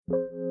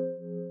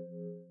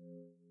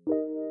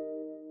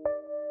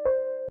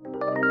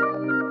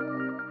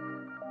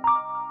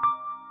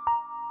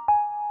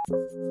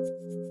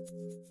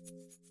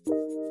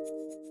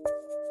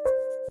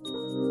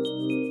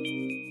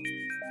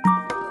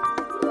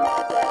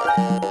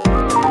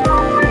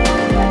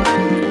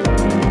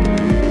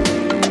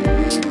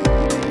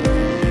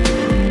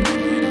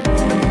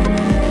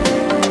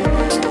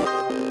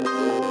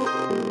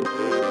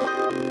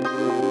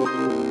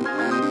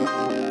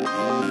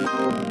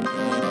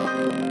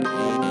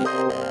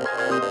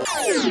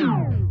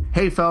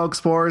Hey fellow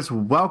explorers,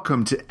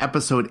 welcome to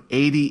episode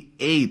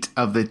 88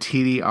 of the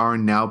TDR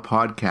Now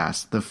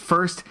podcast, the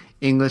first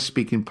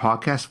English-speaking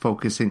podcast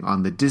focusing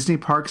on the Disney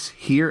parks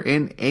here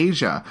in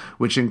Asia,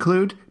 which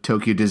include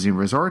Tokyo Disney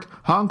Resort,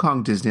 Hong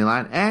Kong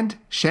Disneyland, and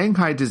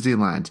Shanghai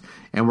Disneyland.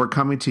 And we're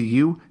coming to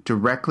you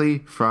directly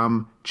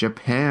from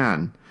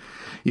Japan.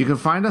 You can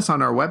find us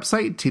on our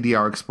website,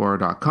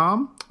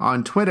 tdrexplorer.com,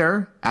 on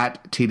Twitter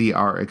at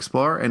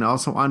tdrexplorer, and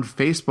also on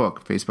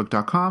Facebook,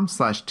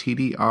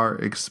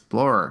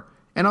 facebook.com/tdrexplorer,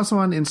 and also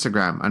on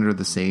Instagram under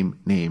the same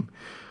name.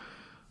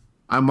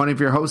 I'm one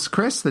of your hosts,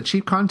 Chris, the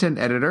chief content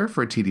editor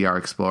for TDR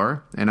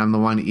Explorer, and I'm the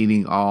one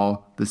eating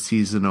all the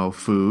seasonal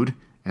food,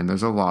 and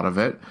there's a lot of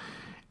it.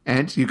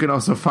 And you can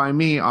also find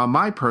me on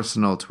my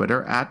personal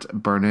Twitter at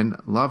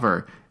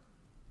BurnenLover.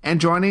 And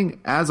joining,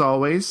 as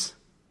always,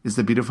 is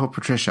the beautiful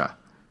Patricia.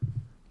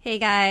 Hey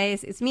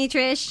guys, it's me,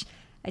 Trish.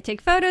 I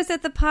take photos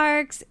at the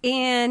parks,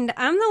 and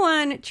I'm the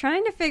one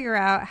trying to figure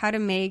out how to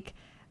make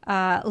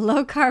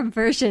low-carb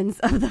versions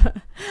of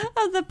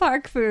the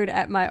park food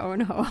at my own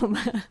home.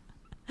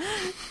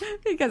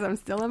 Because I'm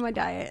still on my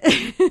diet.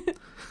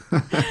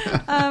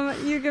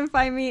 You can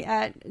find me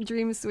at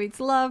Dream Sweets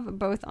Love,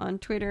 both on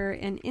Twitter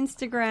and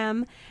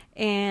Instagram.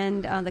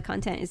 And the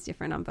content is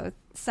different on both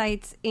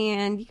sites.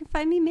 And you can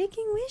find me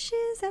making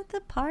wishes at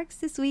the parks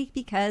this week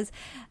because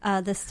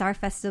the Star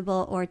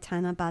Festival or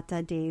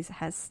Tanabata Days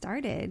has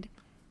started.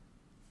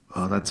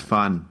 Oh, that's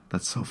fun.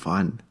 That's so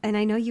fun. And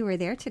I know you were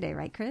there today,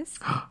 right, Chris?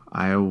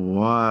 I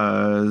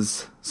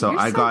was. So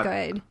You're so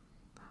good.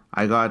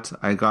 I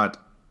got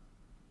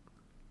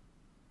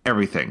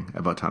everything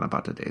about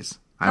Tanabata Days.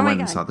 I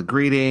went and saw the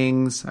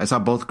greetings. I saw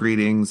both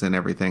greetings and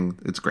everything.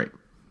 It's great.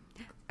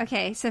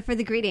 Okay, so for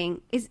the greeting,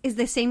 is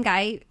the same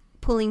guy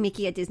pulling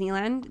Mickey at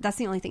Disneyland? That's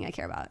the only thing I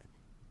care about.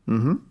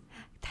 Mm-hmm.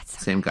 That's so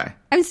same guy.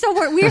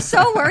 We're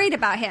so worried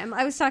about him.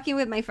 I was talking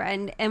with my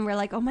friend, and we're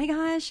like, oh my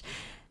gosh,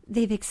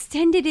 they've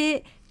extended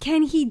it.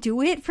 Can he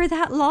do it for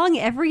that long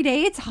every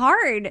day? It's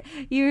hard.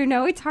 You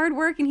know, it's hard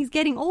work, and he's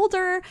getting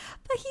older,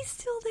 but he's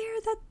still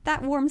there.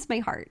 That warms my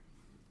heart.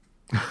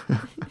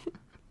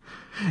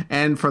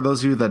 And for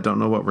those of you that don't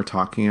know what we're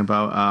talking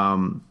about,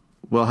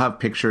 we'll have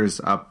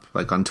pictures up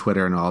like on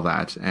Twitter and all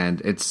that.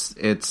 And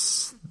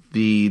it's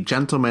the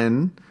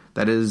gentleman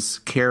that is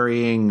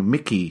carrying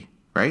Mickey,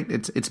 right?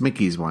 It's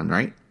Mickey's one,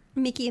 right?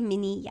 Mickey and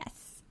Minnie,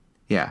 yes.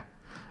 Yeah.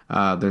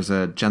 There's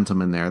a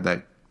gentleman there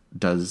that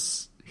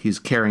he's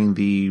carrying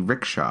the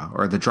rickshaw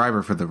or the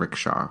driver for the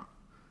rickshaw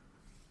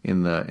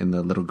in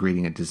the little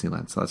greeting at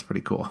Disneyland. So that's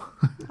pretty cool.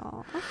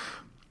 Aww.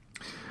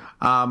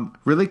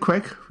 Really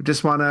quick,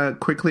 just want to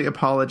quickly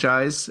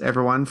apologize,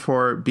 everyone,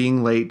 for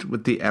being late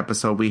with the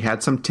episode. We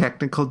had some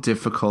technical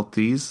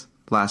difficulties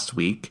last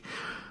week,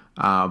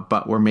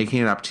 but we're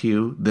making it up to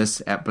you.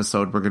 This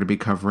episode, we're going to be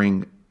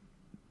covering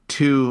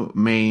two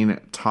main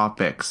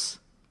topics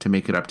to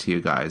make it up to you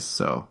guys.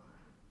 So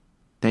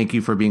thank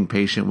you for being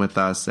patient with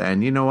us.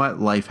 And you know what?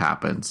 Life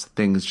happens.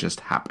 Things just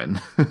happen.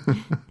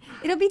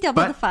 It'll be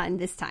double the fun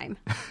this time.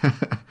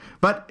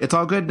 But it's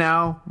all good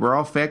now. We're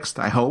all fixed,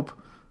 I hope.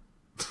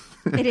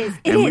 It is.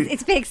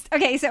 It's fixed.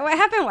 Okay, so what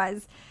happened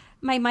was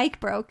my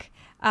mic broke,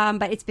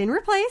 but it's been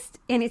replaced,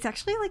 and it's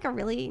actually like a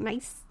really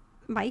nice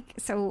mic.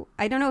 So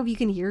I don't know if you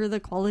can hear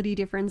the quality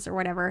difference or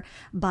whatever,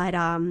 but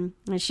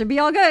it should be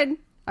all good.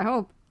 I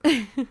hope.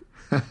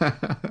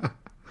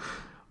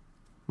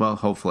 Well,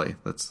 hopefully.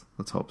 Let's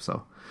hope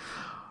so.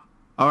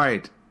 All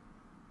right.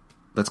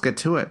 Let's get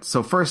to it.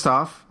 So first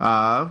off,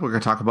 we're going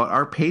to talk about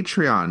our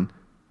Patreon.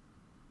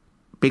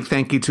 Big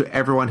thank you to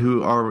everyone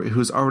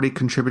who's already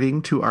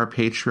contributing to our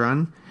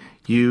Patreon.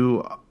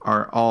 You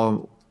are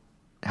all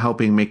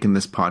helping making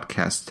this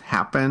podcast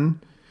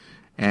happen,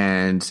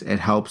 and it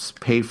helps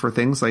pay for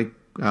things like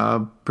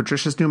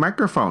Patricia's new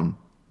microphone,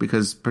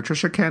 because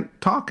Patricia can't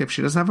talk if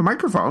she doesn't have a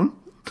microphone.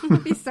 It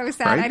would be so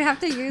sad. Right? I'd have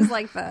to use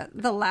like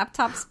the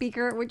laptop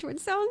speaker, which would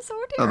sound so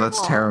terrible. Oh,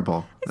 that's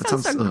terrible. It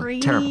sounds so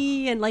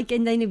grainy, and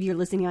then if you're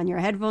listening on your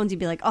headphones, you'd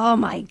be like, "Oh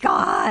my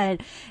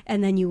god!"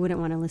 And then you wouldn't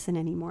want to listen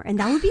anymore, and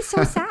that would be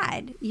so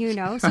sad, you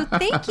know. So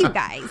thank you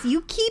guys.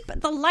 You keep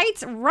the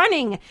lights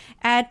running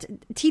at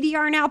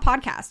TDR Now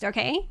podcast,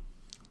 okay?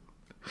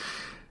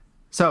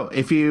 So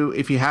if you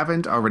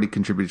haven't already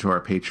contributed to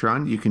our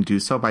Patreon, you can do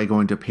so by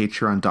going to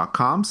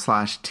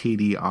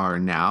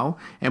patreon.com/TDRnow.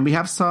 And we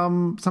have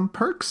some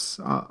perks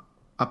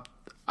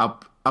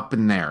up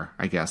in there,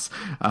 I guess,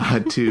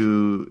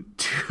 to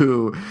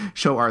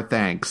show our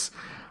thanks.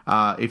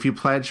 If you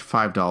pledge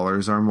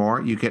 $5 or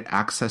more, you get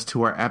access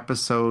to our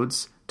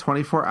episodes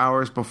 24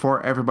 hours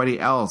before everybody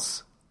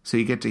else. So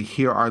you get to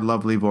hear our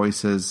lovely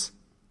voices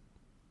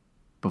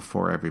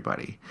before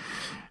everybody.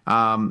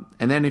 And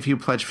then if you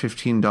pledge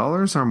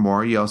 $15 or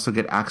more, you also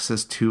get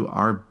access to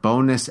our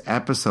bonus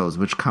episodes,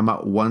 which come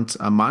out once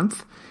a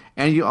month.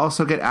 And you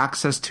also get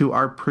access to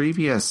our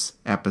previous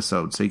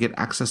episodes. So you get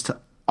access to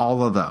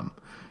all of them.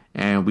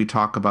 And we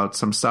talk about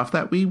some stuff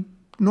that we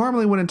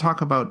normally wouldn't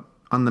talk about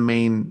on the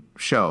main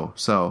show.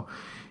 So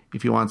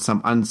if you want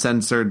some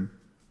uncensored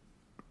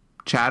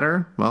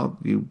chatter, well,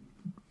 you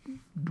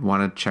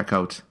want to check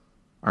out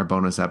our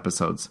bonus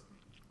episodes.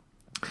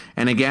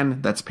 And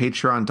again, that's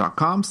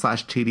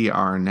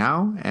patreon.com/TDR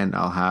now, and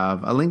I'll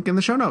have a link in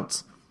the show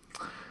notes.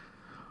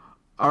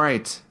 All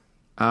right.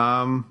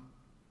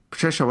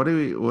 Patricia, what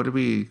are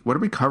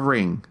we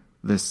covering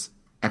this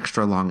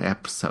extra long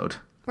episode?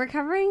 We're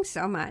covering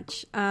so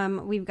much.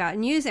 We've got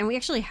news, and we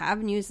actually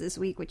have news this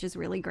week, which is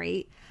really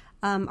great.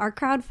 Our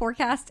crowd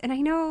forecast, and I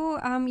know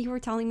you were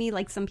telling me,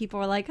 like, some people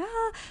were like,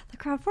 the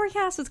crowd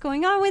forecast, what's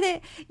going on with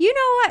it? You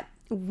know what?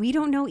 We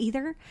don't know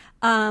either.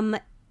 I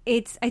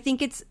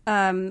think it's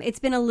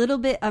been a little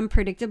bit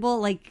unpredictable.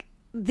 Like,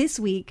 this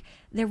week,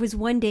 there was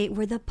one day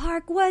where the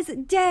park was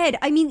dead.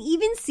 I mean,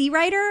 even Sea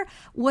Rider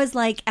was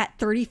like at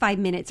 35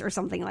 minutes or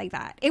something like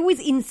that. It was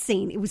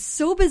insane. It was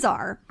so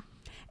bizarre.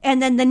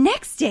 And then the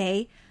next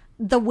day,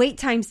 the wait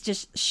times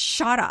just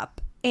shot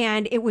up,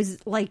 and it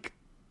was like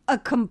a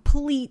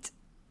complete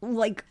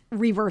like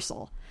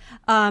reversal.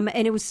 And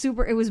it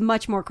was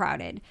much more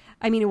crowded.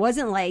 I mean, it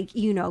wasn't like,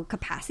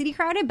 capacity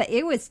crowded, but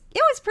it was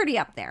pretty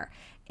up there.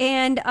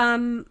 And,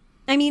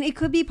 I mean, it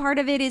could be part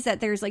of it is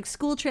that there's like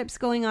school trips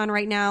going on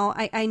right now.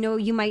 I know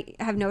you might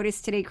have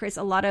noticed today, Chris,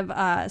 a lot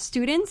of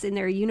students in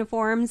their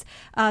uniforms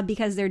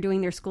because they're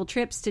doing their school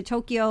trips to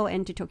Tokyo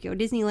and to Tokyo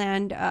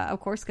Disneyland, of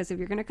course, because if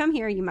you're going to come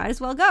here, you might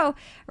as well go,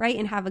 right,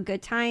 and have a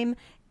good time.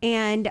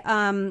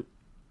 And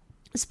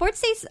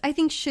sports days, I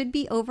think, should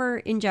be over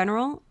in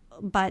general,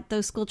 but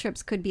those school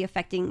trips could be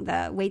affecting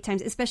the wait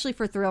times, especially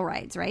for thrill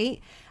rides,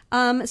 right?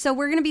 So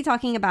we're going to be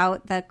talking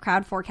about the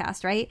crowd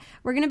forecast, right?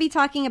 We're going to be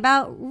talking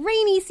about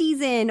rainy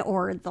season,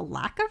 or the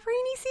lack of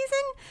rainy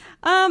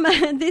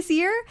season this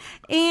year.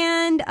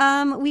 And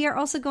we are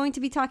also going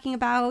to be talking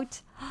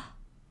about,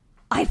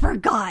 I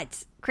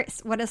forgot.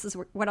 Chris, what else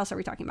are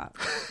we talking about?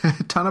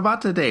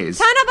 Tanabata Days.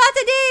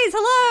 Tanabata Days.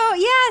 Hello.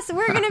 Yes,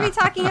 we're going to be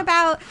talking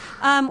about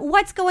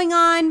what's going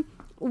on,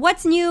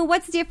 what's new,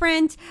 what's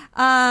different,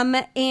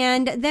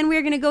 and then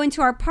we're going to go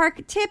into our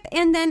park tip,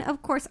 and then,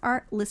 of course,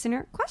 our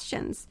listener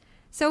questions.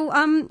 So,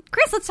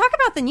 Chris, let's talk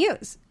about the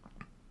news.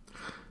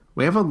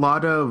 We have a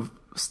lot of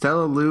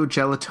Stella Lou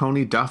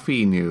Gelatoni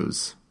Duffy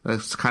news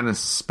that's kind of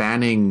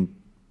spanning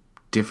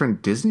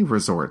different Disney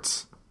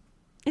resorts.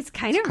 It's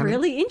kind of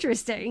really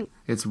interesting.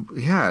 It's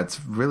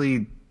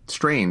really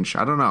strange.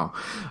 I don't know.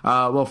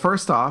 Well,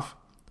 first off,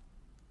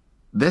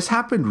 this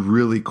happened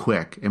really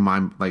quick in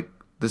my,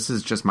 this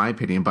is just my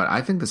opinion, but I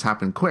think this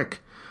happened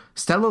quick.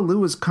 Stella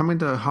Lou is coming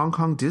to Hong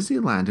Kong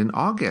Disneyland in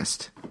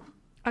August.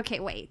 Okay,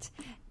 wait.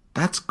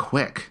 That's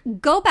quick.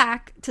 Go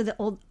back to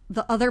the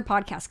other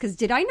podcast, because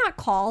did I not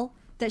call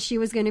that she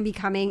was going to be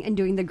coming and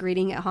doing the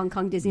greeting at Hong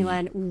Kong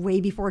Disneyland way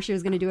before she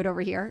was going to do it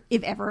over here,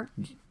 if ever?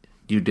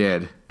 You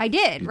did. I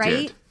did,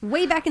 right?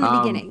 Way back in the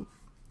beginning.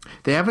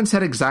 They haven't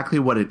said exactly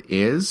what it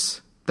is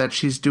that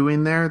she's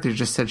doing there. They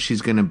just said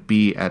she's going to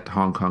be at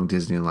Hong Kong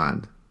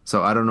Disneyland.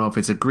 So I don't know if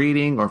it's a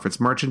greeting or if it's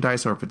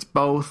merchandise or if it's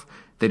both.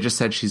 They just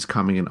said she's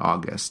coming in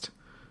August.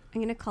 I'm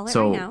going to call it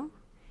right now.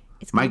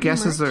 It's my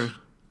guess is they're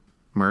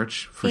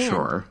merch for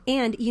sure.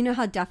 And you know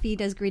how Duffy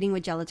does greeting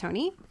with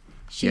Gelatoni?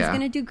 She's going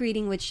to do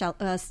greeting with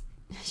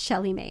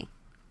Shelly May.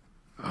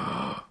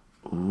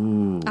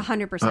 Ooh.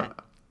 100%.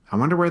 I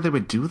wonder where they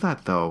would do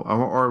that, though.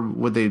 Or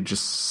would they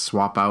just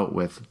swap out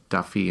with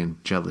Duffy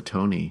and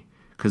Gelatoni?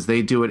 Because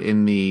they do it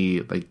in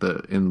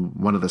in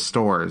one of the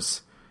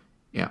stores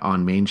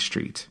on Main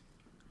Street.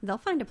 They'll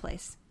find a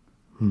place.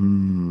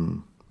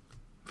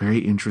 Very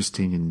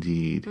interesting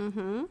indeed.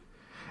 Mm-hmm.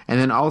 And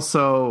then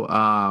also,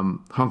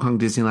 Hong Kong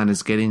Disneyland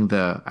is getting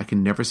I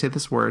can never say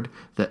this word,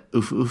 the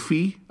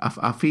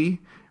Uffy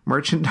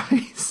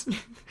merchandise.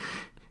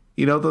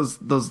 You know,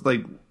 those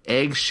like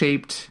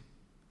egg-shaped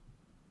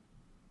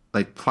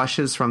like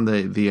plushes from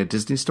the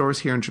Disney stores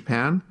here in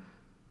Japan?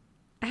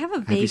 I have a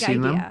vague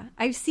idea.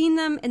 I've seen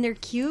them and they're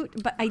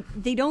cute, but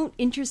they don't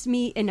interest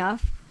me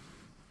enough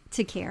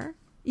to care.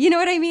 You know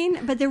what I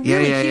mean? But they're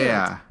really cute.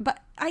 Yeah. But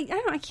I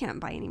don't know. I can't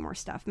buy any more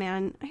stuff,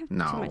 man. I have too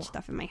much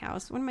stuff in my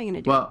house. What am I going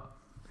to do? Well,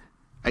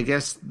 I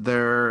guess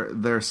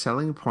their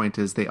selling point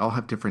is they all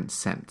have different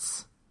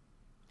scents.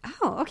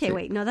 Oh, okay.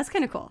 Wait. No, that's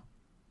kind of cool.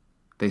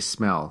 They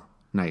smell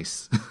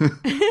nice. All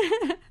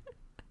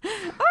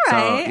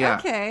right. So,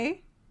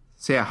 okay.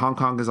 So yeah, Hong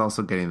Kong is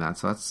also getting that.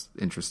 So that's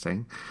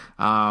interesting.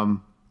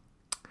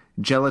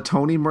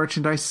 Gelatoni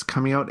merchandise is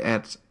coming out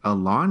at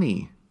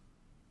Aulani.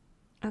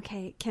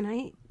 Okay, can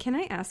I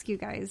ask you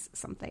guys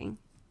something?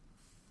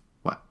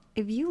 What?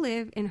 If you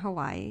live in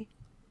Hawaii,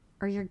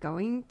 or you're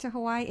going to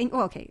Hawaii,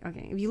 okay.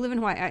 If you live in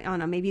Hawaii, I don't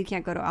know, maybe you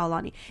can't go to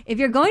Aulani. If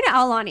you're going to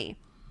Aulani,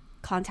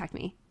 contact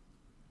me.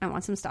 I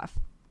want some stuff.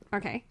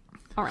 Okay.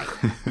 All right.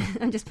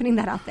 I'm just putting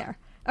that out there.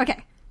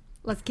 Okay.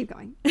 Let's keep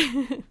going.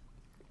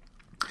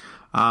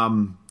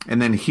 And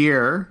then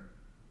here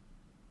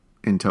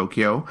in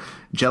Tokyo,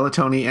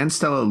 Gelatoni and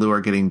Stella Lu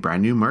are getting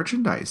brand new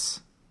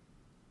merchandise.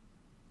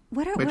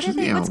 What are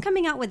they? What's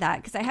coming out with that?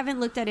 Because I haven't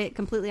looked at it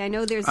completely. I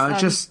know there's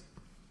just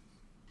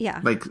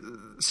yeah, like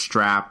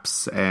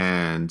straps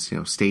and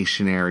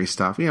stationery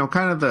stuff.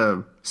 Kind of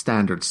the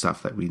standard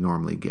stuff that we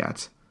normally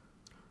get.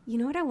 You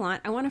know what I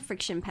want? I want a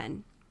friction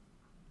pen.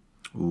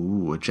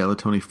 Ooh, a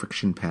Gelatoni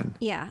friction pen.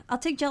 Yeah, I'll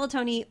take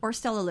Gelatoni or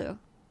Stella Lu.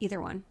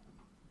 Either one.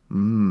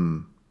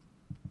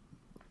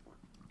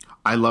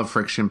 I love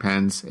friction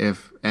pens.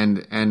 If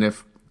any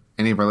of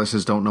our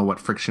listeners don't know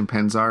what friction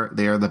pens are,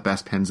 they are the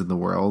best pens in the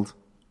world.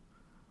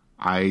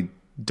 I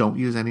don't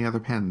use any other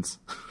pens.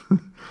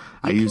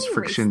 I use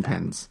friction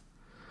pens.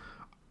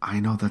 I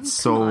know, that's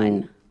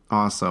so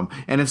awesome.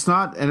 And it's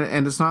not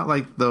and it's not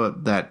like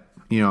that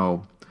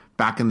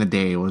back in the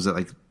day, was it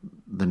like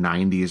the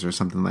 90s or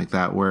something like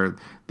that, where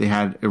they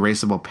had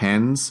erasable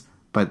pens,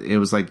 but it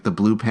was like the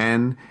blue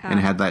pen and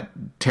it had that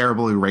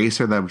terrible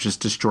eraser that would just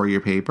destroy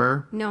your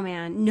paper. No,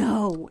 man.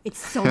 No.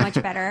 It's so much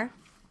better.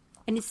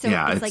 And it's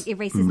it's like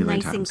erases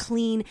nice and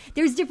clean.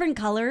 There's different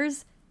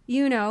colors,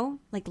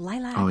 like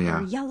lilac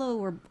or yellow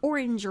or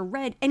orange or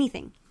red,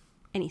 anything.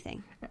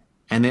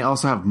 And they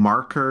also have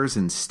markers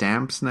and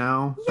stamps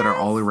now that are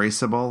all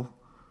erasable.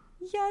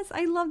 Yes,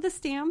 I love the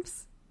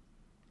stamps.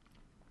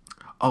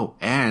 Oh,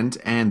 and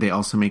they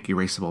also make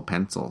erasable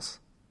pencils.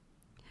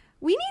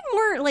 We need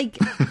more,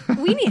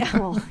 we need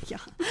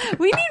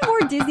more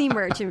Disney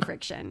merch in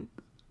Friction.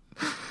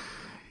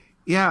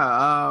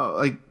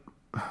 Yeah,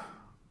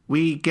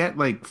 we get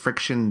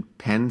Friction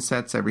pen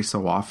sets every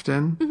so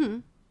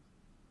often,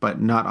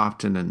 but not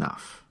often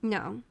enough.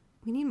 No,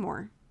 we need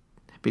more.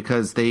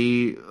 Because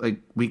we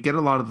get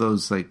a lot of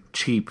those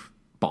cheap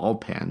ball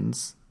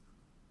pens,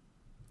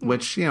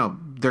 which,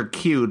 they're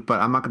cute, but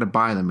I'm not going to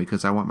buy them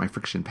because I want my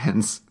Friction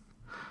pens.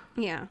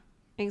 Yeah,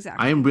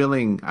 exactly. I'm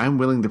willing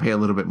to pay a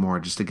little bit more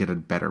just to get a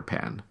better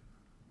pen.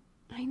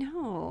 I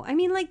know. I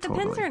mean, the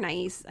pens are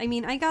nice. I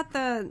mean, I got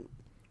the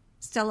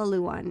Stella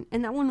Lu one,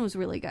 and that one was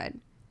really good.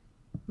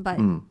 But,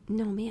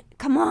 no, man.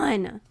 Come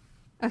on.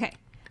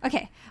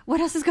 Okay. What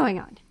else is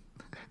going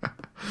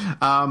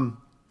on?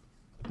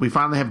 We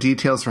finally have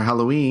details for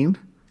Halloween.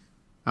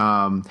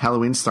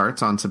 Halloween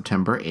starts on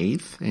September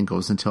 8th and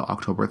goes until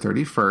October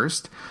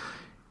 31st.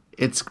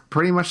 It's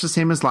pretty much the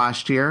same as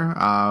last year,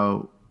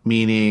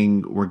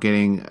 meaning we're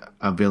getting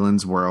a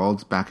Villain's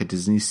World back at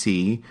Disney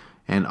Sea,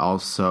 and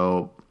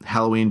also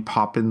Halloween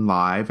Poppin'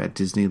 Live at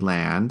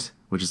Disneyland,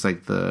 which is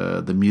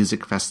the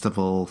music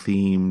festival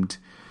themed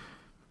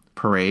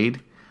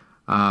parade.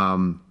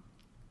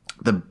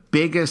 The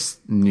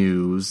biggest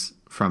news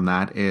from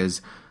that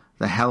is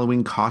the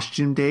Halloween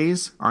costume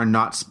days are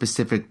not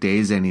specific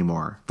days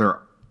anymore. They're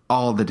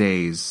all the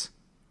days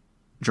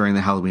during the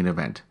Halloween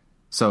event.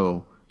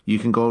 So you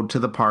can go to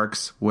the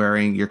parks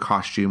wearing your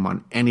costume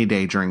on any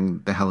day during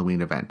the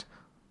Halloween event.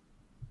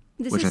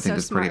 Which I think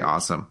is pretty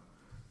awesome.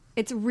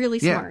 It's really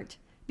smart.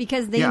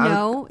 Because they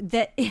know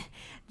that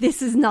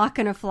this is not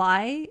going to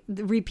fly.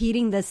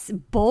 Repeating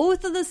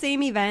both of the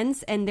same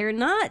events, and they're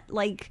not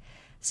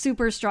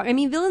super strong. I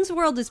mean, Villain's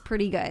World is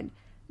pretty good.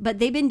 But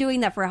they've been doing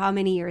that for how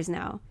many years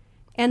now?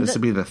 And this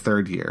would be the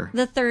third year.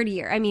 The third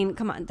year. I mean,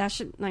 come on.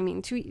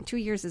 2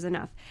 years is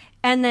enough.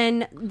 And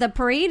then the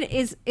parade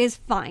is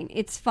fine.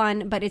 It's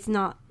fun, but it's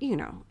not,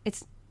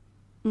 it's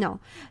no.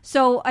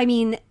 So, I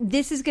mean,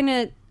 this is going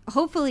to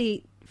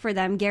hopefully for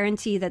them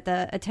guarantee that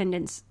the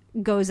attendance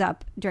goes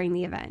up during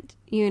the event,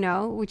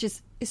 which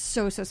is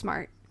so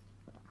smart.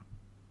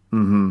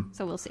 Mm-hmm.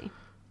 So we'll see.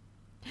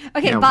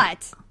 Okay,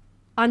 but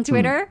on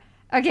Twitter,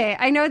 okay,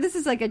 I know this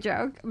is a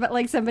joke,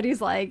 but somebody's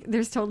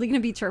there's totally going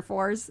to be turf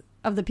wars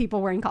of the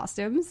people wearing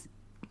costumes.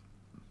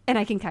 And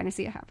I can kind of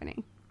see it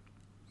happening.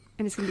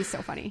 And it's going to be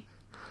so funny.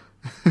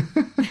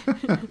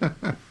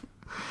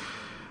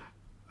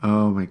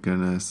 Oh my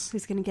goodness.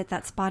 Who's going to get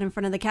that spot in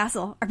front of the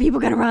castle? Are people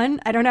going to run?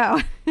 I don't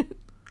know.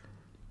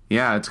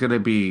 Yeah, it's going to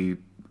be,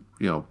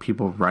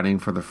 people running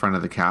for the front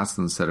of the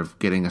castle instead of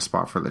getting a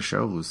spot for the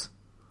shows.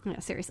 Yeah,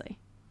 seriously.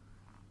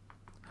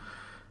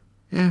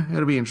 Yeah,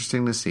 it'll be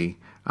interesting to see.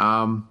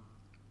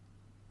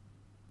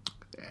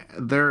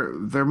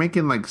 They're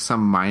making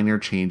some minor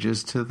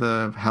changes to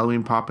the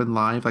Halloween Poppin'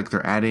 Live.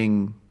 They're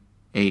adding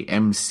a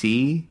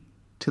MC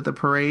to the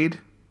parade,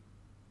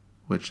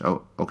 which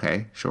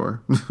okay,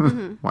 sure,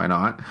 why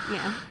not?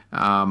 Yeah.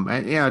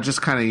 And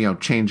just kind of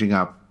changing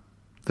up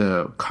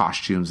the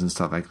costumes and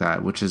stuff like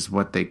that, which is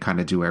what they kind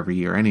of do every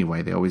year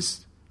anyway. They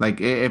always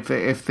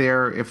if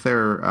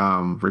they're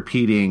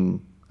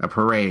repeating a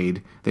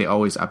parade, they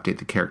always update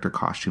the character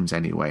costumes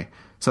anyway,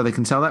 so they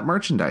can sell that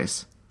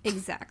merchandise.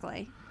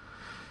 Exactly.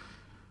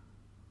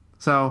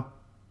 So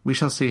we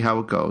shall see how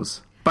it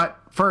goes. But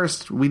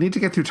first, we need to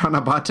get through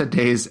Tanabata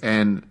days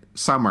and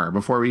summer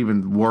before we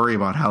even worry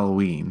about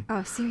Halloween.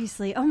 Oh,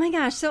 seriously. Oh my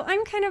gosh. So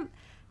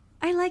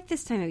I like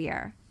this time of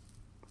year.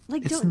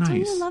 It's don't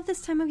nice. you love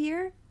this time of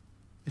year?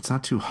 It's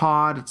not too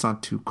hot. It's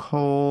not too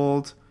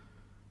cold.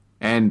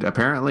 And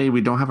apparently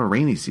we don't have a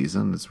rainy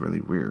season. It's really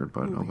weird,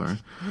 but okay.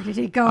 Where did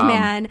it go,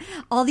 man?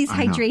 All these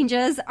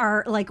hydrangeas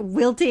are like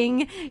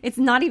wilting. It's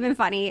not even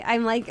funny.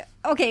 I'm like,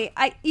 okay,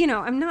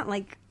 I'm not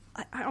like,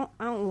 I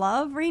don't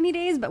love rainy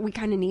days, but we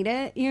kind of need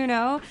it, So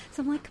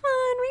I'm like, come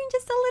on, rain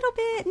just a little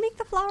bit, make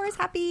the flowers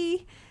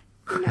happy,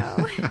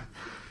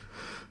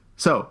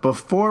 So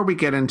before we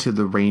get into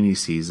the rainy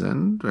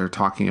season, we're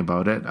talking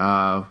about it.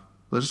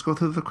 Let's just go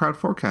through the crowd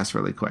forecast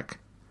really quick.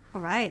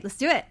 All right, let's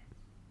do it.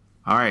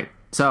 All right.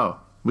 So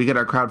we get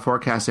our crowd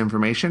forecast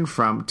information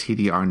from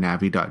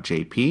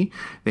tdrnavi.jp.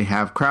 They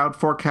have crowd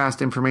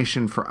forecast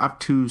information for up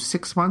to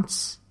 6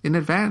 months in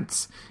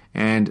advance.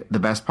 And the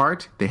best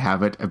part, they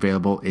have it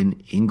available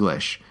in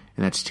English.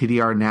 And that's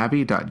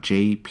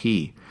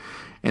tdrnavi.jp.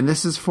 And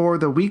this is for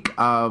the week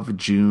of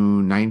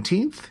June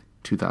 19th,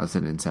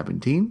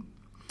 2017.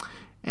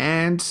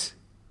 And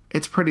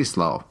it's pretty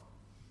slow.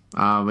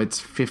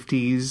 It's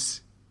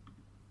 50s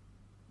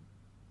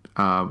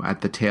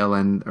at the tail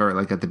end, or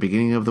like at the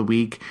beginning of the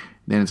week.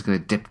 Then it's going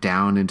to dip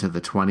down into the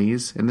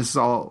 20s. And this is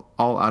all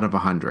out of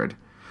 100.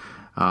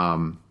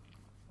 And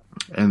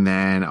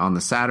then on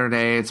the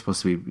Saturday, it's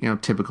supposed to be,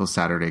 typical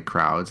Saturday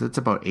crowds. It's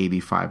about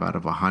 85 out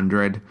of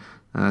 100.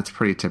 That's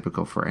pretty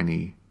typical for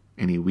any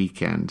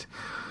weekend.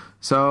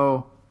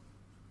 So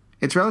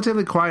it's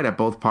relatively quiet at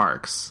both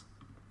parks.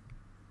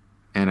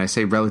 And I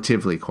say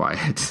relatively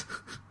quiet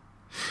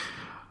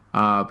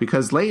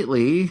because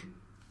lately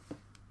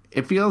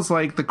it feels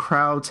like the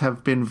crowds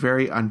have been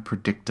very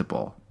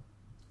unpredictable.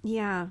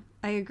 Yeah,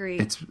 I agree.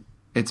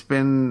 It's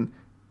been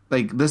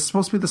like, this is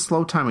supposed to be the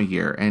slow time of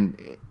year,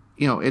 and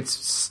it's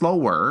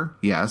slower,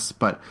 yes,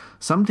 but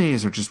some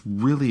days are just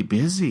really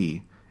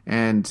busy.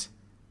 And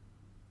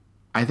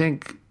I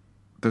think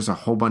there's a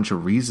whole bunch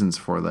of reasons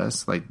for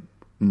this, like,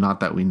 not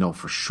that we know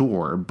for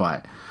sure,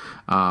 but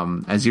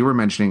as you were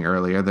mentioning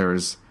earlier,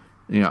 there's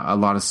a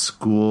lot of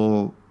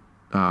school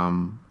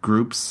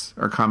groups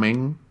are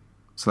coming,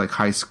 so like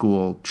high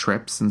school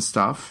trips and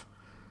stuff.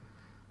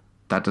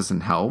 That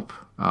doesn't help.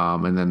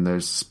 And then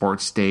there's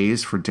sports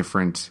days for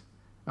different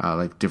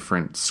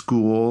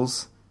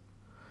schools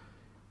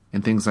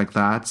and things like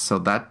that, so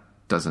that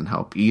doesn't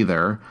help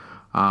either.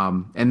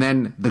 And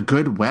then the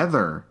good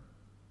weather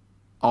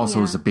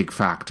also is a big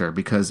factor,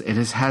 because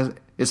it's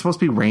supposed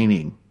to be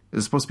raining.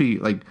 It's supposed to be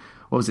like,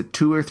 what was it,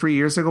 2 or 3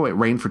 years ago? It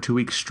rained for 2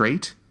 weeks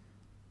straight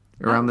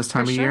around this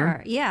time of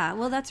year. Yeah,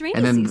 well, that's rainy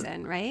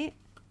season, right?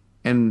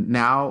 And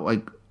now,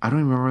 like, I don't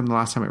even remember when the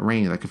last time it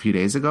rained, like a few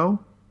days ago?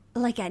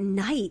 Like at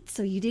night,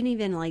 so you didn't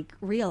even like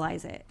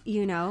realize it,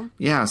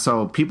 Yeah,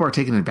 so people are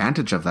taking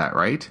advantage of that,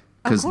 right?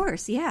 Of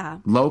course, yeah.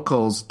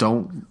 Locals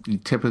don't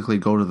typically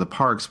go to the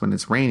parks when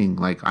it's raining.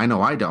 Like, I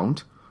know I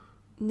don't.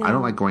 No. I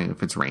don't like going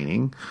if it's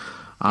raining.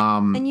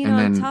 And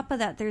on top of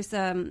that, there's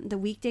the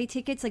weekday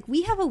tickets. Like,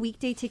 we have a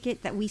weekday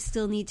ticket that we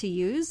still need to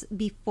use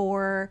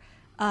before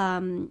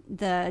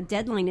the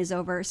deadline is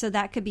over. So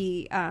that could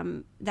be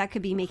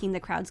making the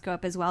crowds go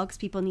up as well, because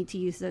people need to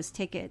use those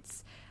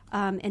tickets.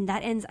 And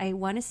that ends, I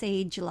want to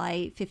say,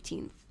 July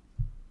 15th.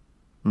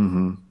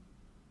 Mm-hmm.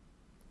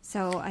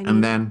 So, I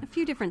mean, a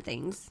few different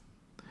things.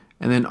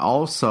 And then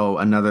also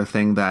another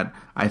thing that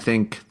I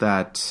think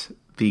that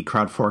the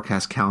crowd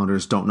forecast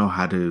calendars don't know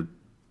how to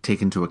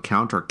take into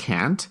account, or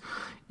can't,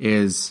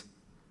 is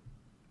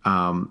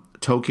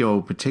Tokyo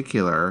in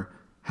particular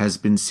has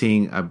been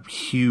seeing a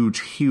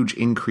huge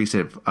increase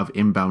of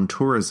inbound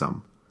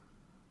tourism.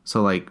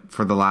 So like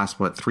for the last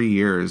 3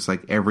 years,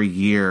 like every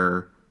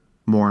year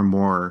more and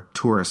more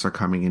tourists are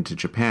coming into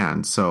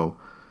Japan. So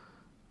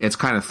it's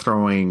kind of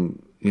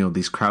throwing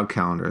these crowd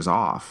calendars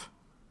off,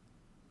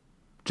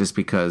 just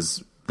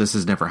because this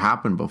has never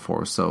happened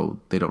before, so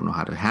they don't know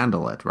how to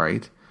handle it,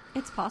 right?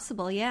 It's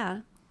possible,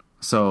 yeah.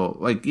 So,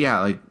 like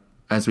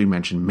as we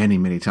mentioned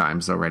many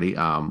times already,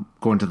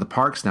 going to the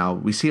parks now,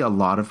 we see a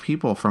lot of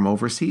people from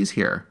overseas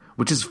here,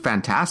 which is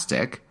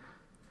fantastic.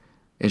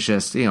 It's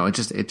just,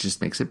 it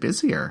just makes it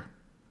busier.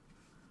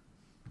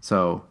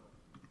 So,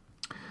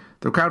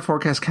 the crowd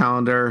forecast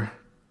calendar,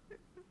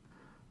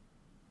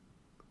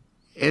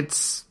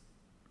 it's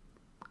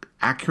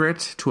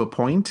accurate to a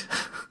point.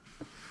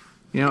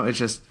 It's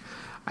just,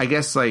 I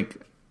guess,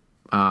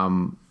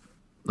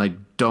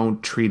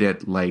 don't treat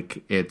it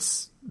like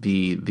it's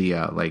the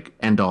like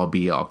end all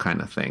be all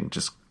kind of thing.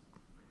 Just,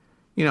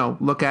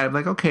 look at it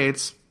like, okay,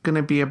 it's going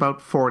to be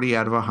about 40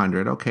 out of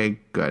 100. Okay,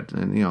 good.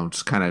 And,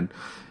 just kind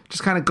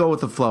of go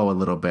with the flow a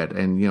little bit,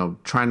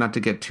 and, try not to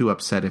get too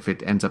upset if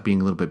it ends up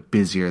being a little bit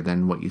busier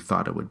than what you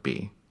thought it would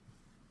be.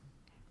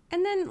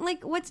 And then,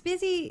 like, what's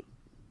busy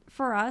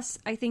for us,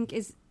 I think,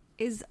 is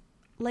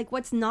like,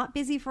 what's not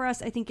busy for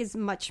us, I think, is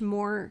much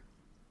more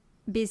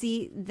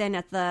busy than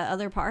at the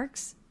other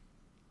parks.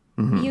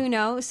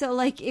 Mm-hmm. So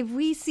like if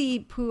we see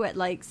Pooh at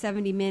like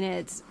 70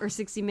 minutes or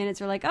 60 minutes,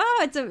 we're like, oh,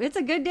 it's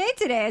a good day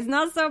today. It's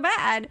not so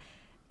bad,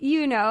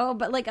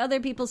 but like other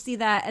people see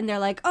that and they're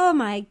like, oh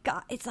my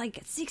God, it's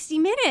like 60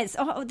 minutes.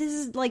 Oh, this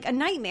is like a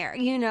nightmare,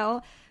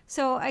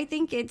 So I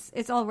think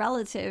it's all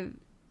relative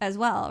as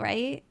well,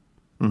 right?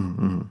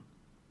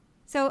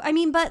 So, I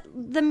mean, but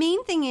the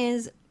main thing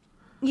is,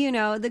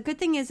 the good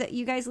thing is that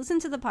you guys listen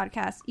to the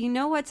podcast. You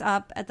know what's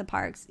up at the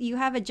parks. You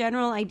have a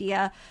general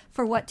idea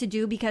for what to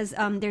do because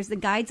there's the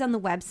guides on the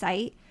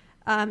website.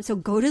 So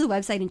go to the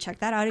website and check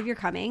that out if you're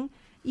coming.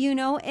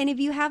 And if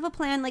you have a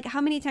plan, like how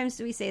many times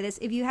do we say this?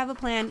 If you have a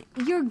plan,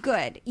 you're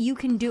good. You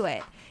can do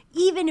it.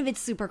 Even if it's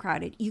super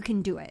crowded, you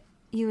can do it.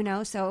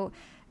 So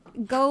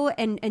go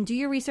and do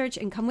your research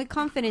and come with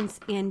confidence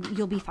and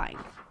you'll be fine.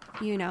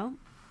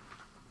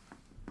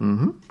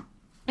 Mm-hmm.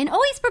 And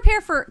always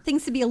prepare for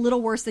things to be a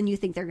little worse than you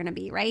think they're going to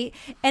be, right?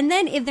 And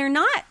then if they're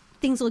not,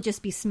 things will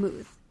just be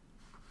smooth.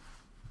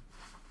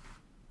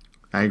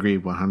 I agree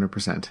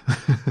 100%.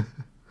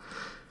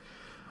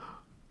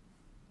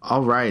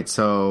 All right,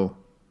 so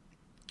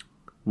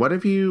what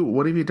have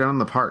you done in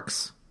the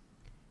parks?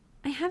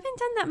 I haven't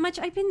done that much.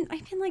 I've been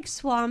like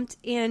swamped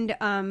and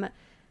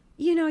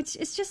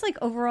it's just like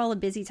overall a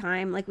busy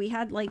time. Like we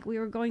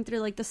were going through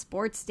like the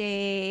sports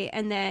day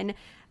and then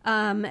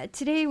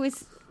today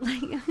was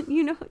like,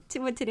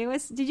 what today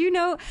was? Did you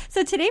know?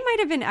 So today might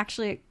have been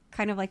actually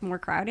kind of like more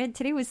crowded.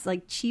 Today was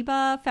like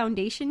Chiba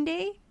Foundation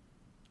Day,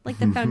 like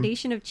the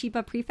foundation of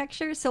Chiba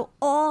Prefecture. So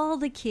all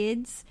the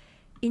kids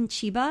in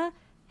Chiba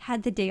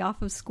had the day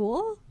off of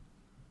school.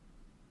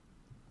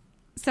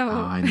 So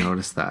I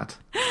noticed that.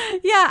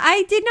 Yeah,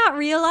 I did not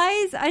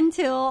realize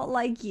until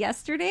like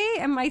yesterday.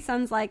 And my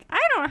son's like,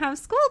 I don't have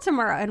school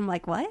tomorrow. And I'm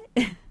like, what?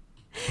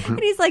 And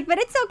he's like, but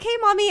it's okay,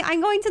 Mommy.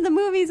 I'm going to the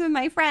movies with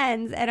my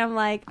friends. And I'm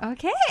like,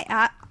 okay,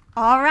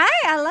 all right.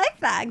 I like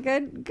that.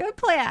 Good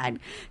plan.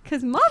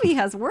 Because Mommy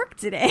has work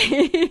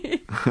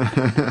today.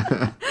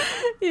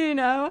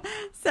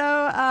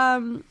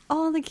 So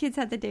all the kids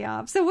had the day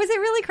off. So was it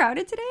really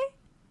crowded today?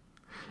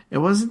 It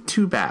wasn't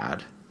too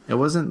bad. It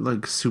wasn't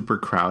like super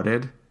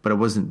crowded, but it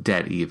wasn't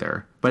dead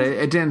either. But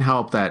it didn't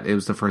help that it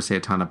was the first day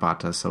of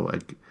Tanabata, so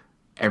like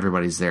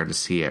everybody's there to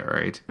see it,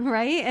 right?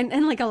 Right,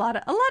 and like a lot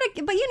of,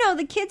 but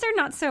the kids are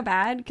not so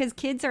bad because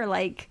kids are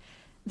like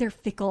they're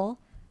fickle.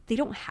 They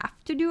don't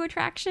have to do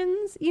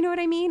attractions, you know what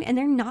I mean? And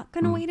they're not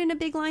going to wait in a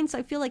big line, so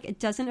I feel like it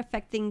doesn't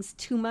affect things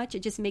too much.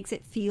 It just makes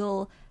it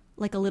feel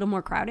like a little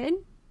more crowded.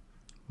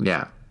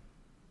 Yeah.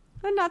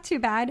 Not too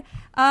bad.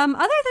 Other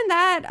than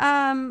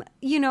that,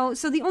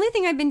 so the only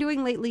thing I've been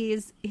doing lately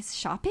is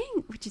shopping,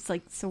 which is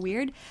like so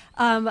weird.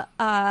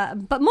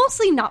 But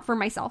mostly not for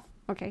myself.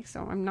 Okay,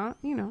 so I'm not,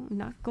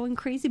 not going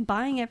crazy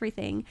buying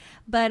everything.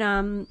 But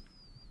a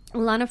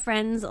lot of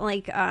friends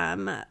like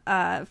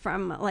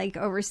from like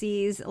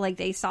overseas, like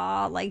they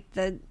saw like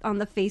on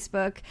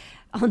Facebook,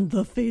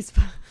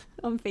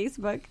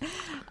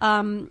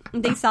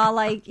 they saw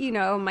like,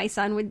 my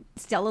son with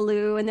Stella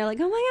Lou and they're like,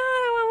 oh my God,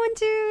 I want one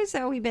too.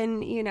 So we've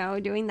been,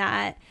 doing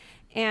that.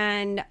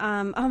 And,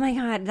 oh my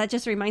God, that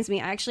just reminds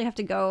me, I actually have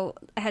to go.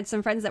 I had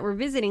some friends that were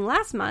visiting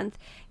last month.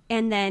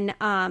 And then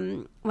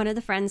one of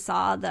the friends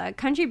saw the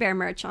Country Bear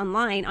merch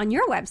online on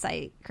your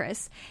website,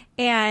 Chris.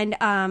 And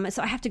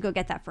so I have to go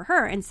get that for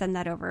her and send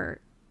that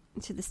over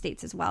to the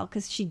States as well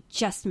because she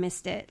just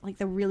missed it. Like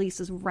the release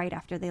was right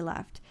after they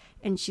left.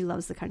 And she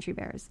loves the Country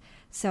Bears.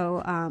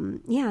 So,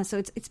 so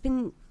it's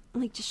been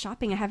like just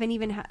shopping. I haven't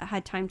even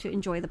had time to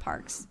enjoy the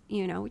parks,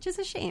 which is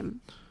a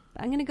shame.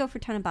 But I'm going to go for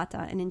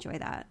Tanabata and enjoy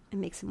that and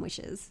make some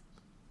wishes.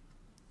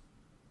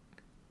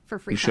 For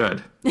free. You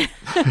should. You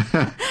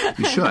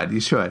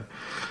should.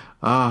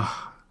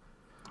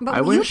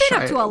 But you've been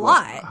up to a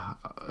lot.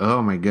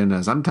 Oh my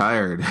goodness, I'm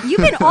tired.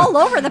 You've been all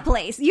over the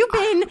place. You've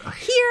been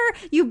here.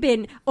 You've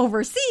been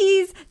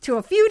overseas to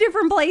a few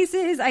different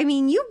places. I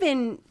mean, you've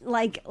been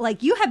like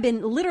you have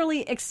been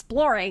literally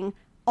exploring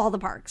all the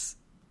parks.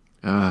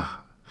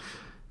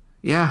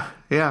 Yeah.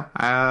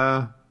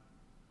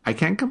 I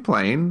can't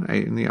complain.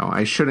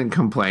 I shouldn't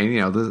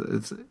complain.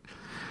 It's.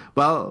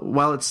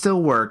 Well, it's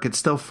still work. It's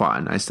still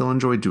fun. I still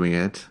enjoy doing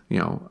it.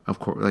 Of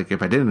course, like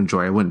if I didn't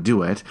enjoy it, I wouldn't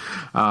do it.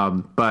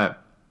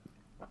 But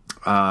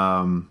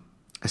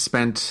I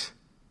spent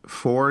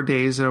 4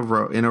 days in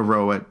a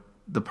row at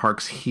the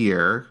parks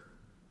here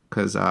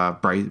because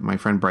my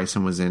friend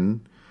Bryson was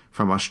in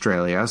from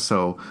Australia,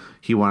 so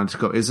he wanted to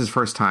go. It was his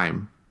first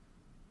time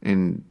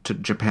to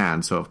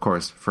Japan, so of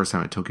course, first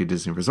time at Tokyo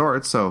Disney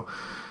Resort. So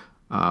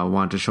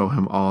wanted to show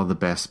him all the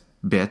best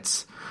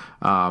bits.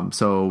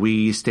 So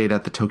we stayed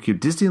at the Tokyo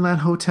Disneyland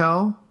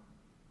Hotel,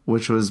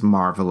 which was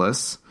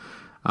marvelous.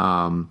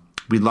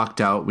 We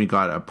lucked out. We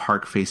got a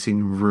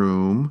park-facing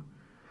room,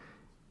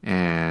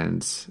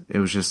 and it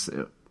was just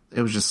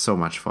so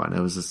much fun.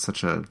 It was just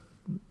such a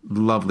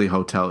lovely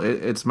hotel.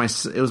 It was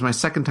my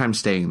second time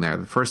staying there.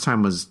 The first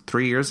time was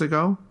 3 years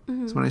ago.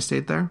 Mm-hmm. That's when I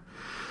stayed there.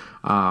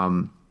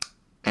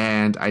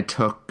 And I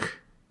took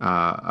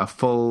a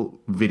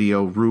full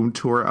video room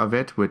tour of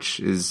it,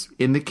 which is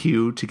in the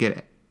queue to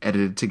get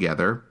edited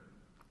together.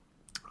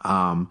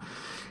 And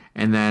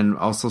then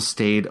also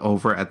stayed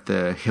over at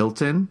the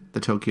Hilton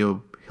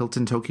Tokyo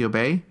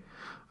Bay,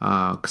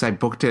 because I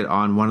booked it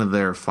on one of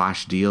their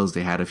flash deals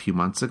they had a few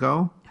months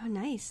ago. Oh,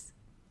 nice.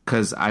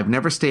 Because I've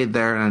never stayed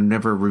there and I've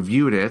never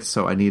reviewed it,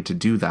 so I needed to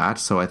do that.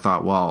 So I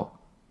thought, well,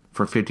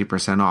 for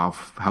 50%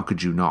 off. How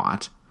could you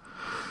not?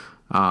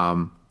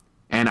 And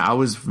I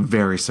was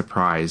very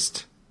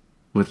surprised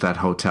with that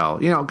hotel,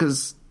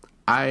 because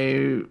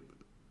I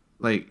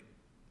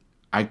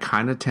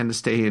kind of tend to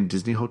stay in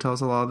Disney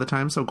hotels a lot of the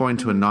time. So going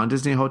to a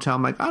non-Disney hotel,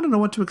 I'm like, I don't know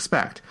what to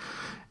expect.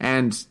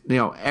 And,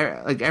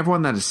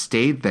 everyone that has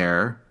stayed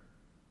there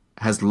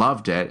has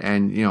loved it.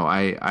 And,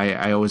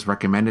 I always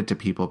recommend it to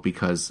people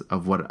because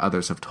of what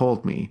others have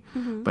told me.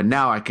 Mm-hmm. But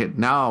now I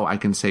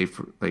can say,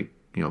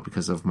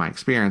 because of my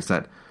experience,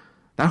 that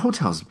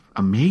hotel is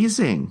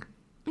amazing.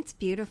 It's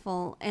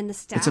beautiful. And the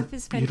staff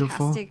is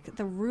fantastic.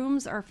 The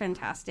rooms are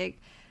fantastic.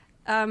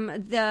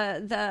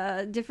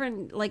 The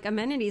different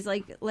amenities,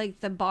 like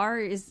the bar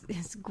is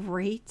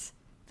great.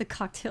 The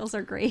cocktails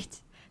are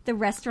great. The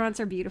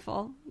restaurants are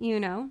beautiful,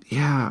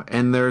 Yeah,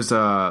 and there's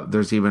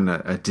even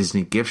a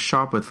Disney gift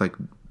shop with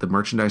the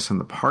merchandise from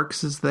the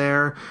parks is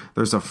there.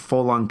 There's a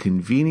full-on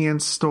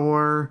convenience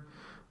store.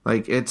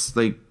 It's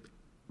like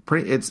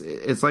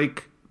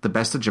the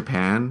best of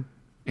Japan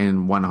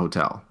in one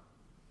hotel.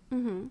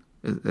 Mm-hmm.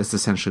 It's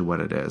essentially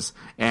what it is.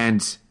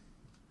 And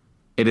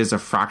it is a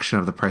fraction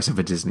of the price of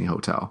a Disney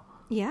hotel.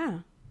 Yeah.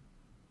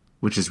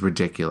 Which is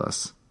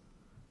ridiculous.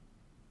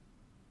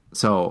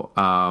 So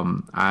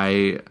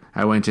I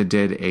went and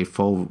did a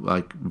full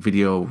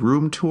video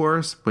room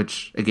tours,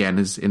 which again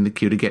is in the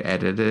queue to get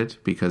edited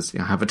because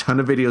I have a ton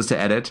of videos to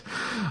edit,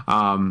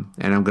 and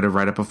I'm going to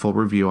write up a full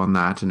review on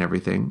that and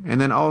everything. And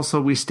then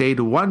also we stayed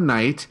one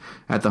night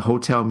at the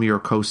Hotel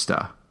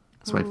Miracosta.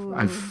 So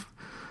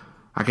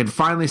I can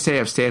finally say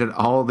I've stayed at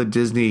all the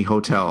Disney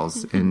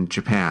hotels in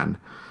Japan.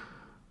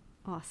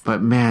 Awesome.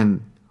 But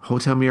man,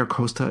 Hotel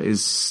Miracosta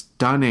is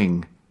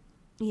stunning.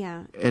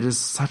 Yeah. It is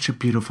such a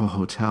beautiful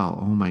hotel.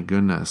 Oh my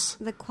goodness.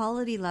 The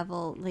quality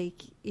level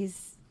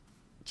is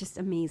just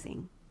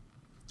amazing.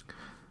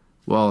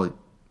 Well,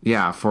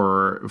 yeah,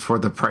 for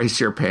the price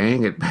you're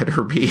paying, it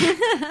better be.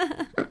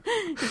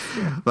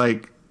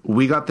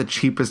 We got the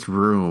cheapest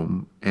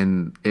room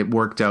and it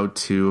worked out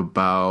to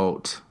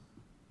about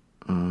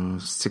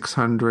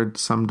 $600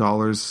 some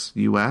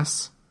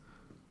US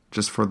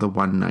just for the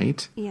one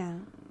night. Yeah.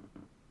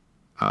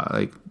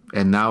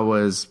 And that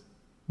was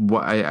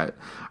what I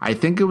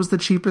think it was the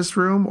cheapest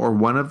room or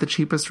one of the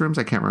cheapest rooms.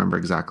 I can't remember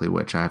exactly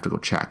which. I have to go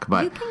check.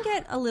 But you can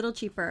get a little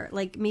cheaper,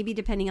 maybe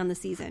depending on the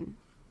season.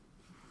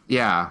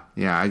 Yeah.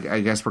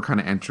 I guess we're kind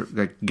of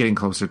getting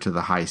closer to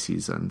the high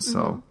season.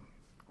 So,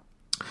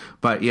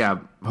 but yeah,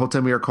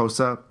 Hotel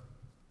Miracosta,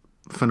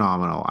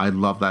 phenomenal. I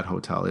love that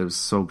hotel. It was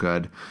so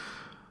good.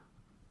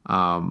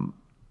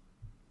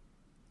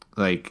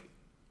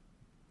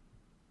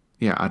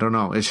 Yeah, I don't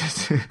know. It's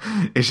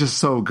just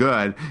so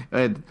good.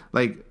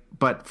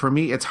 But for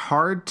me, it's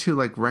hard to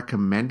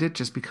recommend it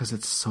just because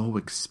it's so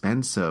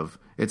expensive.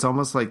 It's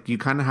almost like you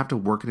kind of have to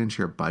work it into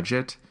your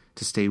budget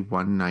to stay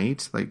one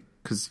night.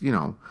 Because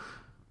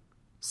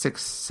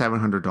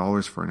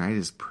 $600-700 for a night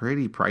is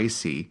pretty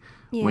pricey.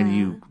 Yeah. When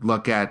you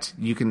look at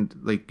you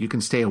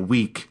can stay a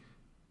week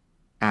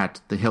at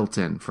the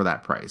Hilton for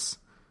that price.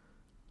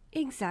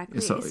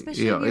 Exactly, so,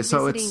 especially if you're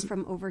visiting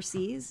from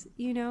overseas.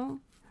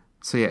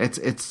 So yeah,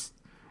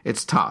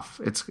 it's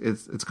tough. It's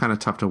kind of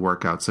tough to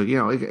work out. So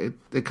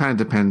it kind of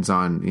depends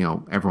on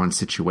everyone's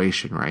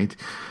situation, right?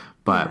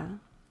 But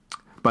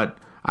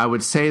I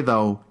would say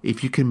though,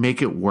 if you can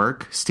make it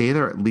work, stay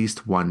there at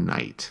least one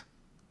night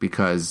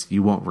because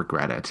you won't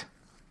regret it.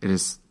 It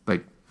is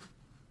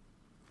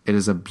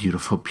a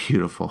beautiful,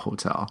 beautiful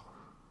hotel.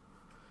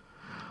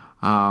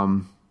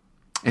 And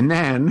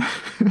then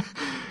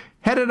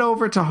headed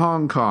over to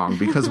Hong Kong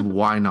because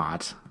why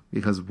not?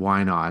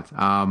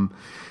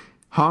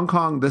 Hong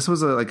Kong, this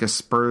was a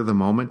spur of the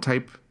moment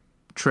type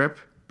trip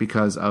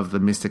because of the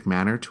Mystic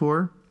Manor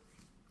tour.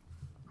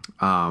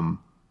 And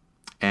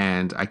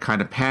I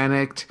kind of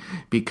panicked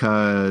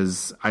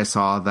because I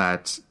saw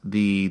that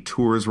the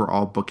tours were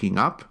all booking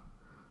up.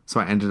 So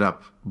I ended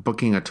up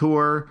booking a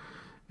tour.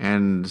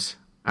 And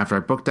after I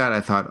booked that, I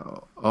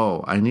thought,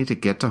 oh, I need to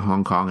get to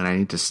Hong Kong and I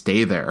need to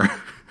stay there.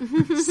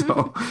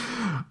 So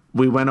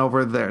we went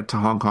over there to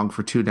Hong Kong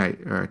for 2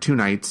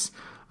 nights.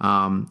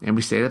 And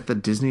we stayed at the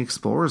Disney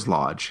Explorers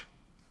Lodge.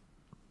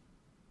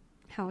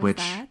 How was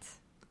that?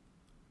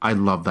 I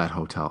love that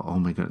hotel. Oh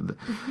my goodness.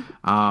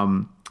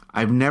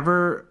 I've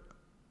never,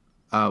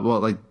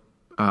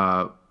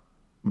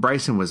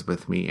 Bryson was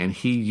with me and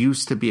he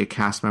used to be a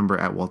cast member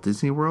at Walt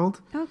Disney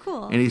World. Oh,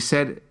 cool. And he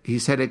said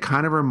it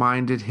kind of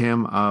reminded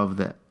him of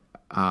the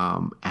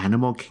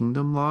Animal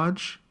Kingdom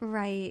Lodge.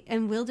 Right.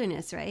 And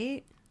Wilderness,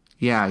 right?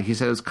 Yeah. He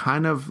said it was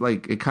kind of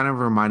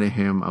reminded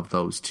him of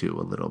those two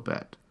a little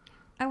bit.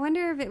 I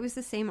wonder if it was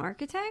the same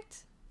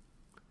architect.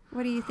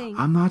 What do you think?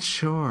 I'm not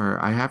sure.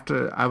 I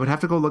would have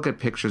to go look at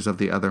pictures of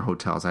the other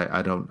hotels.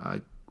 I've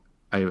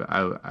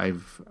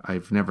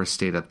never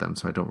stayed at them,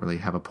 so I don't really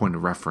have a point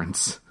of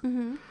reference.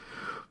 Mm-hmm.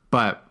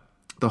 But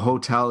the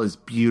hotel is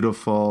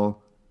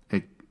beautiful.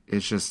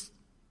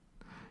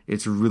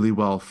 It's really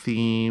well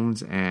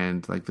themed,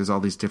 and there's all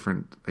these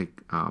different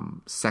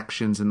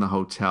sections in the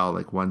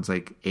hotel. One's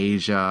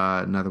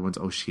Asia, another one's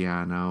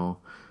Oceano.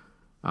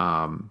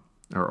 or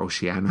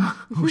Oceana.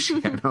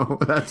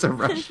 Oceano, that's a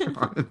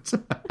restaurant.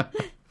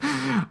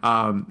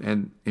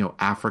 And,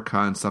 Africa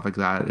and stuff like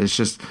that.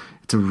 It's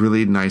a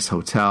really nice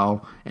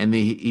hotel. And they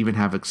even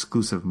have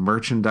exclusive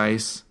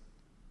merchandise.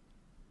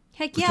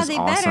 Heck yeah, they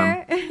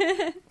awesome.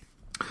 Better.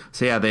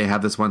 So yeah, they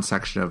have this one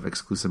section of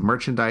exclusive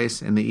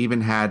merchandise, and they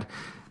even had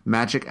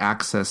Magic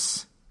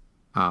Access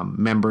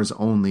members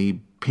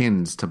only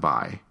pins to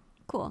buy.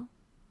 Cool.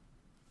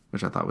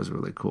 Which I thought was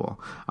really cool.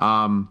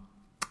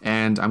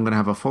 And I'm going to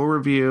have a full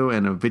review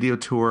and a video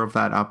tour of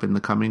that up in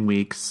the coming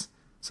weeks.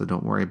 So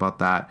don't worry about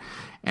that.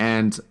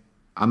 And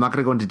I'm not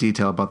going to go into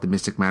detail about the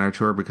Mystic Manor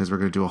tour because we're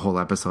going to do a whole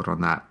episode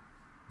on that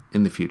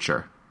in the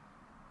future.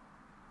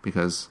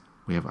 Because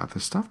we have other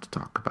stuff to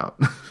talk about.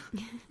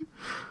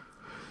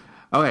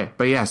 Okay,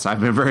 but yes, I've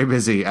been very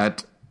busy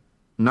at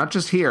not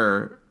just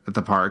here at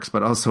the parks,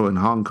 but also in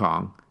Hong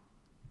Kong.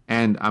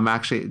 And I'm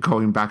actually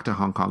going back to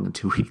Hong Kong in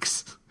 2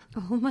 weeks.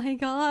 Oh my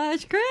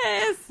gosh,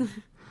 Chris!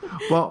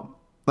 Well,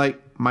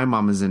 my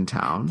mom is in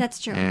town.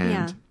 That's true, and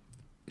yeah.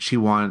 She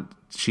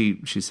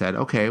said,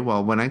 okay,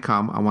 well, when I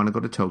come, I want to go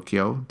to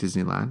Tokyo,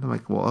 Disneyland. I'm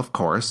like, well, of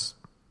course,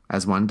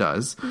 as one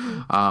does.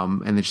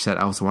 Mm-hmm. And then she said,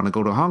 I also want to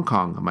go to Hong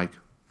Kong. I'm like,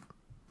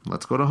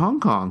 let's go to Hong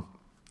Kong.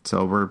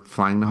 So we're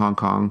flying to Hong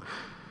Kong.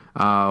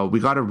 We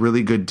got a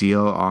really good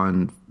deal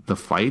on the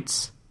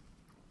flights.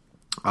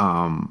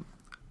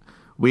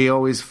 We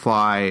always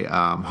fly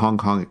Hong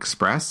Kong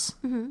Express,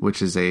 mm-hmm.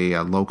 which is a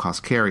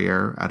low-cost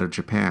carrier out of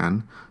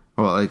Japan.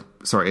 Well,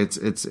 it's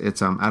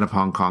out of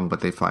Hong Kong,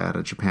 but they fly out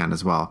of Japan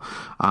as well.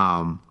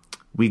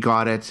 We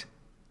got it.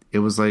 It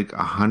was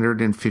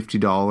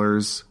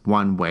 $150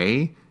 one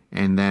way,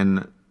 and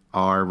then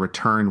our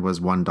return was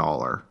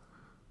 $1.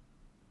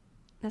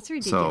 That's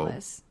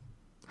ridiculous. So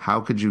how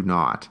could you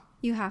not?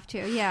 You have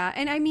to, yeah.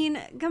 And I mean,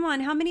 come on,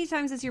 how many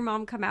times has your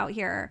mom come out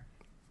here?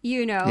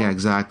 Yeah,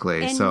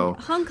 exactly. And so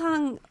Hong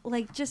Kong,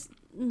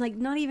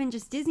 not even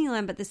just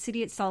Disneyland, but the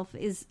city itself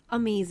is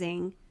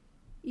amazing.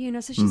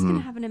 So she's mm-hmm. going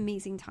to have an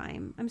amazing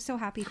time. I'm so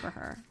happy for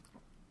her.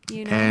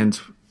 And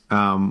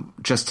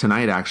just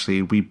tonight,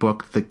 actually, we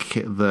booked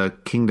the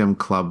Kingdom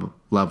Club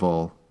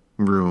level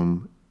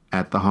room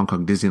at the Hong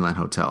Kong Disneyland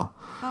Hotel.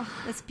 Oh,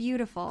 that's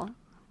beautiful.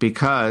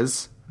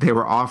 Because they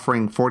were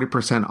offering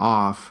 40%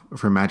 off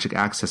for Magic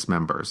Access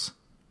members.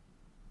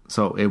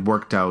 So it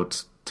worked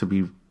out to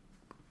be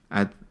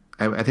I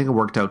think it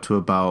worked out to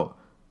about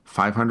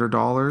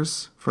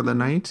 $500 for the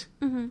night.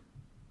 Mm-hmm.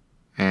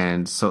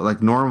 And so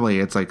normally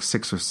it's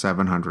 $600 or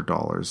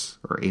 $700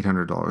 or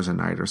 $800 a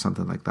night or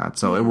something like that.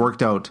 So it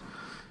worked out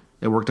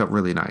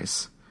really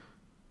nice.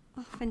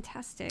 Oh,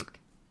 fantastic.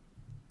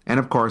 And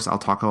of course, I'll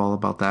talk all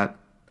about that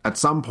at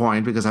some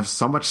point because I have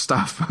so much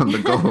stuff on the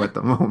go at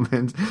the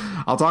moment.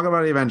 I'll talk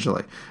about it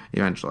eventually.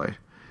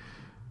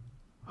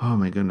 Oh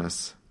my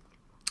goodness.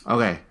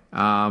 Okay.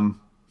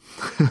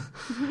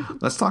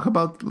 Let's talk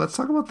about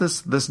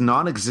this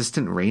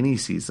non-existent rainy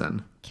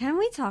season. Can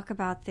we talk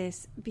about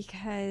this?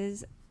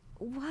 Because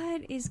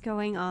what is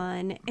going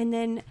on? And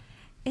then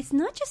it's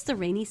not just the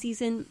rainy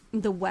season.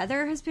 The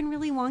weather has been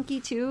really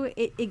wonky too.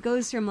 It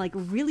goes from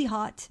really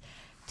hot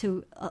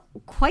to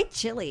quite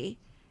chilly.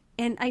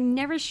 And I'm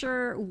never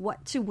sure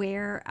what to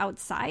wear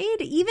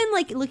outside. Even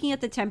looking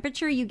at the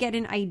temperature, you get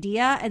an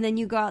idea, and then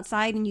you go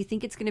outside and you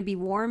think it's going to be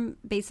warm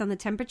based on the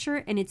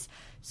temperature, and it's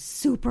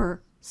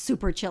super,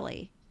 super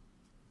chilly.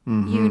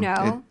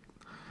 Mm-hmm.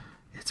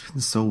 It's been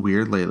so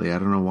weird lately. I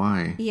don't know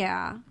why.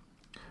 Yeah.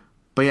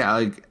 But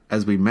yeah,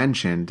 as we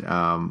mentioned,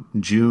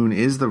 June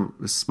is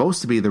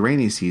supposed to be the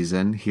rainy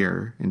season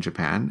here in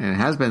Japan, and it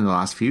has been the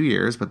last few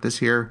years, but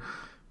this year,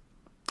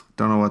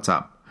 don't know what's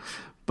up.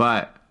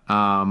 But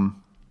there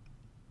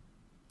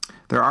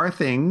are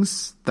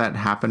things that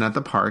happen at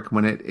the park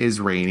when it is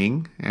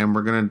raining, and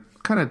we're going to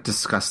kind of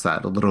discuss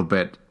that a little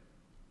bit.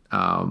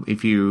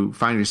 If you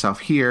find yourself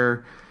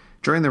here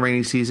during the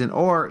rainy season,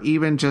 or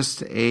even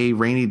just a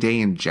rainy day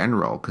in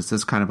general, because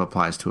this kind of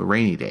applies to a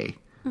rainy day.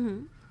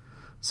 Mm-hmm.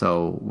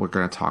 So we're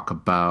going to talk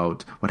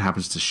about what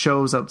happens to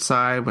shows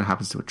outside, what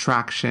happens to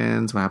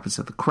attractions, what happens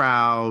to the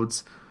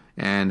crowds,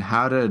 and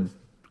how to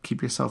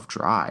keep yourself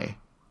dry.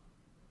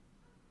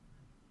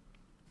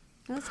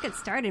 Let's get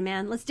started,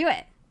 man. Let's do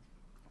it.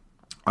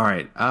 All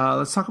right.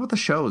 Let's talk about the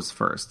shows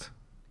first.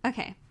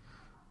 Okay.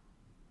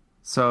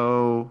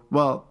 So,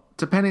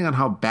 depending on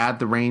how bad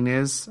the rain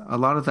is, a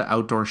lot of the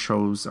outdoor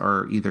shows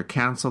are either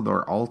canceled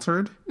or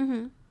altered.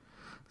 Mm-hmm.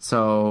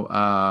 So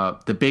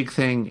the big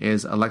thing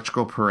is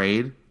Electrical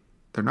Parade.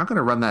 They're not going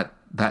to run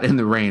that in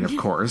the rain, of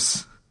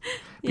course.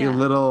 Be a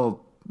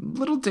little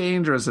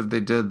dangerous if they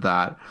did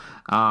that.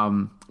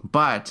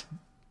 But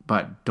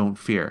don't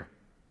fear.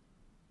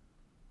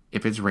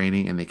 If it's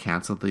raining and they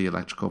cancel the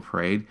Electrical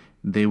Parade,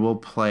 they will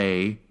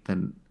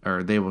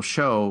they will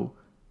show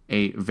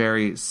a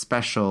very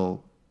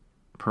special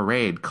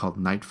parade called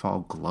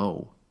Nightfall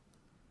Glow,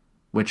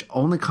 which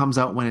only comes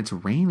out when it's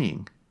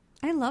raining.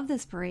 I love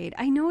this parade.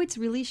 I know it's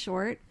really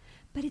short,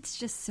 but it's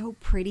just so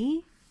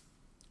pretty.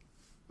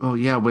 Oh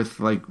yeah, with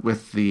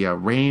the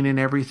rain and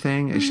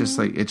everything, it's just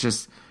it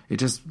just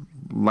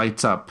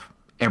lights up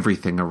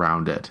everything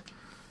around it.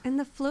 And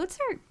the floats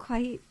are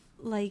quite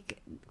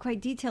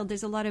detailed.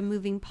 There's a lot of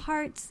moving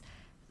parts.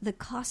 The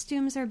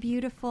costumes are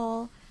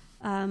beautiful.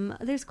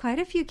 There's quite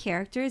a few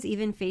characters,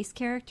 even face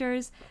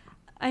characters.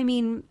 I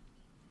mean,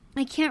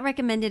 I can't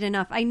recommend it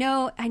enough. I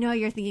know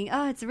you're thinking,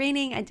 oh, it's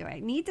raining. Do I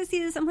need to see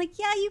this? I'm like,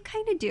 yeah, you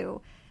kind of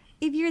do.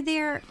 If you're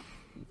there,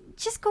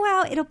 just go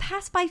out. It'll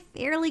pass by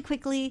fairly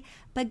quickly,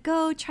 but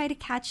go try to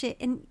catch it,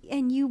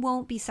 and you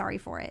won't be sorry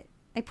for it.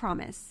 I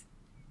promise.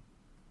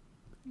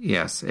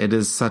 Yes,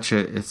 it's such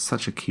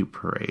a cute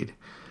parade.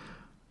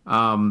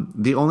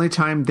 The only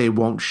time they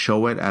won't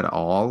show it at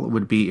all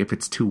would be if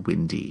it's too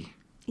windy.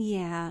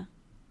 Yeah.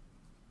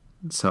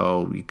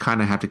 So you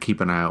kind of have to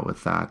keep an eye out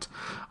with that.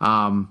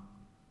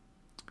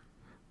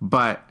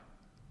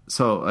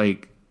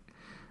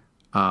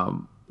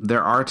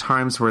 There are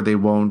times where they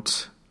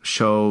won't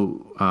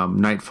show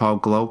Nightfall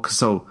Glow.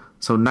 So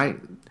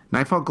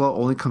Nightfall Glow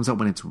only comes out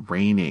when it's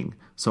raining.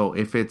 So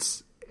if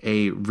it's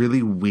a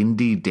really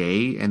windy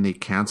day and they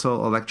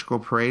cancel Electrical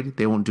Parade,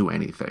 they won't do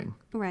anything.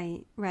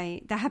 Right.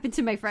 That happened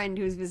to my friend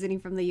who was visiting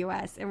from the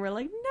U.S. and we're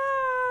like,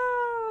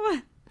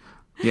 no.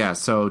 Yeah,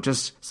 so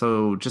just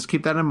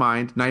keep that in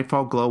mind.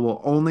 Nightfall Glow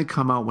will only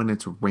come out when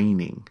it's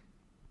raining.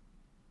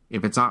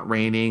 If it's not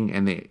raining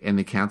and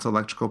they cancel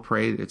Electrical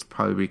Parade, it's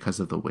probably because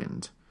of the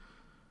wind.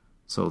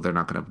 So they're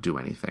not going to do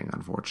anything,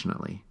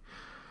 unfortunately.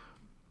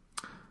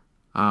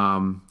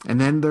 And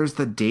then there's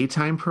the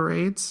daytime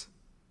parades.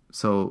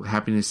 So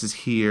Happiness is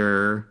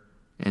Here,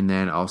 and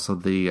then also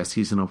the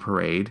seasonal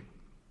parades,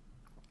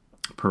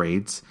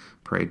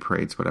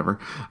 whatever.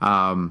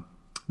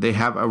 They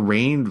have a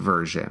rain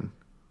version,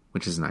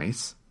 which is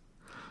nice.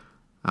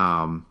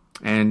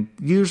 And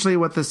usually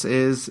what this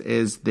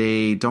is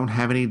they don't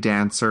have any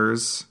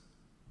dancers.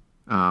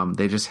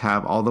 They just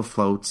have all the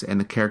floats, and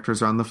the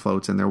characters are on the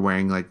floats, and they're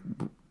wearing like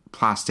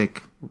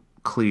plastic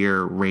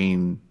clear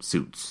rain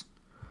suits.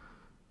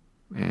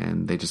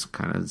 And they just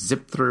kind of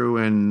zip through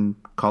and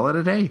call it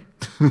a day.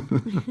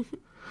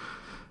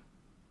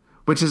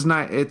 Which is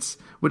nice.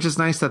 Which is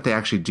nice that they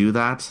actually do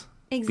that.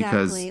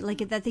 Exactly.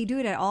 Like that they do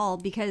it at all,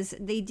 because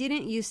they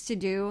didn't used to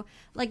do,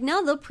 like,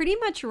 now they'll pretty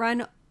much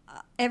run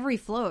every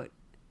float,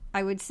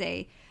 I would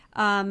say.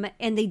 And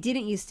they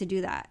didn't used to do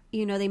that.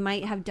 You know, they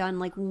might have done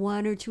like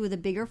one or two of the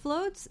bigger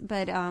floats,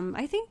 but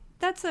I think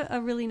that's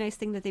a really nice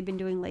thing that they've been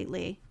doing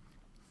lately.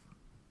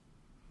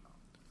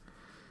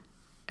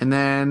 And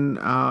then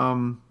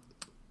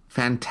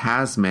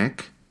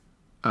Phantasmic,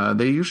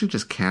 they usually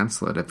just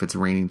cancel it if it's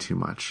raining too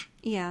much.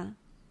 Yeah.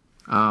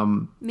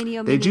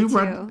 Mini-O Mini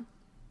too,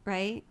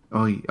 right?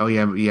 Oh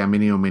yeah,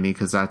 Mini-O Mini,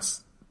 because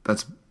that's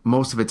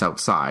most of it's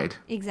outside.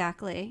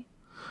 Exactly.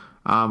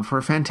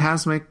 For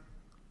Phantasmic,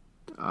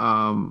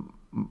 do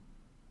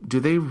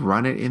they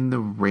run it in the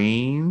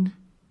rain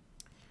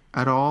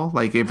at all?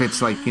 Like if it's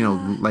like,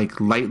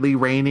 like lightly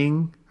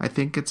raining, I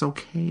think it's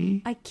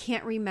okay. I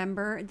can't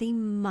remember. They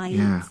might.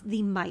 Yeah.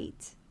 They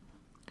might.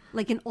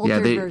 Like an older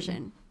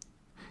version.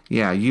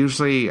 Yeah,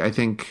 usually I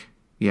think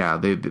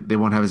they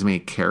won't have as many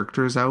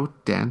characters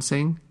out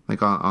dancing,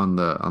 like on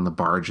the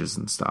barges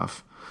and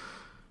stuff.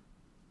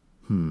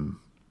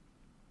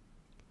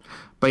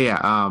 But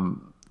yeah,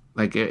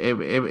 like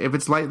if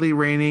it's lightly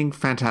raining,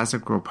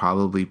 Fantastic will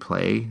probably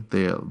play.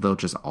 They'll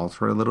just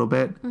alter a little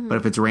bit. Mm-hmm. But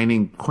if it's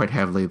raining quite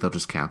heavily, they'll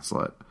just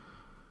cancel it.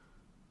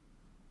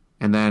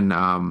 And then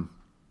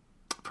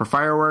for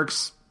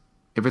fireworks,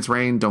 if it's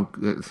rain,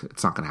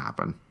 it's not going to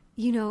happen.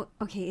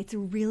 Okay, it's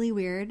really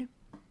weird.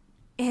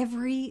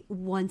 Every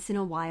once in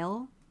a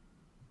while,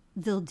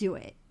 they'll do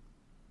it.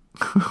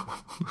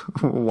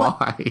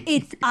 Why?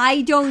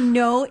 I don't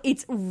know.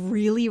 It's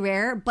really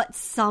rare, but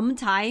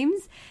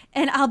sometimes,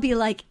 and I'll be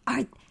like,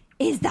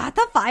 is that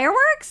the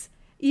fireworks?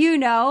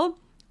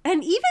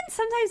 And even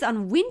sometimes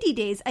on windy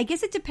days, I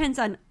guess it depends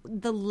on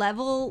the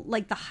level,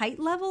 like the height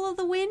level of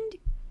the wind.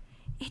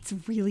 It's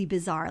really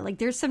bizarre. Like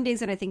there's some days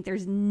that I think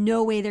there's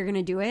no way they're going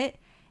to do it,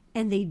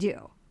 and they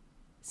do.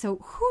 So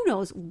who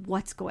knows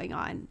what's going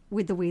on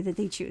with the way that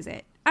they choose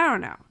it. I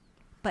don't know.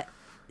 But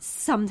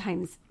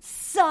sometimes,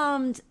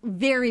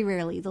 very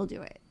rarely, they'll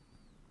do it.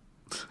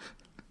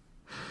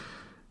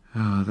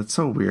 Oh, that's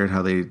so weird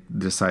how they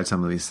decide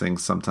some of these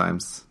things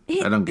sometimes.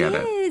 I don't get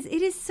it.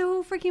 It is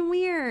so freaking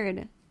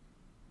weird.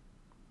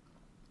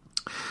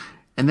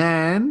 And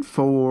then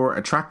for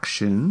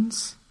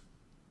attractions,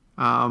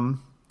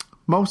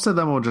 most of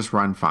them will just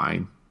run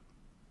fine.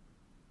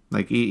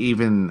 Like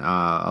even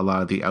a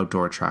lot of the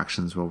outdoor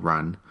attractions will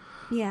run.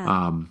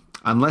 Yeah.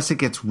 Unless it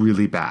gets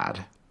really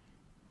bad.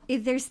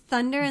 If there's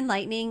thunder and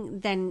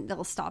lightning, then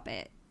they'll stop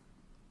it.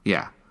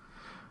 Yeah.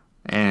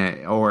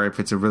 Or if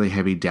it's a really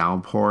heavy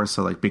downpour,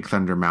 so like Big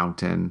Thunder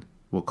Mountain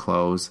will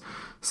close.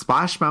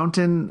 Splash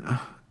Mountain,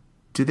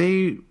 do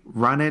they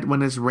run it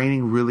when it's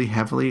raining really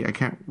heavily? I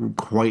can't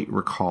quite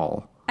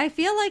recall. I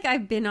feel like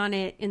I've been on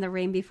it in the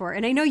rain before,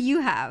 and I know you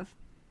have.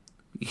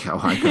 Yeah,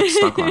 I got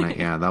stuck on it.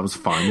 Yeah, that was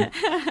fun.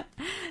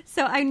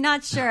 So I'm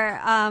not sure.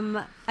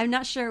 I'm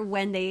not sure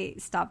when they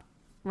stopped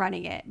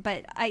running it,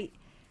 but I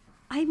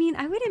mean,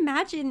 I would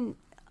imagine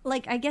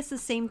like, I guess the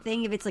same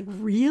thing if it's like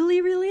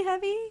really, really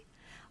heavy,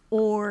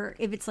 or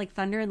if it's like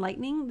thunder and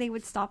lightning, they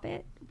would stop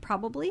it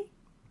probably.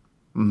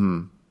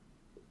 And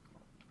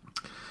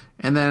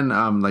then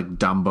like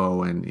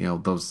Dumbo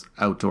and those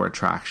outdoor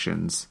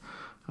attractions,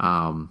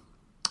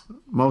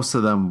 most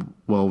of them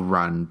will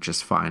run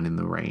just fine in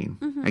the rain.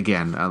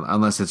 Again,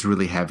 unless it's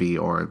really heavy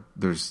or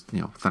there's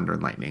thunder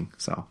and lightning.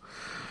 So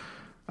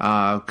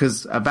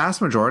because a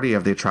vast majority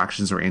of the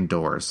attractions are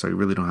indoors, so you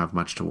really don't have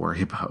much to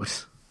worry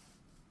about.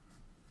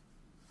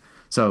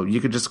 So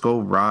you could just go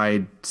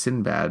ride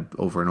Sinbad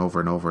over and over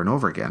and over and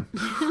over again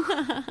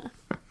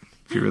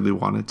if you really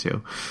wanted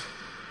to.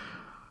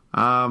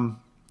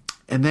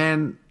 And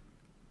then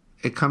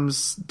it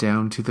comes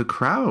down to the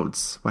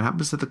crowds. What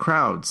happens to the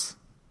crowds?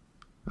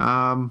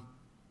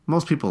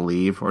 Most people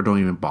leave or don't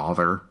even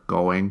bother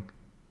going,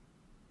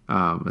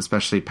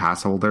 especially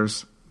pass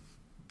holders.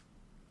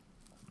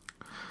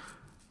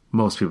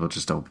 Most people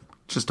just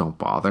don't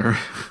bother.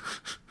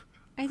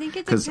 I think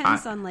it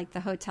depends on like the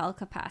hotel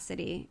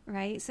capacity,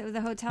 right? So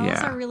the hotels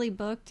are really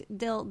booked.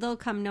 They'll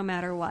come no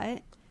matter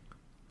what.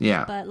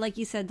 Yeah. But like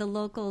you said, the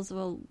locals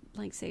will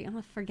like say,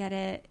 "Oh, forget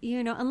it,"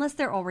 unless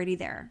they're already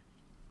there.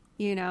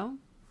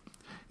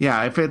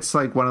 Yeah, if it's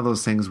like one of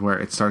those things where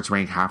it starts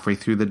raining halfway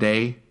through the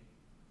day,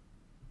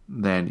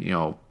 then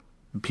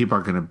people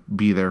are going to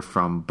be there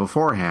from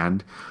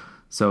beforehand.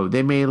 So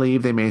they may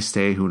leave, they may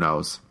stay, who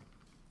knows.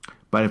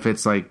 But if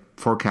it's like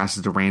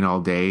forecasted to rain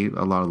all day,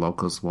 a lot of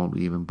locals won't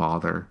even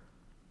bother.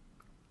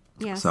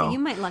 Yeah, so you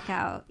might luck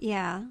out.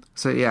 Yeah.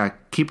 So yeah,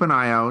 keep an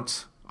eye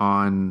out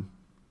on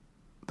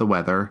the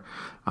weather,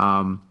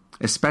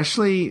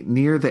 especially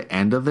near the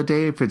end of the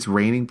day. If it's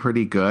raining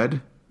pretty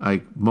good,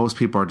 like most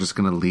people are just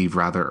going to leave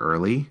rather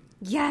early.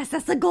 Yes,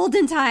 that's the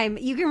golden time.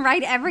 You can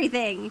ride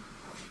everything.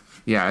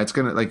 Yeah, it's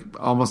gonna like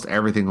almost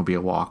everything will be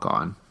a walk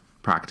on,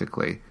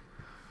 practically.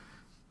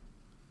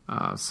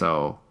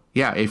 So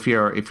yeah, if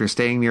you're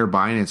staying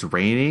nearby and it's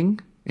raining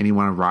and you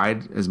want to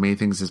ride as many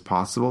things as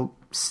possible,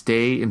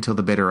 stay until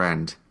the bitter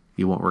end.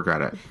 You won't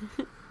regret it.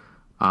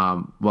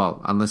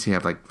 Well, unless you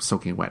have like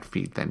soaking wet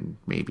feet, then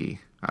maybe.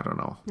 I don't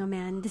know. Oh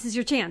man, this is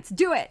your chance.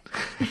 Do it.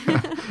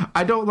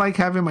 I don't like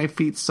having my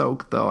feet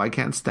soaked though. I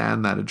can't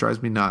stand that. It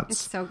drives me nuts.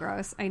 It's so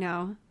gross. I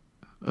know.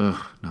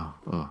 Ugh, no.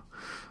 Ugh.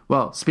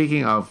 Well,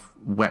 speaking of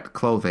wet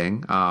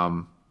clothing,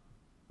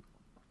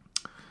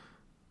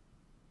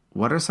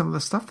 what are some of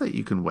the stuff that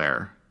you can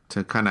wear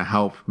to kind of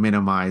help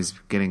minimize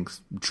getting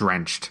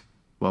drenched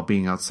while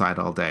being outside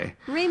all day?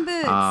 Rain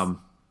boots.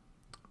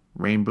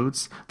 Rain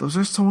boots. Those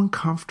are so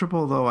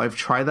uncomfortable, though. I've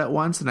tried that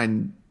once, and I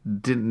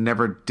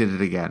never did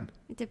it again.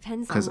 It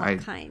depends on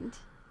what kind.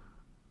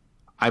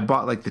 I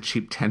bought like the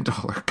cheap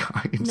 $10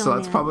 kind, No, so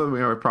that's man.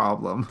 probably my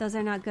problem. Those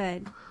are not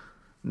good.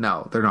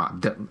 No, they're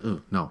not.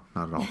 No,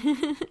 not at all.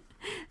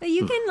 But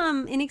you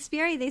can, in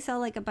Xperia, they sell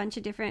like a bunch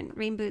of different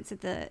rain boots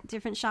at the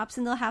different shops,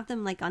 and they'll have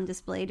them like on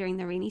display during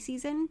the rainy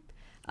season.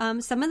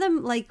 Some of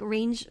them like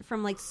range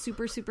from like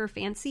super, super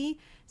fancy.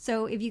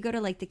 So if you go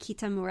to like the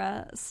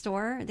Kitamura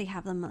store, they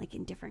have them like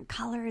in different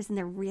colors and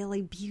they're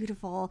really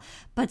beautiful,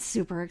 but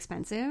super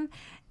expensive.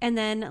 And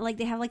then like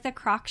they have like the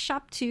Croc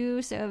shop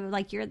too. So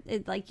like you're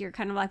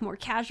kind of like more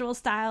casual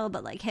style,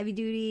 but like heavy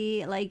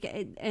duty,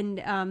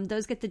 and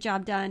those get the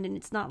job done and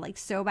it's not like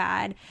so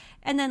bad.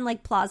 And then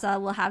like Plaza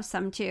will have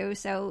some too.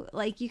 So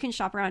like you can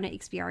shop around at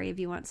Xperia if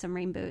you want some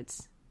rain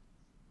boots.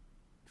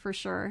 For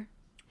sure.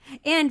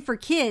 And for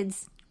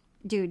kids,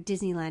 dude,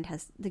 Disneyland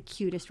has the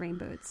cutest rain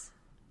boots.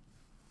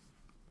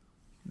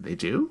 They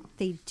do?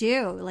 They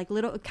do. Like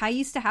little Kai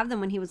used to have them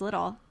when he was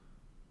little.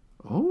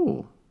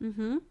 Oh.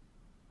 Mm-hmm.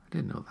 I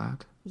didn't know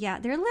that. Yeah,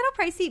 they're a little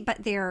pricey,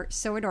 but they're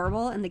so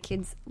adorable and the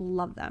kids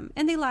love them.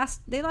 And they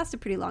last a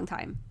pretty long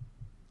time.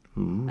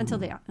 Ooh. Until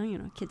they,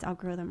 kids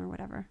outgrow them or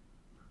whatever.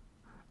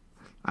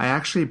 I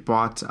actually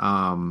bought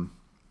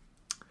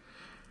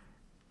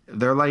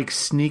they're like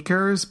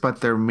sneakers,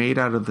 but they're made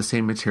out of the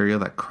same material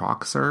that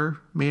Crocs are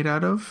made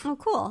out of. Oh,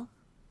 cool.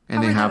 And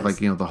How they are have those?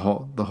 like,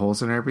 the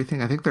holes and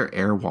everything. I think they're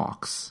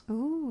Airwalks.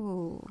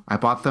 Ooh. I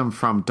bought them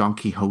from Don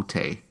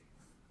Quixote,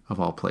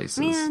 of all places.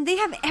 Man, they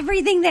have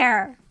everything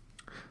there.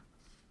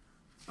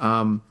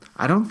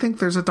 I don't think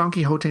there's a Don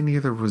Quixote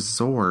near the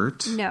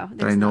resort. No, that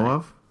there's I know not.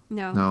 of.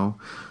 No.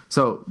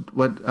 So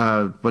what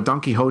Don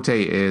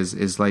Quixote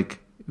is like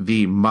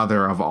the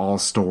mother of all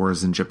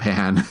stores in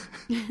Japan.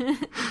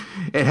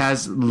 It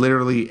has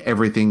literally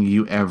everything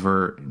you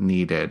ever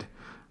needed,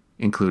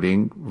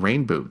 including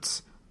rain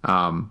boots.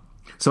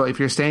 So if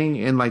you're staying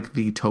in like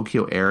the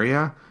Tokyo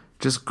area,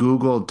 just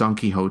Google Don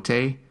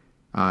Quixote.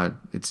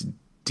 It's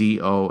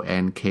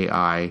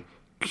DonQuixote.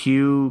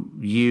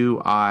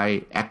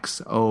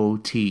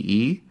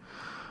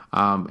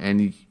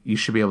 And you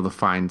should be able to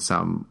find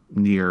some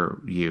near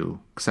you.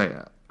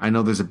 Because I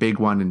know there's a big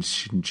one in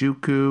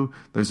Shinjuku.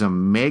 There's a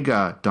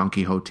mega Don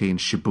Quixote in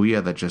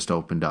Shibuya that just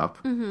opened up.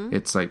 Mm-hmm.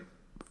 It's like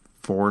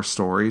 4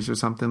 stories or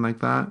something like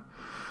that.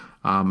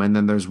 And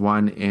then there's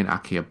one in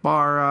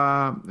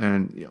Akihabara.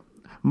 And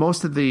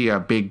most of the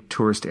big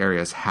tourist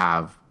areas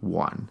have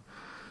one.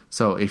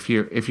 So if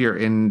you're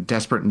in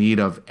desperate need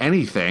of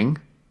anything,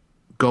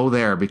 go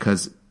there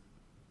because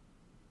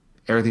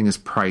everything is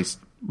priced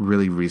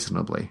really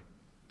reasonably.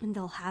 And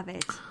they'll have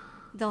it.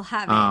 They'll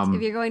have it.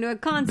 If you're going to a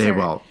concert, they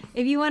will.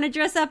 If you want to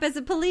dress up as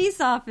a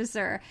police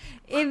officer,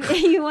 if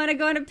you want to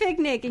go on a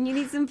picnic and you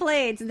need some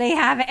plates, they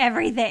have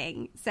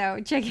everything. So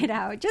check it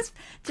out. Just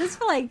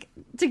for like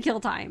to kill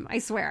time, I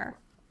swear.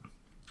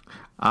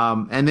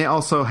 And they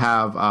also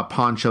have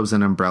ponchos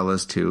and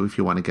umbrellas too, if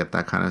you want to get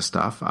that kind of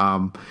stuff.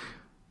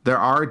 There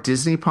are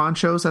Disney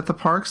ponchos at the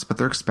parks, but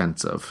they're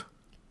expensive.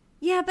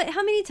 Yeah, but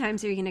how many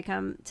times are you going to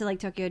come to like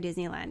Tokyo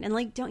Disneyland? And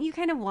like, don't you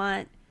kind of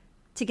want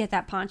to get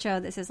that poncho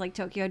that says like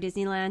Tokyo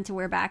Disneyland to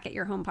wear back at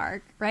your home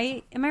park,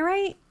 right? Am I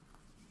right?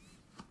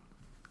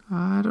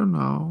 I don't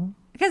know.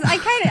 Because I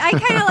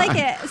kind of like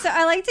it. So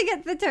I like to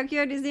get the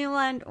Tokyo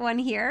Disneyland one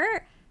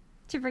here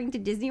to bring to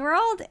Disney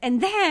World,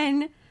 and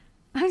then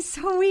I'm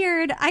so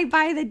weird. I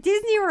buy the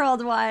Disney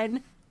World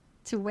one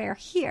to wear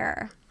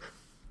here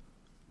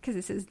because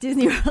it says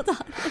Disney World on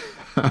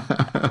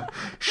it.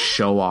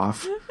 Show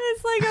off.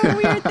 It's like a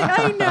weird thing.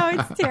 I know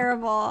it's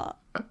terrible.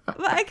 But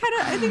I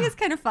think it's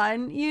kind of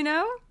fun, you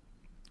know?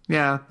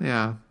 Yeah.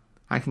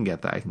 I can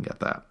get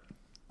that.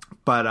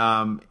 But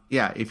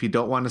yeah, if you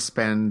don't want to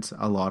spend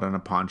a lot on a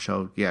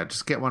poncho, yeah,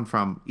 just get one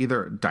from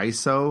either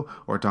Daiso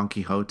or Don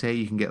Quixote.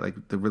 You can get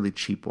like the really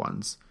cheap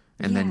ones,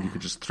 and then you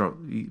could just throw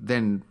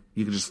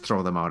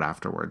them out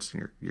afterwards.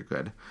 And you're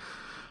good.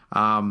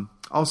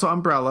 Also,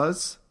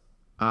 umbrellas.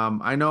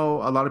 I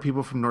know a lot of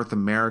people from North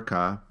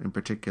America, in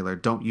particular,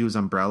 don't use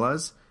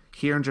umbrellas.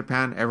 Here in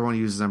Japan, everyone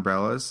uses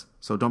umbrellas,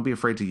 so don't be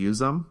afraid to use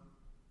them.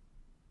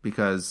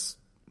 Because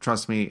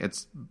trust me,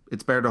 it's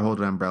better to hold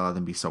an umbrella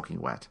than be soaking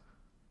wet.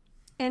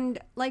 And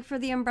like for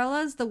the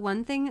umbrellas, the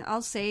one thing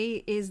I'll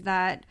say is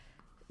that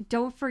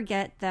don't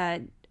forget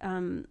that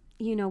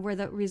where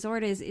the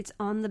resort is, it's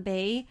on the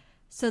bay,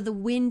 so the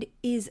wind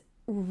is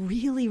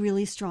really,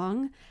 really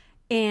strong.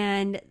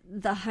 And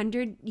the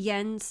 100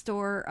 yen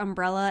store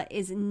umbrella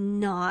is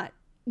not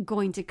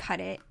going to cut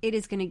it. It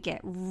is going to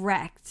get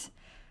wrecked.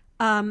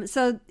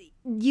 So,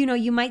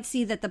 you might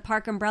see that the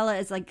park umbrella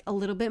is like a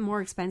little bit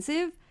more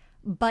expensive.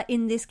 But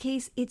in this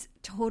case, it's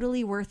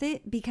totally worth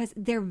it because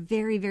they're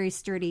very, very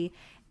sturdy.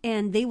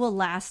 And they will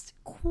last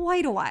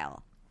quite a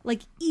while.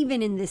 Like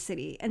even in this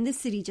city. And this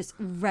city just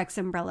wrecks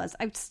umbrellas.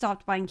 I've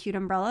stopped buying cute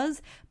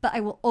umbrellas. But I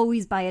will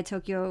always buy a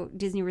Tokyo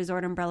Disney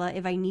Resort umbrella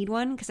if I need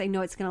one. Because I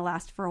know it's going to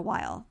last for a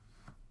while.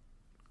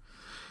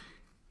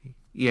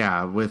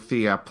 Yeah, with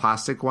the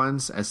plastic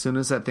ones, as soon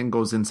as that thing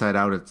goes inside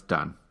out, it's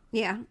done.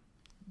 Yeah.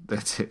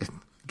 That's it.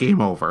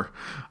 Game over.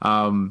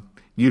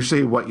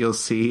 Usually what you'll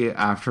see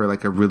after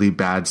like a really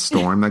bad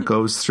storm that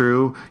goes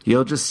through,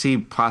 you'll just see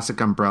plastic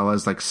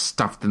umbrellas like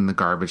stuffed in the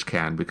garbage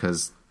can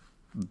because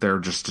they're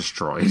just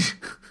destroyed.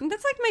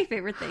 That's like my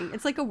favorite thing.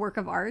 It's like a work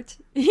of art,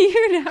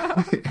 you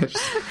know?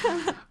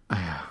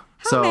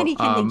 How many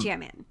can they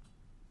jam in?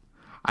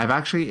 I've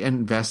actually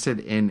invested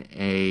in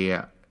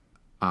a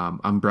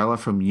umbrella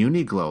from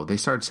Uniqlo. They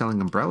started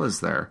selling umbrellas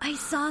there. I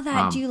saw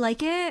that. Do you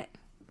like it?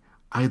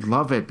 I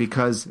love it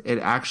because it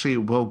actually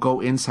will go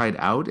inside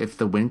out if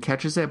the wind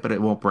catches it, but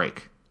it won't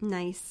break.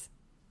 Nice.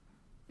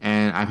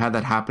 And I've had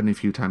that happen a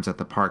few times at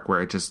the park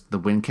where the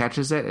wind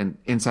catches it and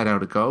inside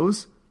out it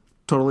goes.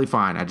 Totally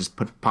fine. I just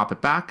pop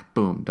it back.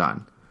 Boom,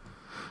 done.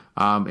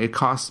 It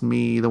cost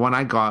me, the one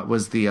I got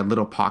was the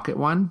little pocket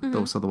one.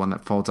 Mm-hmm. So the one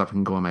that folds up and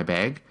can go in my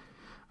bag.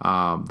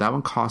 That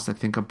one cost, I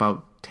think,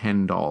 about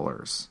 $10. All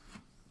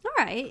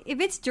right. If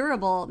it's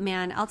durable,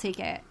 man, I'll take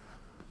it.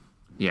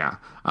 Yeah.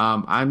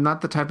 I'm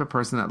not the type of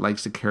person that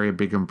likes to carry a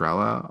big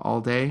umbrella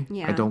all day.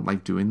 Yeah. I don't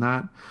like doing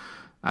that.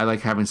 I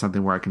like having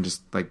something where I can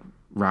just like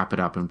wrap it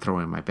up and throw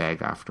it in my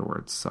bag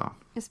afterwards. So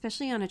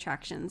especially on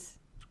attractions.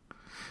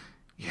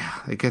 Yeah,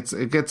 it gets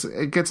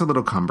a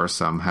little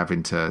cumbersome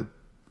having to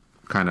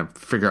kind of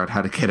figure out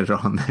how to get it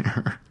on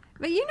there.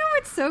 But you know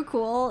what's so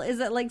cool is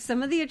that like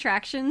some of the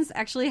attractions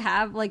actually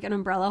have like an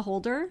umbrella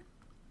holder.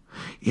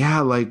 Yeah,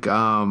 like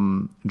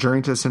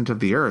Journey to the Center of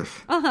the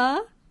Earth.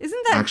 Uh-huh.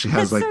 Isn't that actually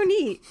has, that's like, so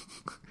neat?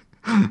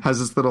 Has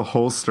this little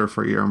holster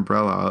for your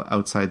umbrella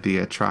outside the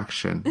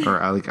attraction or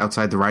like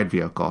outside the ride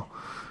vehicle.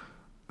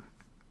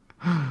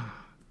 For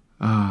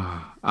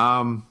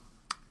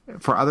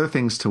other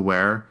things to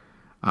wear,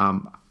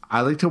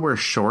 I like to wear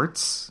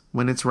shorts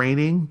when it's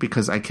raining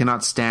because I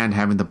cannot stand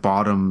having the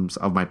bottoms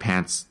of my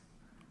pants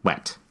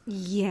wet.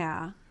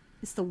 Yeah,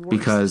 it's the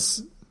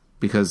worst.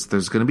 Because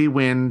there's going to be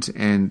wind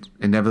and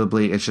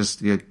inevitably it's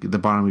just the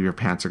bottom of your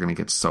pants are going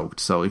to get soaked.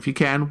 So if you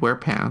can, wear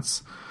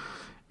pants.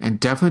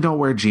 And definitely don't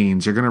wear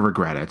jeans. You're going to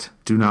regret it.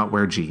 Do not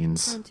wear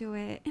jeans. Don't do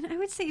it. And I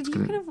would say if you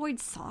can avoid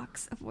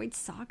socks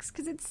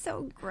because it's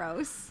so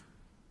gross.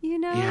 You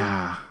know?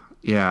 Yeah.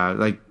 Yeah.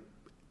 Like,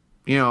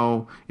 you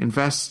know,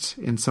 invest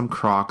in some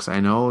Crocs. I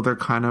know they're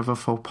kind of a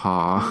faux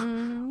pas.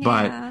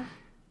 Yeah.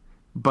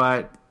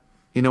 But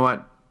you know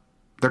what?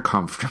 They're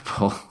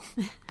comfortable.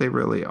 They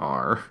really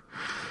are.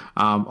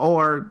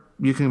 Or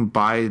you can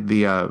buy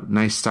the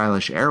nice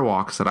stylish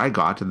Airwalks that I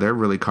got. They're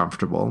really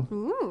comfortable.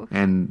 Ooh.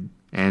 And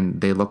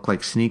and they look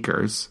like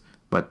sneakers,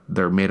 but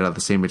they're made out of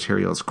the same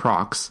material as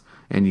Crocs,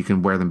 and you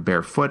can wear them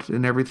barefoot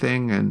and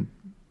everything, and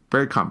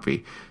very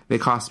comfy. They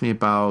cost me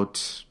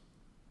about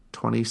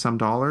 $20 some.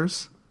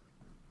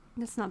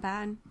 That's not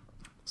bad.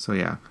 So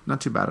yeah,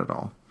 not too bad at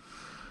all.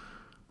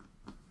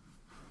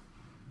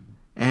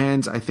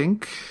 And I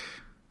think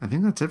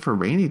that's it for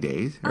rainy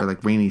days, or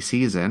like rainy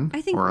season.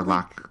 I think or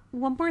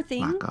one more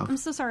thing. I'm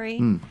so sorry.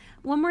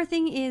 One more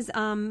thing is,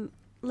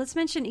 let's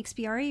mention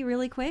Ikspiari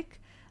really quick.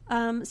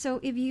 So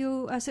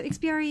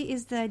Ikspiari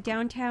is the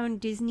downtown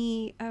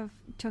Disney of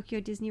Tokyo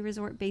Disney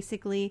Resort,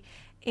 basically,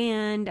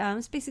 and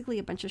it's basically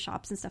a bunch of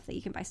shops and stuff that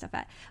you can buy stuff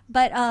at.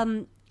 But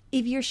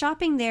if you're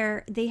shopping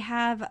there, they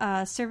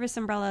have service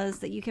umbrellas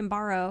that you can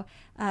borrow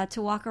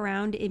to walk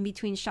around in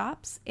between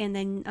shops, and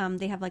then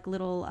they have like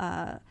little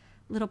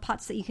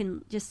pots that you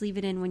can just leave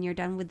it in when you're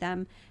done with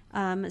them.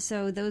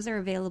 So those are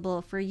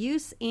available for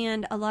use,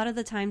 and a lot of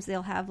the times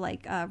they'll have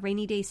like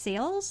rainy day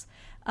sales.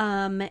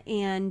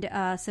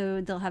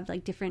 So they'll have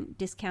like different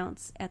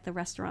discounts at the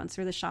restaurants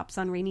or the shops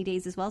on rainy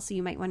days as well. So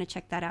you might want to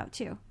check that out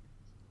too.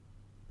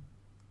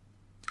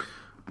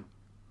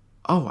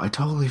 Oh, I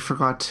totally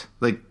forgot,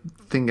 like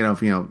thinking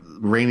of,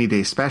 rainy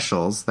day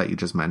specials that you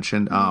just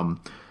mentioned.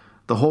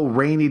 The whole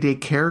rainy day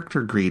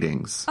character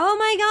greetings. Oh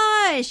my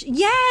gosh.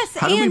 Yes.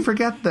 How did we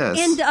forget this?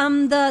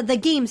 And the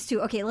games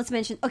too. Okay, let's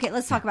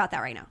talk about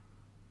that right now.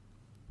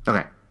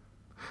 Okay.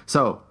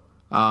 So,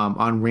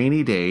 on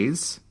rainy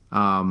days,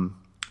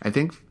 I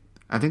think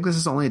this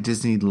is only at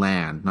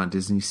Disneyland, not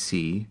Disney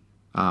Sea.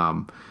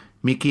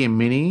 Mickey and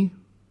Minnie,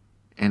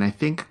 and I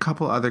think a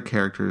couple other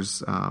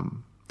characters,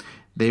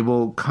 they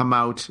will come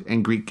out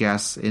and greet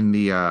guests in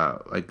the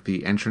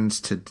the entrance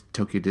to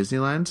Tokyo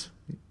Disneyland.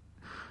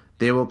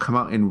 They will come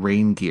out in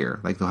rain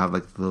gear, like they'll have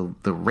like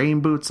the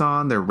rain boots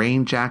on, their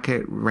rain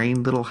jacket,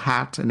 rain little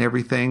hat, and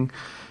everything,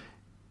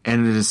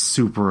 and it is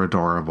super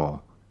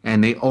adorable.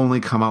 And they only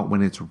come out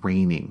when it's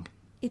raining.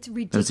 It's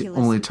ridiculous. That's the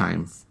only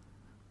time.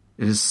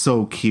 It is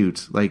so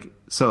cute.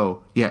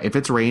 If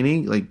it's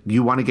raining, like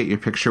you want to get your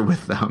picture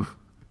with them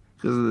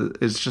because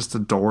it's just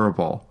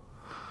adorable.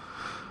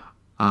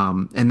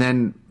 And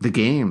then the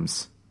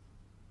games,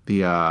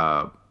 what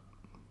are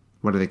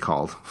they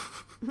called?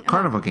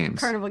 Carnival games.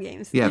 Carnival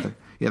games. Yeah,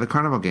 the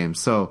carnival games.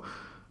 So,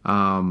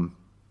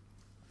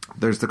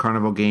 there's the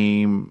carnival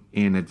game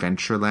in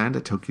Adventureland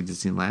at Tokyo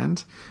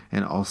Disneyland,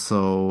 and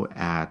also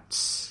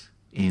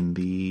in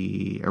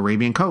the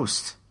Arabian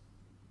Coast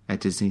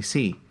at Disney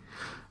Sea,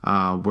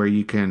 where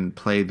you can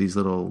play these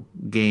little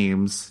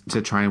games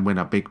to try and win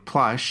a big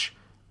plush,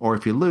 or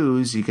if you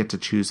lose, you get to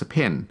choose a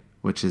pin,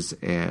 which is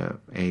a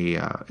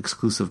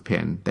exclusive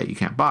pin that you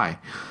can't buy.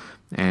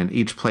 And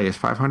each play is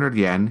 500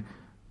 yen,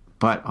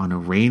 but on a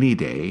rainy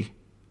day,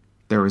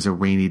 there is a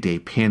rainy day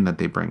pin that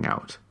they bring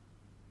out.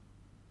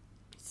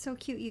 So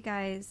cute, you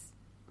guys.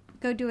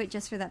 Go do it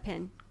just for that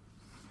pin.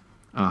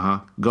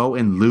 Go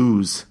and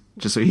lose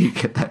just so you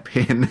get that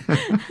pin.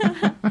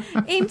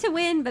 Aim to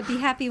win, but be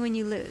happy when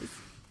you lose.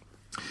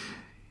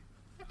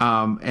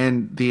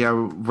 And the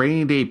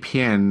rainy day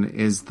pin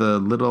is the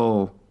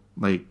little,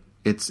 like,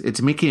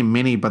 it's Mickey and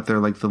Minnie, but they're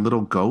like the little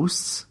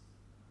ghosts.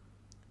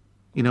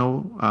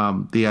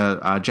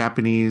 The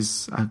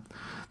Japanese...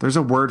 there's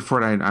a word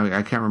for it.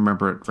 I can't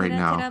remember it right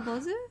now.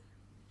 Terabozu?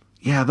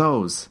 Yeah,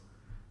 those.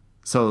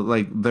 So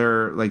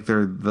they're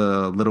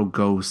the little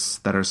ghosts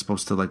that are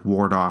supposed to like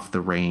ward off the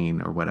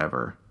rain or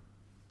whatever.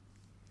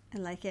 I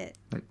like it.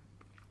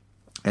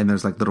 And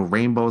there's like little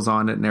rainbows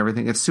on it and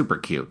everything. It's super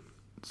cute.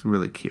 It's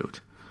really cute.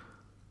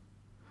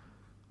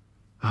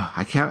 Oh,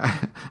 I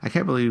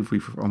can't believe we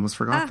almost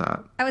forgot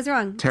that. I was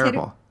wrong.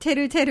 Terrible.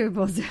 Teru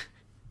bozu.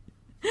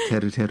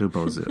 Teru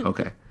bozu.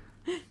 Okay.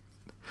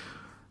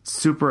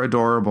 Super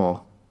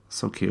adorable.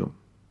 So cute.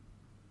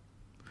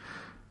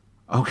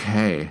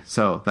 Okay,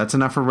 so that's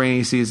enough for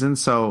rainy season.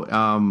 So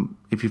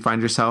if you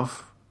find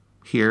yourself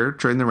here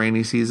during the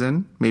rainy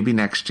season, maybe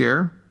next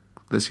year,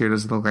 this year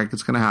doesn't look like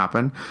it's going to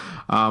happen,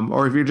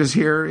 or if you're just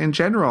here in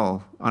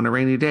general on a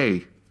rainy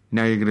day,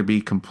 now you're going to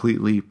be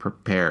completely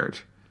prepared.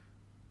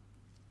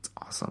 It's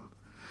awesome.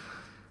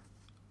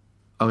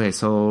 Okay,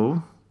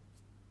 so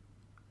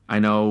I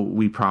know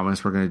we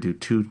promised we're going to do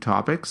 2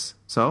 topics,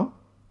 so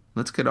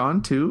let's get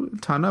on to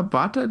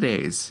Tanabata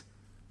Days.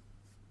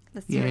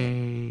 Let's do it.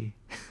 Yay.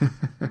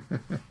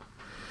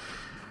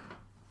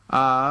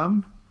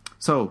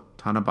 So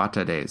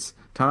Tanabata Days.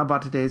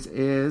 Tanabata Days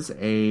is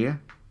a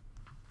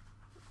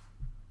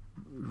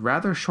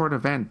rather short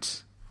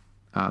event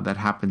that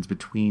happens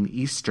between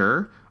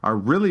Easter, our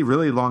really,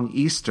 really long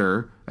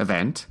Easter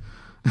event.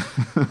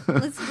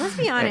 Let's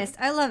be honest.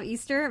 I love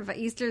Easter, but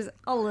Easter's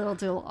a little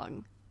too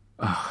long.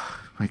 Oh,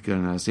 my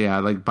goodness. Yeah,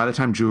 like by the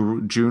time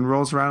June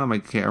rolls around, I'm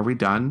like, okay, are we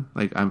done?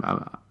 Like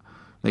I'm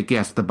like,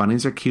 yes, the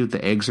bunnies are cute,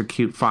 the eggs are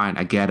cute, fine,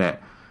 I get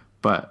it.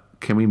 But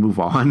can we move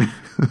on?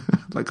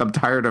 Like, I'm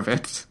tired of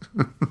it.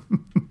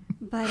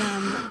 But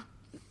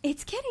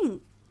it's getting,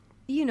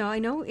 I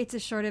know it's a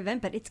short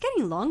event, but it's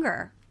getting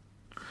longer.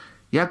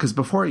 Yeah, because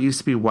before it used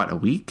to be, what, a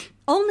week?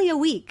 Only a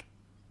week.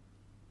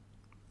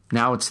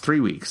 Now it's 3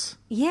 weeks.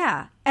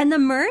 Yeah. And the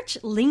merch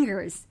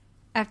lingers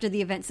after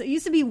the event. So it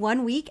used to be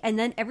 1 week and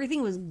then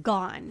everything was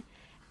gone.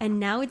 And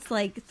now it's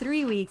like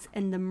 3 weeks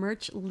and the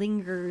merch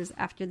lingers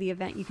after the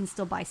event. You can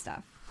still buy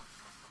stuff.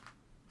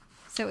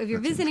 So if you're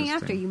visiting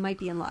after, you might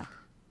be in luck,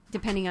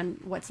 depending on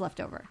what's left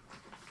over.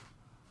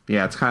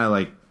 Yeah, it's kind of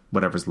like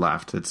whatever's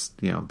left. It's,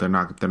 you know, they're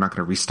not going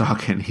to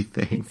restock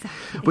anything.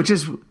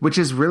 Exactly. Which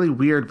is really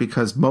weird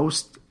because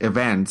most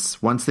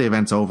events, once the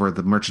event's over,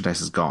 the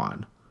merchandise is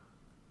gone.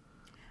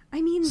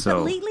 I mean,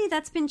 but lately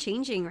that's been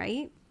changing,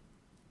 right?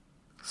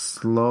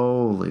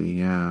 Slowly,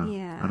 yeah.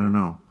 Yeah. I don't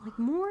know. Like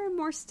more and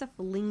more stuff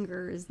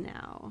lingers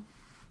now.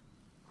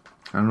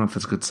 I don't know if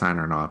it's a good sign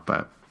or not,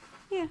 but...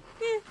 Yeah.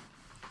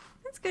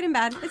 It's good and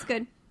bad. It's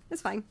good.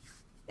 It's fine.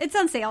 It's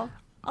on sale.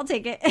 I'll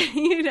take it.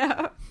 You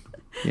know?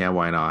 Yeah,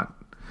 why not?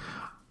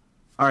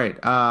 All right.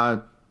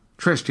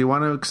 Trish, do you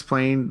want to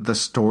explain the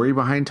story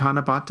behind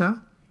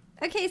Tanabata?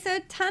 Okay, so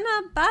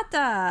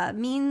Tanabata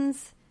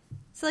means...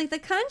 So, like, the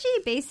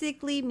kanji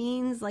basically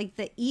means, like,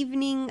 the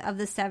evening of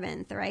the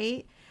 7th,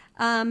 right?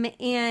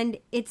 And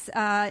it's,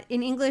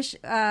 in English,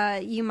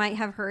 you might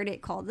have heard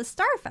it called the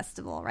Star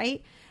Festival,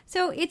 right?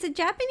 So it's a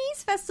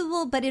Japanese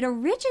festival, but it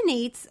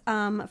originates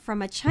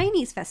from a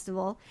Chinese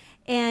festival,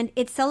 and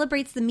it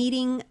celebrates the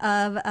meeting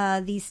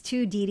of these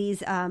two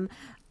deities,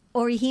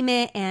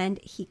 Orihime and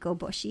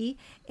Hikoboshi,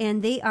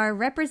 and they are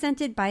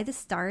represented by the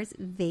stars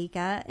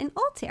Vega and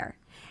Altair.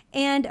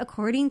 And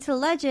according to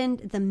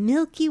legend, the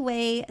Milky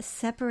Way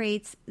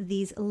separates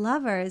these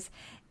lovers,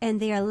 and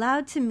they are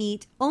allowed to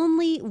meet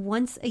only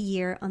once a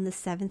year on the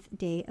 7th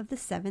day of the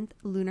 7th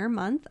lunar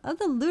month of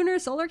the lunar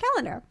solar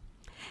calendar.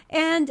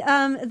 And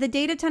the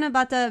date of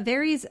Tanabata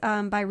varies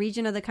by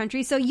region of the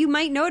country. So you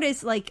might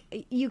notice, like,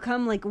 you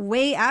come, like,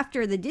 way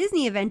after the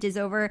Disney event is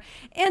over,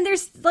 and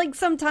there's, like,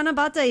 some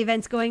Tanabata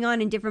events going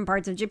on in different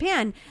parts of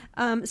Japan.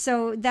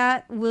 So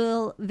that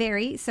will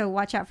vary. So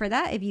watch out for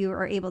that. If you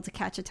are able to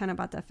catch a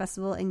Tanabata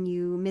festival and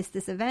you miss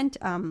this event,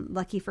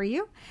 lucky for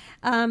you.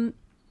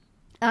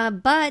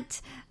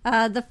 But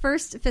the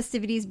first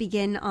festivities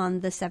begin on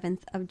the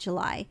 7th of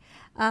July.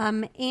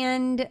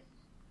 And...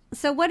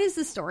 So what is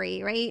the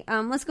story, right?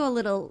 Let's go a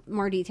little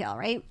more detail,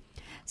 right?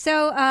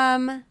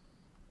 So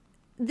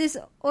this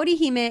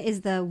Orihime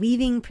is the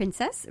weaving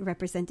princess,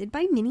 represented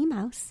by Minnie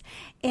Mouse.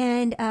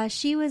 And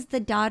she was the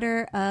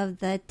daughter of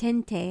the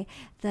Tente,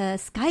 the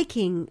Sky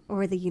King,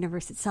 or the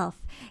universe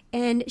itself.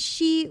 And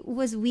she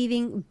was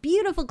weaving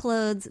beautiful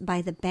clothes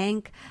by the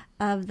bank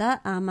of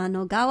the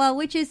Amanogawa,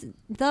 which is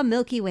the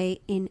Milky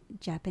Way in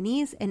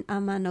Japanese. And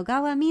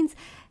Amanogawa means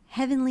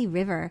heavenly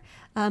river.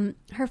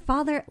 Her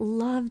father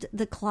loved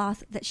the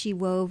cloth that she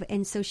wove,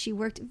 and so she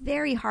worked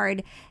very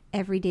hard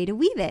every day to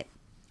weave it.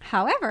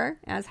 However,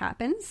 as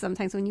happens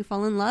sometimes when you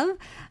fall in love,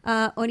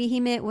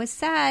 Orihime was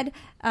sad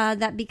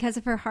that because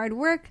of her hard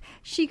work,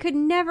 she could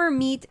never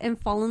meet and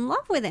fall in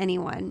love with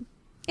anyone.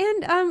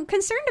 And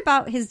concerned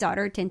about his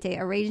daughter, Tente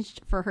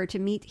arranged for her to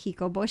meet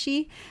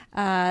Hikoboshi,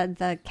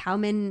 the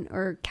cowman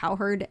or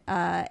cowherd,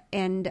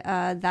 and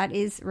that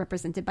is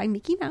represented by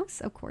Mickey Mouse,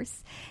 of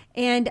course.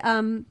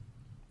 And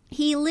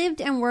he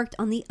lived and worked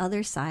on the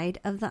other side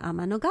of the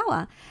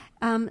Amanogawa.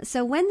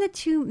 So when the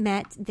two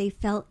met, they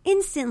fell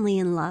instantly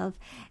in love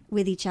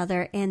with each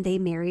other, and they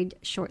married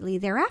shortly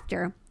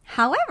thereafter.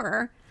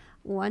 However,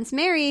 once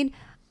married,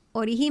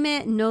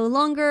 Orihime no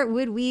longer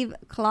would weave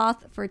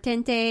cloth for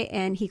Tente,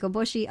 and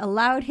Hikoboshi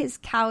allowed his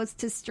cows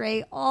to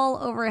stray all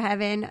over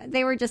heaven.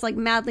 They were just like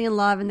madly in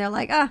love, and they're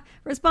like,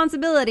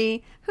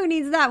 responsibility. Who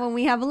needs that when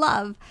we have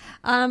love?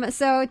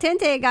 So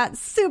Tente got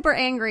super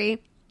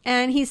angry,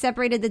 and he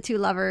separated the two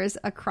lovers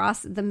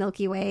across the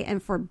Milky Way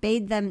and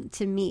forbade them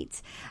to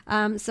meet.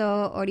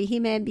 So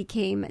Orihime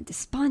became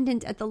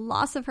despondent at the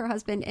loss of her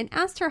husband and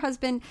asked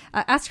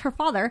her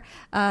father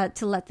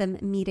to let them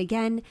meet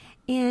again.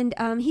 And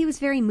he was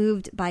very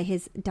moved by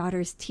his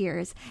daughter's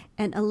tears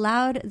and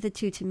allowed the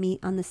two to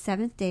meet on the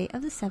 7th day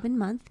of the 7th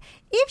month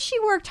if she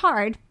worked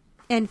hard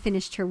and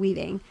finished her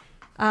weaving.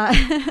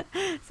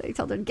 So he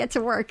told her to get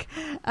to work.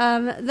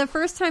 The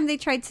first time they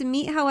tried to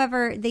meet,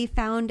 however, they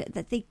found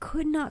that they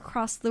could not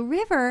cross the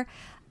river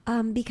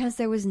because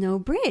there was no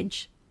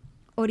bridge.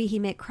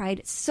 Orihime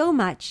cried so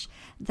much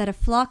that a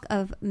flock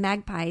of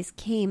magpies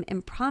came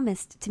and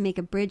promised to make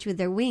a bridge with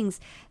their wings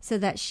so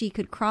that she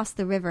could cross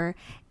the river.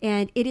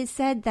 And it is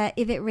said that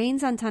if it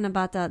rains on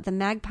Tanabata, the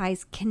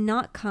magpies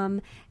cannot come,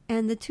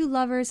 and the two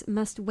lovers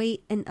must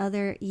wait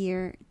another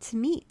year to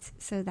meet.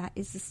 So that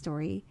is the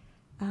story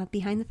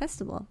behind the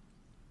festival.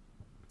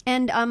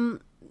 And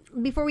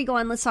before we go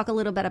on, let's talk a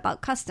little bit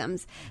about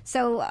customs.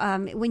 So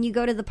when you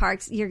go to the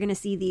parks, you're going to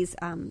see these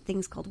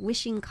things called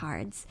wishing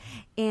cards.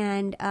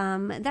 And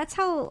that's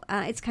how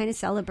it's kind of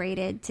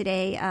celebrated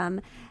today.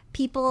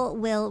 People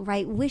will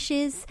write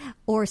wishes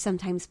or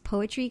sometimes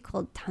poetry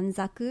called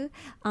tanzaku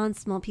on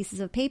small pieces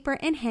of paper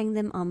and hang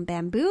them on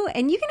bamboo.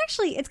 And you can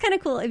actually, it's kind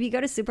of cool if you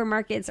go to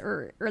supermarkets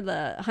or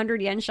the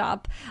 100 yen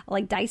shop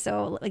like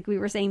Daiso, like we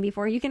were saying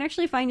before, you can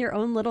actually find your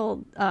own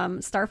little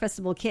Star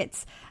Festival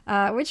kits,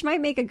 which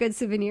might make a good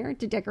souvenir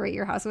to decorate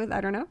your house with.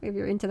 I don't know if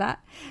you're into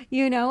that,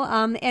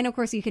 and of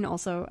course you can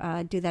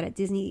also do that at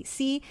Disney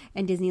Sea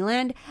and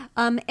Disneyland.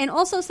 And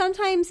also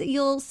sometimes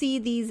you'll see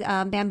these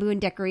bamboo and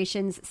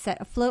decorations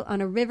set afloat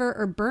on a river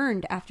or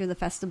burned after the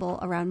festival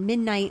around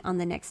midnight on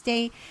the next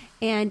day.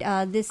 And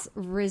this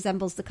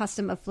resembles the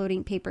custom of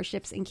floating paper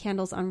ships and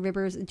candles on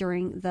rivers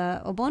during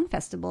the Obon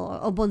festival,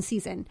 Obon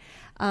season,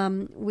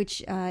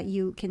 which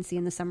you can see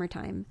in the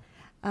summertime.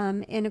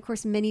 And of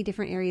course, many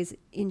different areas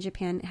in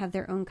Japan have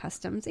their own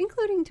customs,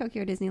 including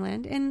Tokyo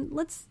Disneyland. And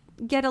let's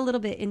get a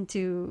little bit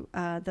into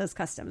those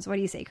customs. What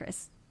do you say,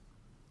 Chris?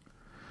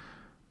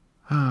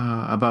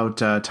 About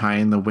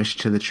tying the wish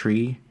to the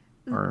tree?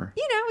 Or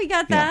we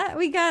got that.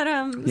 We got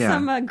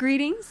some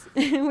greetings,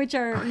 which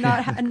are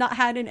not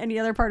had in any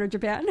other part of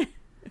Japan.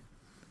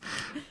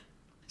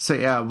 So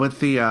yeah, with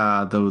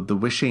the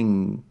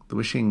wishing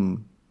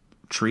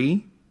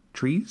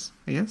trees,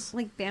 I guess,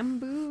 like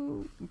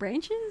bamboo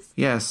branches.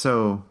 Yeah.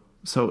 So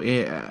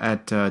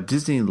at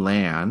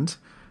Disneyland,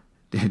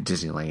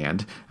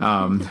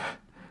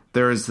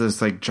 there is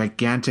this like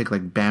gigantic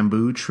like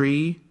bamboo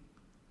tree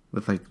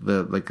with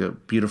like a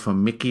beautiful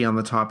Mickey on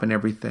the top and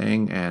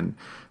everything, and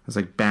there's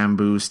like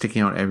bamboo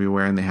sticking out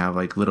everywhere, and they have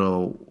like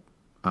little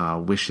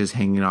wishes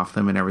hanging off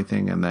them and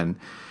everything. And then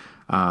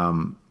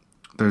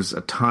there's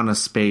a ton of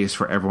space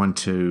for everyone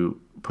to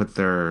put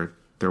their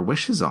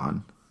wishes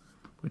on,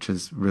 which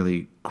is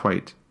really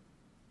quite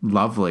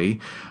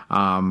lovely.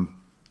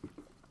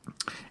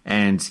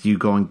 And you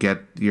go and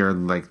get your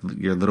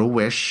little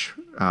wish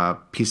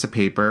piece of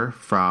paper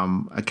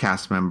from a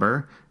cast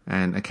member.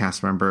 And a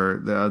cast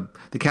member,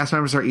 the cast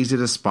members are easy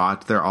to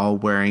spot. They're all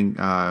wearing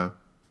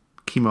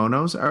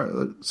kimonos.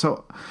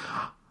 So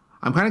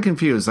I'm kind of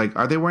confused. Like,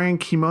 are they wearing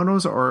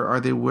kimonos or are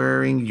they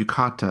wearing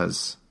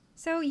yukatas?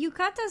 So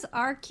yukatas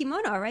are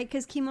kimono, right?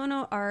 Because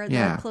kimono are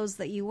the clothes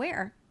that you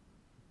wear.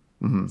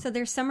 Mm-hmm. So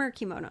they're summer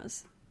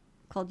kimonos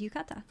called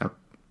yukata.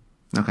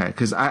 Okay,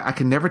 because I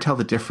can never tell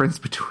the difference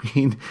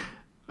between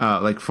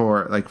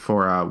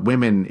for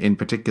women in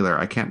particular.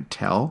 I can't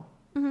tell.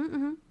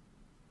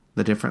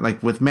 The different,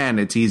 like with men,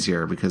 it's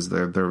easier because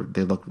they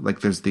look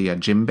like there's the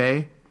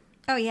jimbei.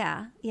 Oh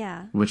yeah,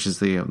 which is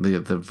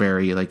the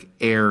very like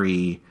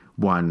airy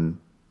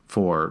one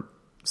for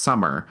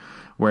summer,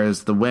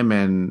 whereas the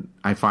women,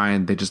 I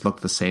find they just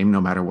look the same no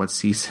matter what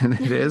season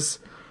it is.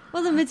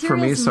 Well, the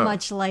material is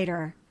much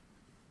lighter.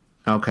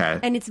 Okay,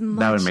 and it's much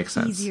that would make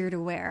sense. Easier to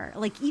wear.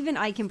 Like even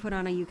I can put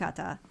on a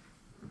yukata.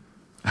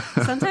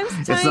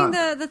 Sometimes tying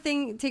the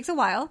thing takes a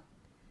while.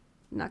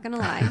 Not gonna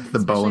lie, the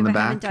bow in the back.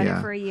 I haven't done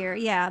it for a year.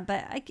 Yeah,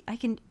 but I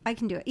can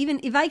do it. Even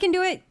if I can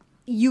do it,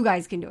 you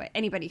guys can do it.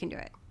 Anybody can do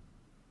it.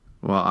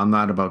 Well, I'm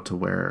not about to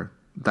wear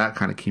that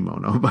kind of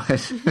kimono, but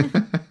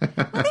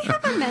well, they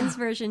have a men's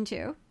version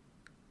too.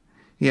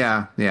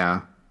 Yeah.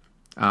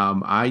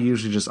 I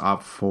usually just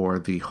opt for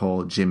the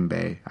whole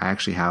jimbei. I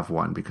actually have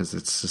one because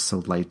it's just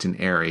so light and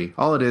airy.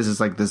 All it is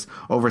like this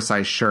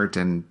oversized shirt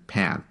and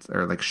pants,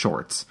 or like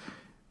shorts,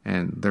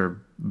 and they're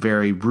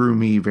very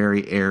roomy,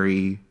 very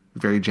airy.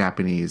 Very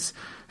Japanese.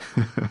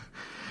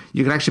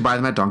 You can actually buy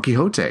them at Don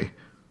Quixote.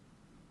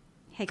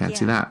 Heck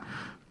Fancy that.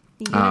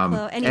 You get a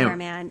clothes anywhere,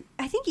 man.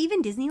 I think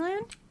even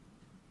Disneyland.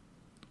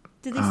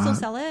 Did they still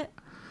sell it?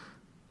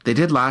 They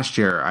did last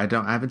year. I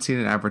haven't seen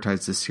it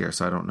advertised this year,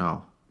 so I don't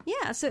know.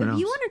 Yeah, so if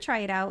you want to try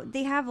it out,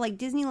 they have like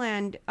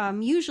Disneyland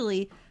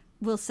usually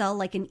will sell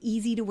like an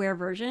easy to wear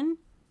version.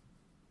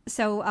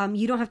 So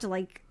you don't have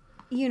to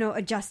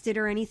adjust it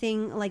or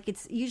anything. Like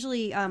it's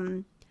usually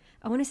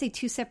I want to say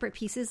 2 separate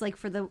pieces. Like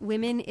for the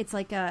women, it's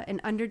like an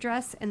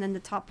underdress and then the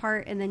top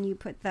part, and then you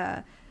put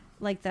the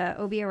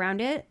obi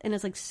around it, and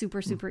it's like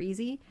super, super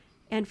easy.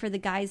 And for the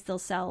guys, they'll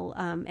sell,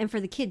 and for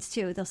the kids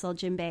too, they'll sell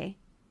jimbei,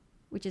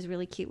 which is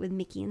really cute with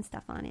Mickey and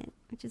stuff on it,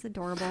 which is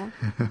adorable.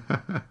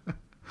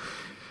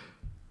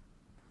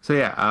 So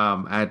yeah,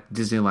 at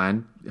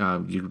Disneyland,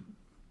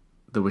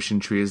 the wishing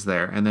tree is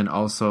there, and then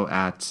also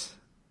at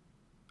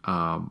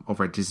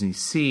over at Disney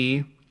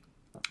Sea,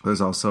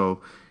 there's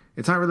also.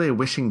 It's not really a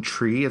wishing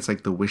tree. It's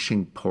like the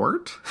wishing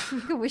port.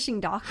 Like a wishing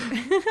dock.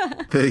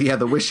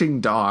 The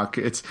wishing dock.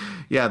 There's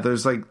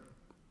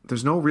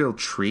no real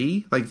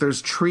tree. Like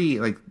there's tree,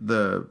 like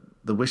the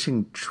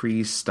wishing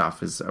tree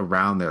stuff is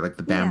around there, like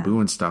the bamboo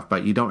and stuff,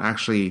 but you don't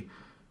actually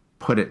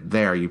put it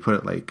there. You put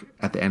it like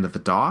at the end of the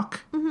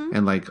dock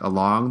and like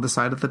along the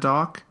side of the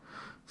dock.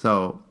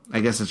 So I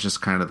guess it's just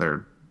kind of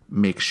their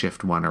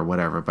makeshift one or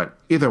whatever, but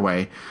either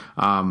way,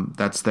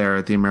 that's there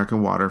at the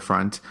American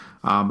waterfront.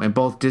 And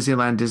both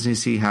Disneyland and Disney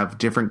Sea have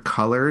different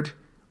colored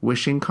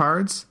wishing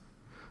cards.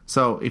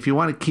 So if you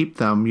want to keep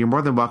them, you're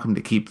more than welcome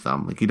to keep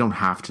them. Like you don't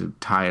have to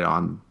tie it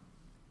on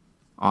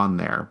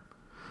there.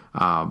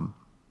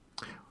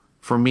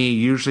 for me,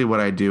 usually what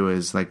I do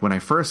is like when I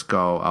first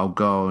go, I'll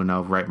go and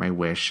I'll write my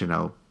wish and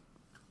I'll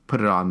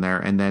put it on there.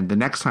 And then the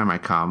next time I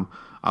come,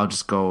 I'll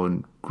just go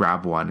and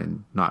grab one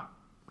and not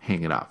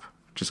hang it up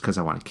just because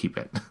I want to keep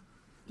it.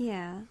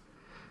 Yeah.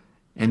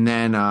 And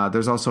then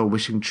there's also a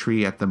wishing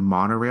tree at the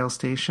monorail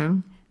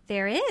station.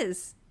 There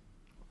is.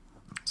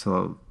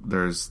 So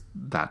there's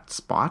that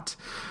spot.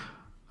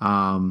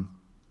 And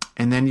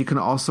then you can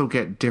also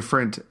get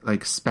different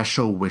like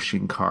special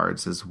wishing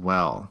cards as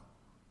well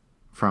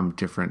from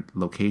different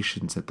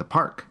locations at the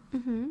park.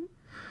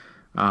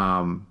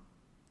 I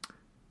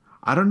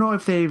don't know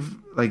if if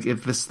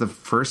this is the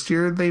first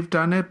year they've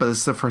done it, but this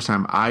is the first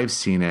time I've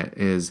seen it,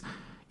 is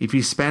if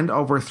you spend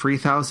over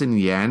 3,000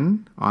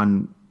 yen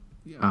on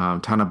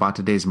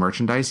Tanabata Days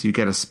merchandise, you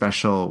get a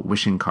special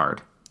wishing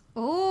card.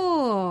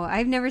 Oh,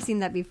 I've never seen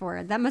that before.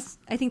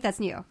 I think that's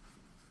new.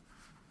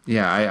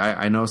 Yeah,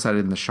 I noticed that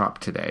in the shop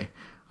today.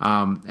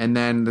 And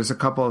then there's a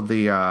couple of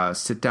the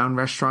sit-down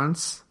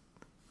restaurants.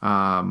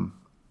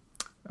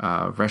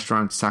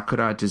 Restaurant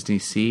Sakura at Disney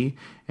Sea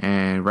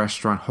and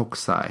Restaurant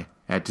Hokusai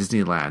at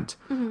Disneyland.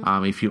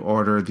 If you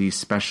order the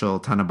special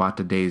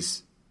Tanabata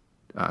Days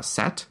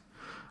set,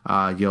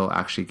 you'll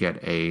actually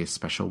get a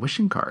special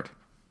wishing card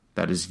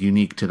that is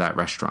unique to that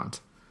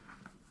restaurant.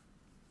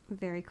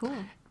 Very cool.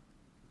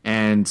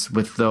 And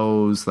with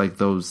those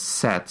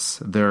sets,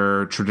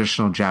 they're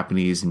traditional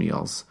Japanese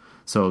meals.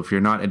 So if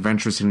you're not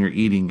adventurous in your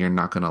eating, you're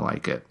not going to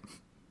like it.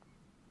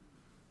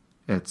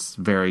 It's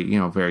very,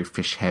 very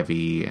fish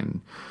heavy,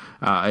 and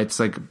it's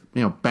like,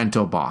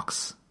 bento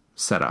box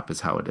setup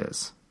is how it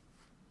is.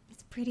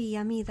 It's pretty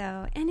yummy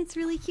though, and it's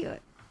really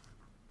cute.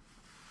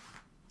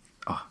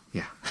 Oh,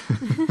 yeah.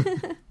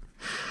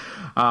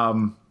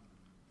 And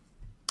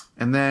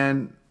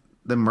then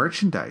the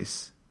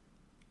merchandise.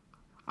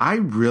 I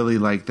really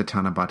like the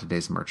Tanabata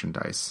Days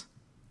merchandise.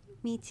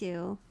 Me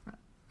too.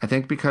 I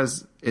think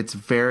because it's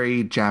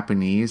very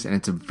Japanese and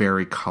it's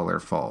very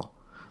colorful.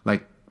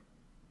 Like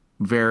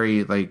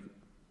very like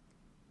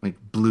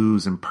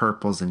blues and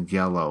purples and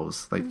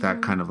yellows, like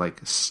that kind of like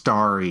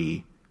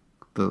starry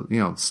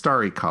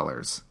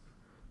colors.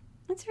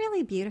 It's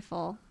really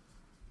beautiful.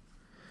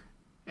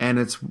 And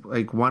it's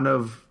like one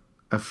of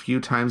a few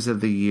times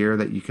of the year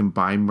that you can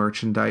buy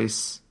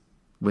merchandise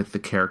with the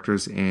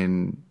characters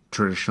in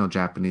traditional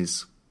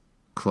Japanese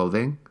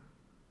clothing.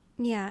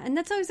 Yeah, and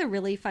that's always a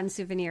really fun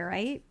souvenir,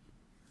 right?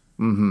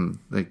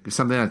 Like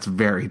something that's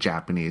very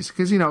Japanese,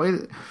 because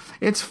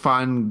it's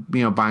fun,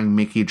 buying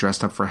Mickey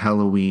dressed up for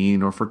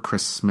Halloween or for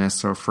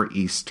Christmas or for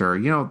Easter.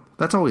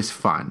 That's always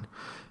fun.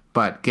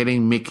 But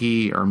getting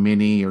Mickey or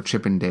Minnie or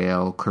Chip and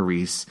Dale,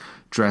 Clarice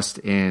dressed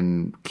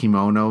in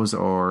kimonos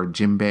or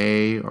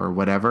jimbei or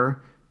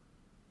whatever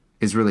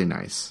is really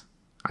nice,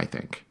 I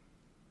think.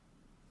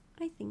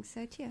 I think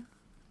so too.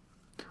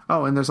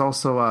 Oh, and there's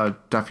also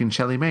Duffy and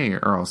Shelly May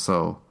are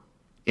also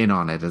in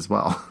on it as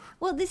well.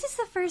 Well, this is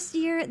the first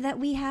year that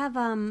we have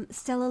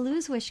Stella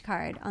Lou's wish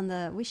card on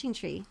the wishing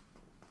tree.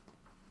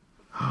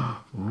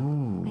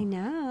 Ooh. I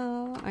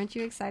know. Aren't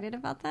you excited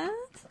about that?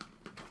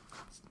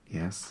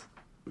 Yes.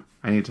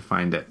 I need to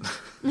find it.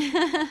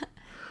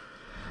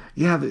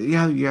 Yeah.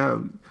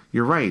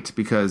 You're right,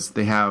 because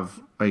they have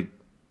like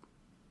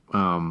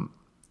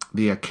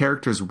the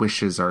characters'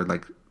 wishes are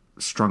like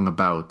strung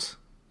about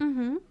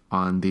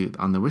on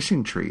the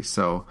wishing tree.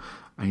 So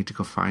I need to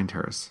go find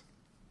hers.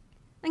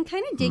 I'm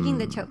kind of digging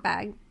the tote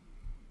bag.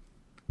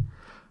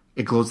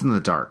 It glows in the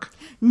dark.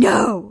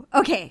 No.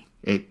 Okay.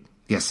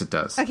 Yes, it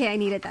does. Okay, I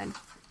need it then.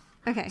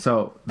 Okay.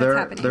 So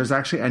there's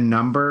actually a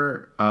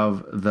number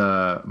of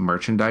the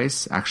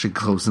merchandise actually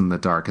glows in the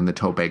dark, and the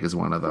tote bag is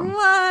one of them.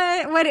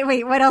 What?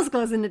 Wait, what else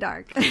glows in the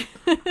dark?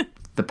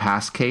 The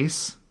pass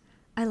case.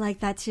 I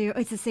like that too.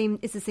 It's the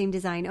same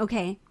design.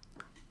 Okay.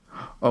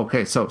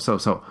 Okay, so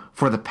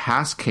for the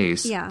pass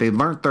case, Yeah. they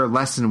learned their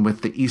lesson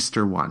with the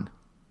Easter one.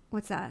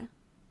 What's that?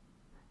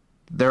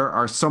 There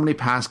are so many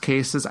pass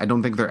cases, I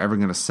don't think they're ever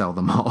going to sell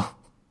them all.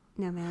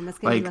 No, man, that's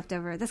going to be left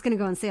over. That's going to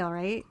go on sale,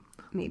 right?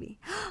 Maybe.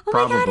 Oh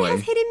Probably. my God, it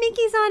has hidden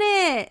Mickeys on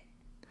it.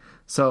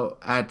 So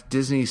at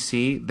Disney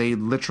Sea, they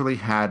literally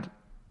had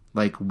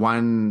like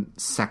one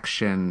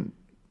section,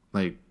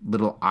 like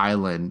little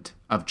island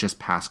of just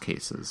pass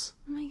cases.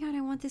 Oh my God,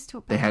 I want this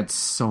tote bag. They had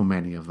so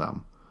many of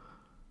them.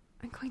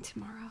 I'm going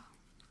tomorrow.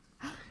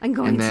 I'm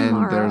going And then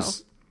tomorrow.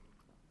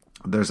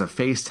 there's a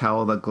face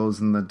towel that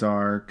glows in the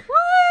dark. What?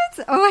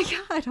 Oh my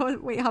God. Oh,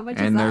 wait, how much is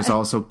that? And there's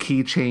also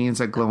keychains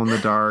that glow in the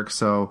dark.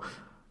 So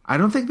I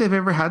don't think they've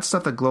ever had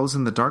stuff that glows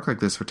in the dark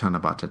like this for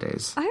Tanabata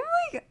Days. I'm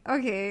like,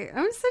 okay,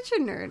 I'm such a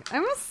nerd.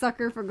 I'm a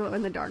sucker for glow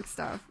in the dark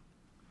stuff.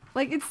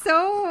 Like, it's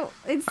so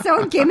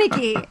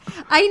gimmicky.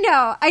 I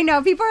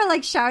know. People are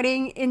like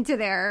shouting into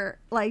their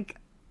like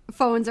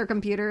phones or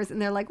computers, and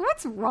they're like,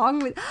 what's wrong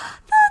with the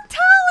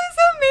towel is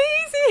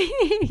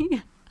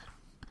amazing.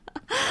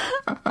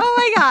 Oh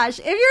my gosh.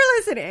 If you're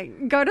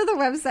listening, go to the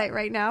website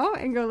right now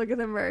and go look at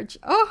the merch.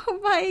 Oh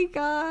my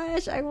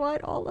gosh. I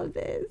want all of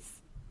this.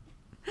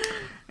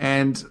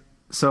 And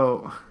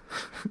so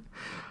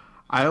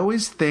I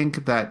always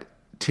think that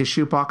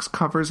tissue box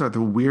covers are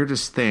the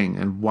weirdest thing,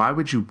 and why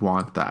would you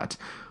want that?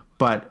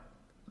 But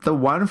the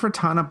one for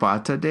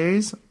Tanabata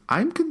Days,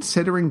 I'm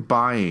considering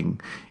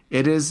buying.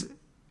 It is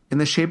in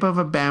the shape of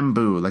a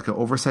bamboo, like an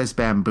oversized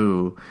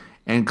bamboo,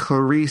 and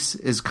Clarice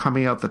is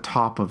coming out the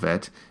top of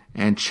it,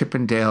 and Chip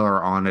and Dale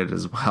are on it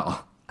as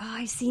well. Oh,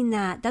 I've seen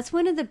that. That's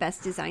one of the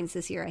best designs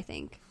this year, I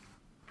think.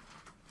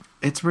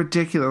 It's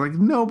ridiculous. Like,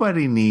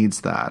 nobody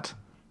needs that.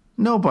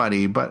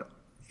 Nobody, but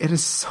it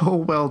is so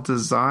well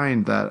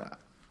designed that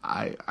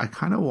I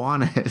kind of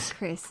want it.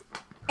 Chris,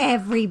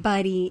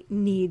 everybody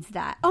needs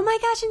that. Oh my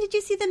gosh, and did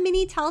you see the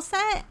mini towel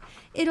set?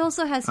 It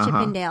also has Chip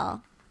and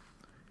Dale.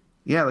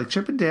 Yeah, like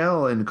Chip and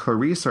Dale and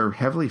Clarice are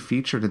heavily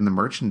featured in the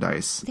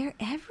merchandise. They're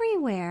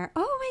everywhere.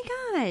 Oh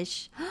my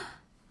gosh.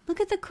 Look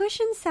at the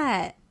cushion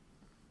set.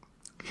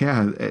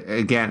 Yeah,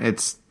 again,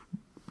 it's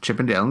Chip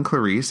and Dale and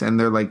Clarice, and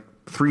they're like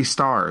 3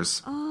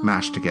 stars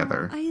mashed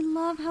together. I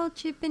love how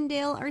Chip and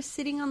Dale are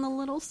sitting on the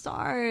little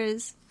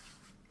stars.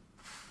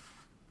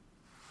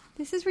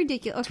 This is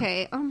ridiculous.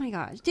 Okay, oh my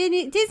gosh.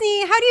 Disney,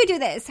 how do you do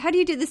this? How do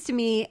you do this to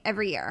me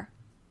every year?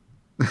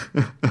 Where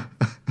am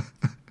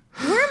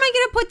I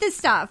going to put this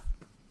stuff?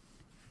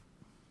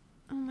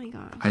 Oh my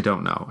gosh. I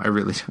don't know. I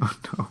really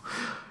don't know.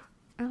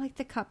 I like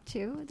the cup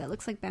too. That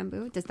looks like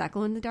bamboo. Does that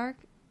glow in the dark?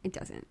 It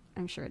doesn't.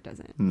 I'm sure it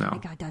doesn't. No. Oh my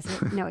God, does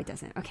it? No, it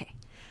doesn't. Okay.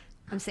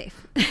 I'm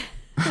safe.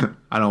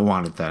 I don't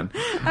want it then.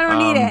 I don't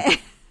need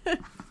it.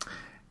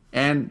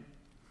 And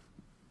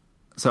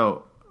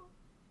so,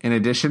 in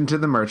addition to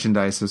the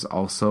merchandise, there's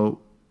also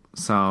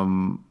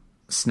some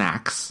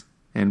snacks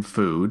and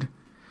food.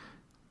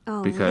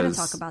 Oh, we're going to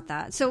talk about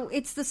that. So,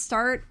 it's the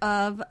start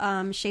of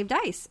shaved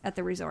ice at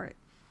the resort.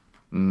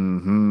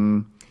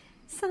 Mm-hmm.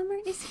 Summer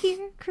is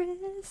here,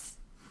 Chris.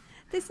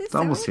 This is it's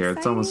almost exciting. here.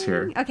 It's almost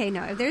here. Okay,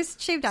 no, if there's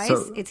shaved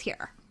ice, it's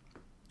here.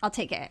 I'll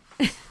take it.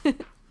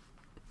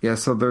 Yeah,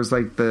 so there's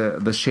like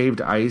the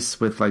shaved ice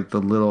with like the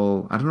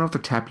little, I don't know if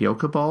they're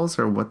tapioca balls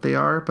or what they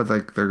are, but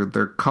like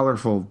they're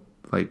colorful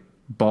like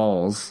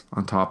balls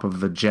on top of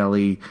the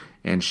jelly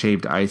and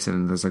shaved ice,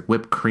 and there's like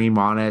whipped cream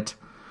on it.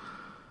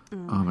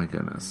 Oh my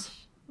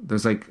goodness.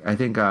 There's like, I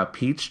think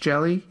peach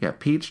jelly. Yeah,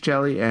 peach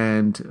jelly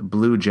and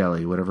blue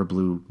jelly, whatever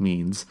blue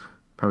means.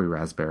 Probably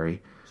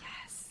raspberry.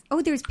 Yes.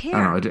 Oh, there's pear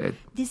I don't know,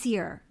 this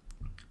year.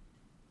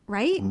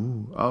 Right?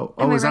 Ooh. Oh,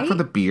 Am I is that for right?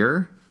 the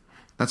beer?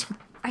 That's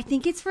I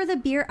think it's for the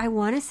beer. I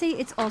want to say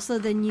it's also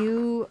the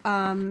new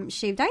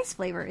shaved ice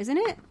flavor, isn't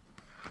it?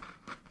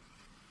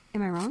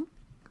 Am I wrong?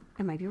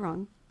 I might be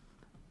wrong.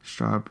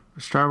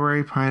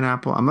 strawberry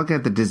pineapple. I'm looking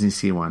at the Disney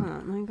Sea one.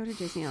 Let me go to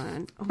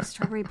Disneyland. Oh,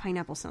 strawberry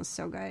pineapple sounds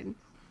so good.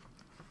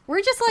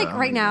 We're just like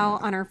right now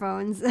on our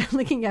phones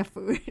looking at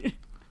food.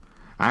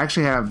 I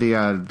actually have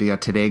the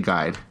Today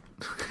Guide.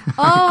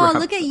 Oh,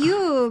 look at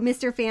you,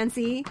 Mr.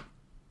 Fancy.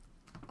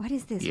 What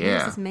is this? Yeah. What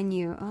is this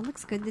menu? Oh, it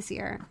looks good this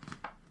year.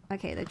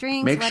 Okay, the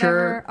drinks, Make whatever.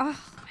 sure- Oh,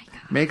 my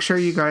God. Make sure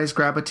you guys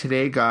grab a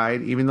Today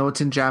Guide, even though it's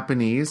in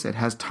Japanese. It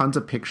has tons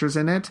of pictures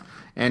in it.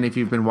 And if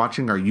you've been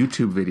watching our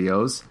YouTube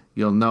videos,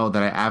 you'll know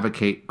that I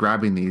advocate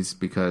grabbing these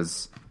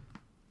because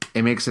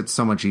it makes it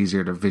so much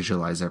easier to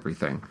visualize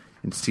everything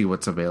and see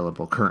what's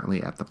available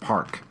currently at the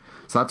park.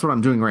 So that's what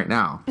I'm doing right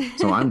now.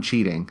 So I'm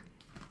cheating.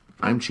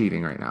 I'm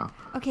cheating right now.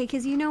 Okay,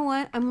 because you know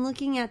what? I'm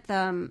looking at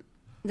the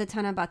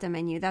Tanabata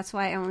menu. That's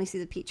why I only see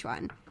the peach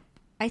one.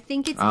 I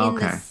think it's in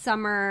the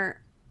summer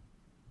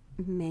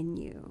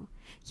menu.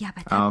 Yeah,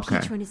 but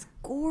that peach one is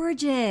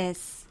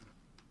gorgeous.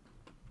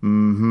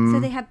 Mm-hmm. So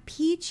they have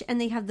peach and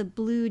they have the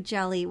blue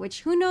jelly,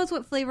 which who knows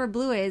what flavor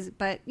blue is,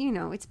 but you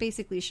know, it's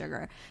basically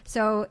sugar.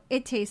 So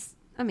it tastes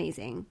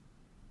amazing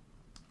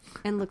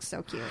and looks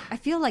so cute. I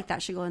feel like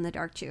that should go in the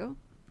dark too.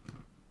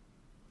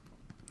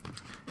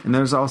 And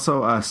there's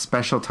also a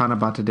special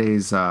Tanabata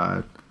Days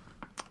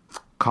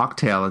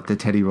cocktail at the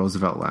Teddy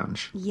Roosevelt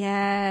Lounge.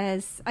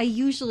 Yes. I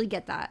usually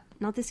get that.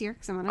 Not this year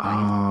because I'm on a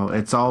diet. Oh,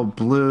 it's all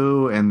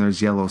blue and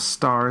there's yellow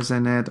stars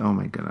in it. Oh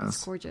my goodness.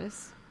 It's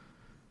gorgeous.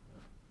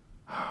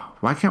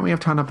 Why can't we have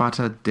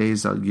Tanabata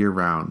Days year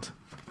round?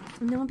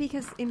 No,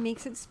 because it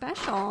makes it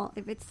special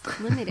if it's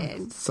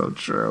limited. So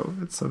true.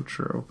 It's so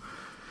true.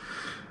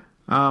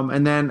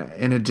 And then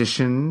in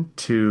addition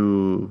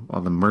to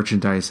all the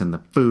merchandise and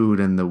the food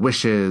and the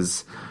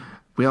wishes,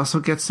 we also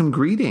get some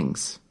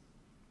greetings,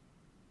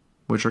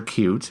 which are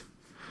cute.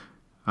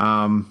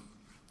 I'm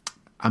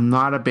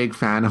not a big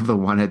fan of the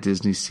one at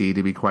Disney Sea,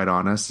 to be quite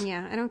honest.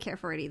 Yeah, I don't care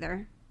for it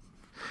either.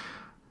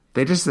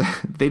 They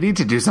need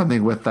to do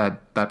something with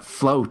that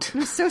float.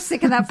 I'm so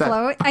sick of that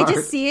float. I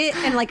just see it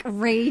and like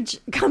rage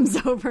comes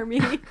over me.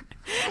 And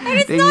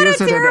it's not a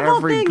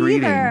terrible thing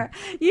either.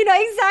 You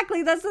know,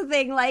 exactly. That's the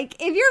thing. Like,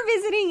 if you're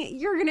visiting,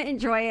 you're going to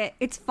enjoy it.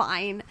 It's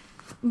fine.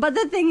 But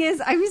the thing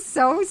is, I'm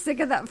so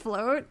sick of that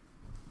float.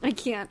 I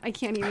can't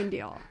even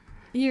deal.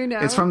 You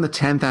know? It's from the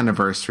 10th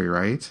anniversary,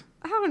 right?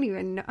 I don't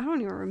even know. I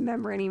don't even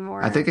remember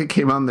anymore. I think it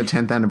came out on the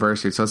 10th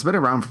anniversary, so it's been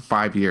around for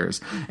 5 years.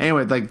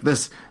 Anyway, like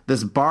this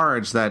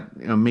barge that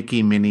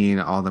Mickey, Minnie,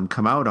 and all of them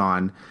come out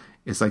on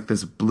is like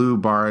this blue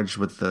barge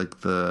with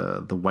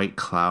the white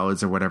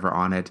clouds or whatever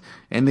on it,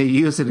 and they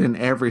use it in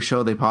every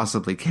show they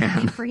possibly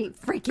can. Every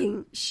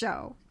freaking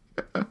show.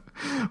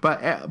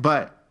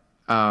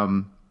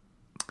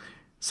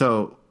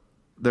 So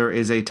there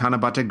is a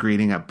Tanabata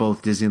greeting at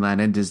both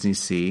Disneyland and Disney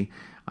Sea,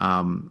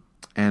 and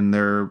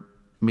they're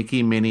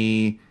Mickey,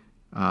 Minnie,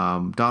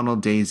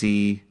 Donald,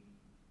 Daisy.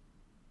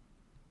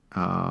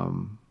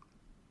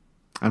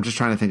 I'm just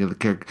trying to think of the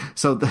character.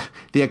 So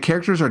the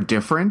characters are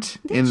different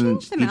in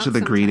each of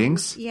the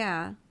greetings.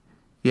 Yeah.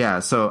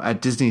 Yeah. So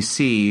at Disney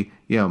Sea,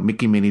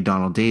 Mickey, Minnie,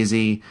 Donald,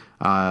 Daisy,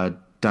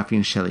 Duffy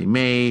and Shelley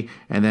May,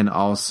 and then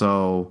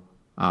also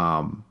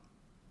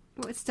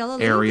Stella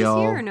Ariel.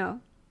 This year or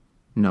no?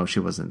 No, she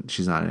wasn't.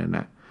 She's not in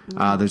it.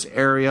 There's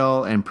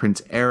Ariel and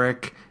Prince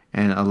Eric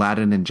and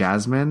Aladdin and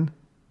Jasmine,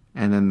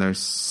 and then there's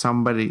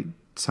somebody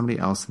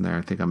else in there.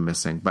 I think I'm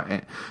missing,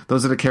 but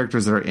those are the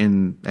characters that are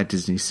in at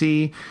Disney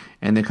Sea,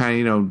 and they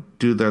kind of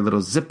do their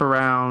little zip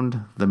around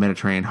the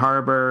Mediterranean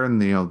harbor,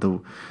 and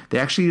they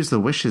actually use the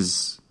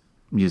Wishes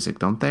music,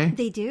 don't they?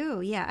 They do.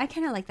 Yeah, I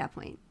kind of like that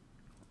point.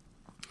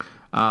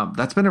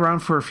 That's been around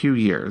for a few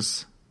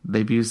years.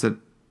 They've used it.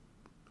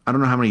 I don't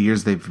know how many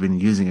years they've been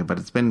using it, but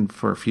it's been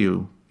for a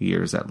few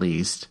years at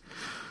least.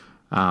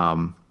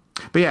 But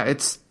yeah,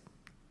 it's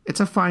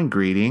a fine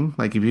greeting.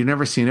 Like if you've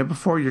never seen it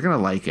before, you're gonna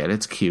like it.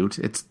 It's cute.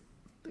 It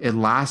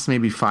lasts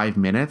maybe 5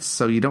 minutes,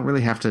 so you don't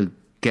really have to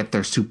get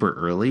there super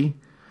early.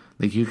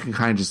 Like you can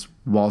kind of just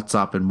waltz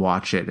up and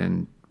watch it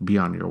and be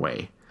on your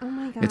way. Oh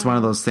my god! It's one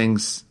of those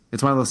things.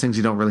 It's one of those things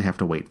you don't really have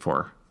to wait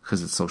for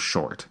because it's so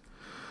short.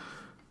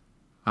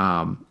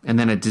 And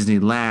then at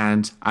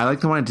Disneyland, I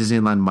like the one at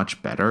Disneyland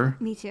much better.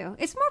 Me too.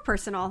 It's more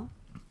personal,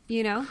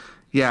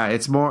 Yeah,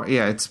 it's more.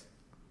 Yeah,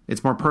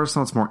 it's more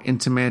personal. It's more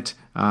intimate.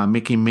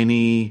 Mickey and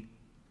Minnie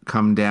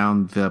come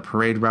down the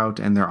parade route,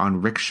 and they're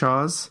on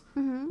rickshaws,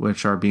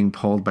 which are being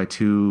pulled by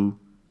two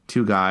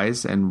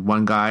guys, and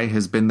one guy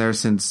has been there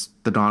since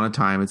the dawn of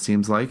time. It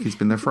seems like he's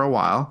been there for a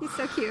while. He's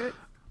so cute.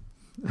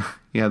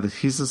 Yeah,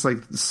 he's this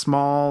like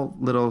small,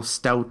 little,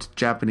 stout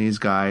Japanese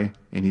guy,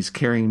 and he's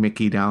carrying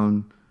Mickey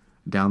down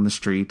the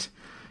street,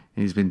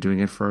 and he's been doing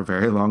it for a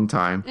very long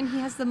time. And he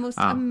has the most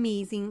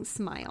amazing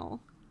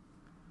smile.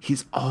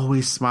 He's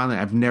always smiling.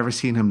 I've never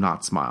seen him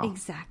not smile.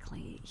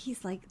 Exactly.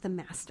 He's like the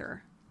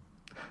master.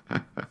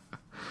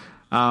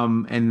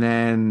 And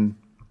then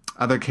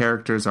other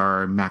characters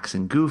are Max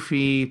and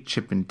Goofy,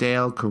 Chip and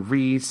Dale,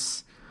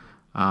 Carice,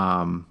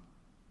 and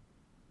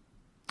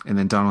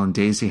then Donald and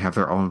Daisy have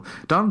their own.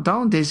 Donald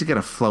and Daisy get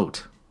a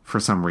float for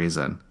some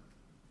reason.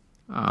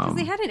 Because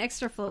they had an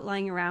extra float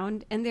lying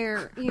around, and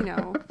they're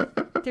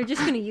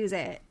just going to use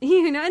it,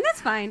 and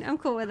that's fine. I'm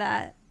cool with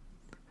that.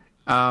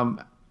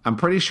 I'm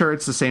pretty sure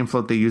it's the same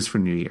float they use for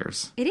New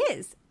Year's. It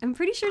is. I'm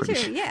pretty sure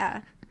too.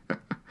 Yeah.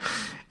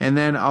 And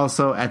then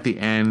also at the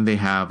end, they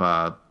have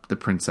the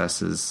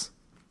princesses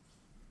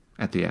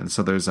at the end.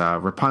 So there's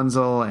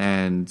Rapunzel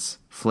and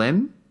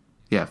Flynn.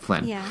 Yeah,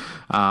 Flynn. Yeah.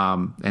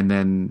 And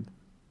then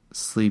not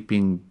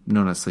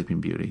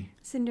Sleeping Beauty.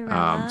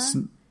 Cinderella.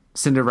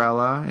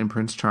 Cinderella and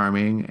Prince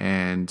Charming.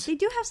 And they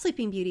do have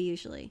Sleeping Beauty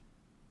usually.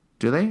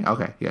 Do they?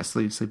 Okay. Yeah,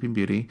 Sleeping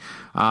Beauty.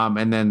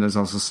 And then there's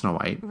also Snow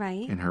White.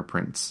 Right. And her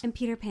prince. And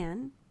Peter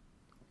Pan.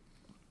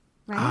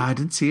 Right? I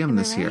didn't see him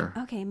this year.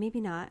 Okay,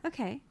 maybe not.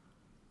 Okay.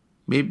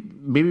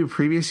 Maybe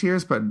previous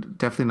years, but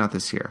definitely not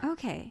this year.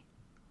 Okay.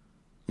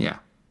 Yeah.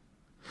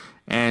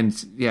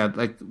 And yeah,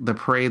 like the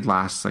parade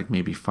lasts like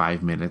maybe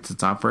 5 minutes.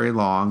 It's not very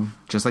long.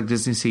 Just like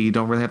Disney Sea, you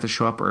don't really have to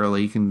show up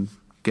early. You can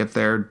get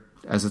there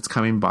as it's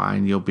coming by,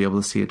 and you'll be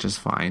able to see it just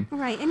fine.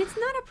 Right. And it's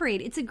not a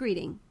parade. It's a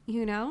greeting,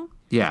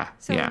 Yeah.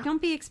 So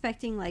don't be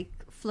expecting like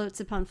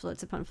floats upon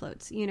floats upon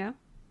floats,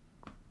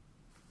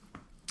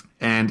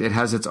 And it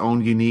has its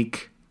own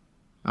unique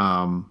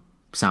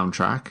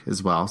soundtrack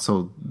as well.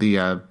 So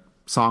the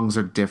songs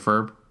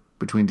differ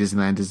between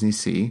Disneyland and Disney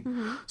Sea.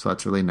 Mm-hmm. So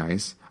that's really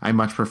nice. I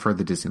much prefer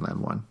the Disneyland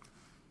one.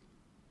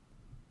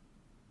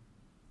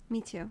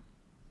 Me too.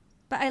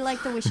 But I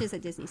like the Wishes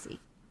at Disney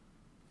Sea.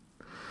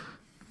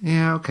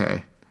 Yeah,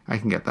 okay. I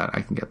can get that.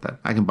 I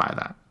can buy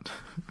that.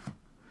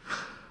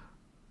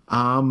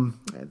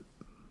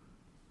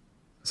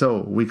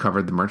 So we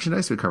covered the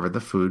merchandise, we covered the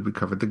food, we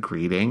covered the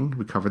greeting,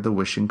 we covered the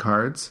wishing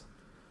cards.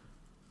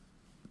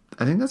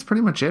 I think that's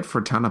pretty much it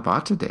for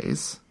Tanabata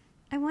Days.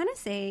 I want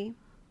to say,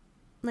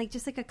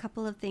 just a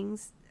couple of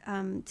things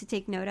to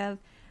take note of.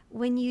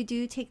 When you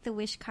do take the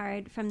wish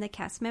card from the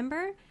cast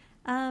member,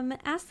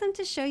 ask them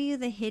to show you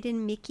the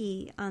hidden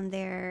Mickey on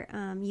their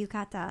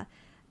yukata.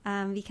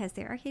 Because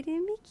there are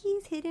hidden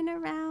Mickeys hidden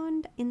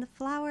around in the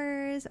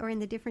flowers or in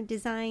the different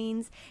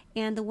designs.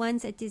 And the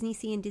ones at Disney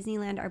Sea and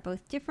Disneyland are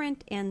both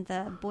different. And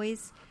the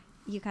boys'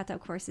 yukata,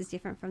 of course, is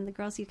different from the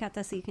girls'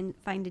 yukata. So you can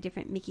find the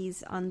different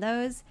Mickeys on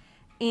those.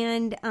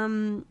 And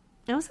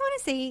I also want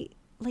to say,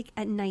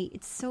 at night,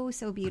 it's so,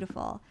 so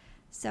beautiful.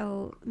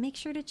 So make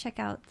sure to check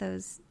out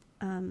those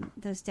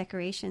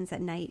decorations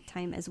at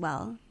nighttime as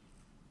well.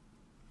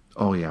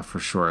 Oh, yeah, for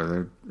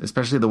sure.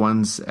 Especially the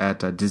ones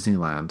at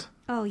Disneyland.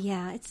 Oh,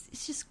 yeah.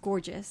 It's just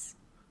gorgeous.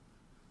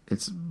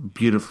 it's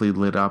beautifully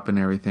lit up and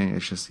everything.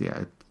 It's just,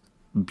 yeah,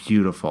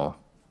 beautiful.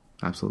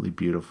 Absolutely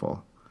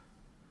beautiful.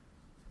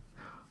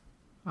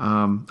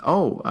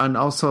 Oh, and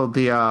also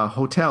the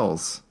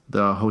hotels,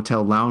 the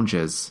hotel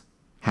lounges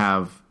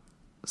have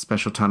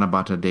special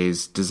Tanabata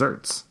Days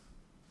desserts.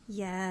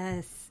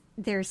 Yes,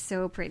 they're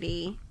so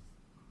pretty.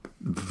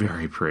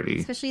 Very pretty.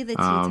 Especially the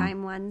tea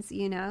time ones,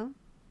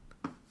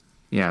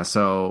 Yeah,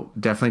 so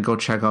definitely go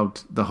check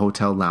out the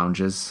hotel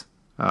lounges,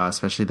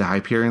 especially the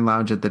Hyperion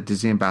Lounge at the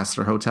Disney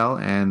Ambassador Hotel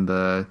and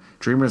the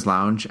Dreamers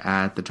Lounge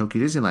at the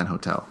Tokyo Disneyland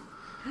Hotel.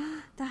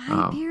 The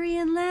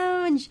Hyperion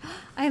Lounge.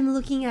 I'm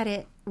looking at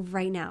it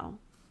right now.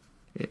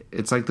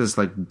 It's like this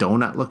like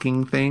donut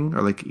looking thing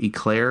or like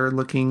eclair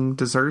looking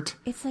dessert.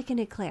 It's like an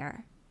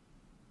eclair.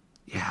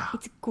 Yeah.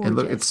 It's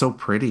gorgeous. It's so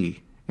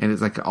pretty. And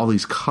it's like all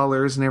these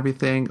colors and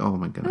everything. Oh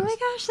my goodness. Oh my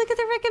gosh, look at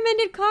the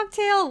recommended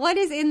cocktail. What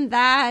is in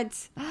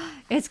that?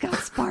 It's got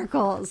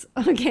sparkles.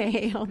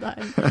 Okay, hold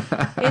on.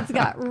 It's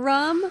got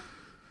rum,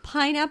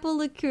 pineapple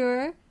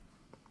liqueur,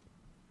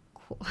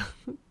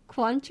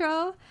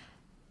 Cointreau,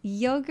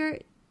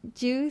 yogurt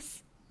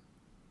juice,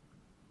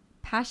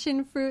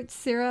 passion fruit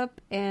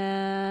syrup,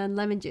 and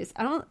lemon juice.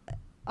 Oh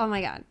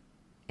my god.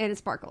 And it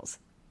sparkles.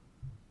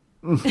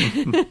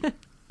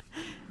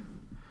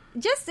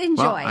 Just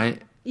enjoy. Well,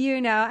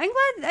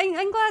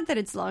 I'm glad that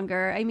it's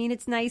longer. I mean,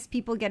 it's nice.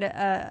 People get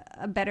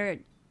a better,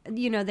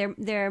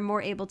 they're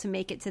more able to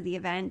make it to the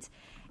event.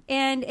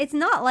 And it's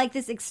not like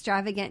this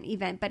extravagant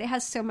event, but it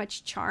has so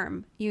much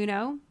charm,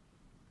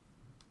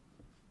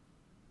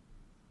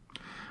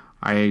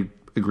 I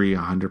agree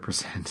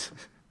 100%.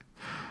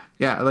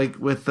 Yeah, like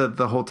with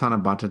the whole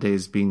Tanabata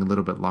Days being a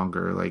little bit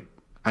longer, like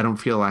I don't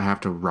feel I have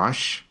to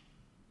rush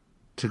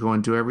to go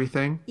and do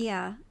everything.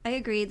 Yeah, I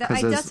agree.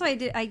 That's why I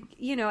did.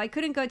 I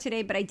couldn't go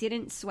today, but I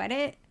didn't sweat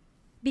it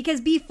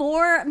because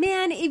before,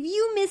 man, if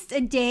you missed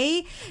a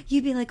day,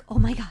 you'd be like, "Oh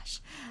my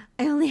gosh,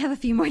 I only have a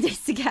few more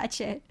days to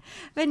catch it."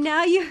 But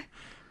now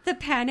the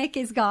panic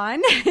is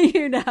gone,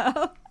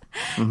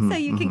 so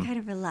you can kind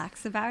of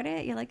relax about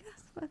it. You're like,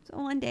 oh, it's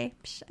one day.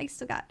 Psh, I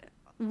still got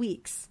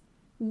weeks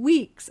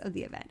of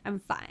the event. I'm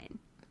fine.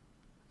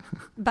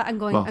 But I'm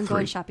going. I'm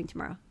going shopping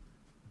tomorrow.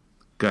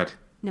 Good.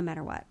 No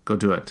matter what. Go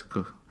do it.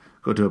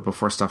 Go do it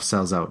before stuff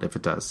sells out, if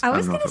it does. I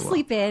was going to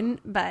sleep in,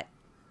 but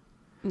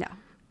no.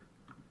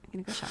 I'm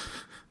going to go shop.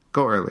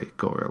 Go early.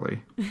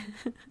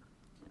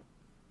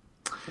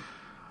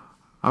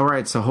 All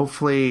right, so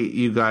hopefully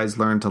you guys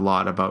learned a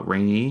lot about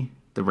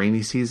the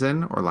rainy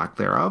season, or lack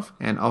thereof,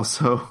 and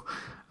also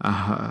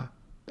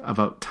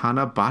about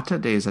Tanabata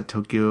Days at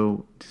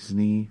Tokyo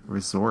Disney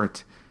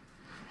Resort.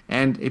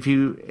 And if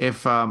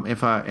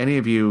any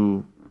of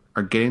you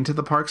are getting to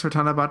the parks for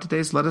Tanabata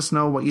Days, let us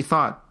know what you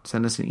thought.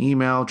 Send us an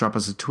email, drop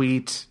us a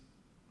tweet,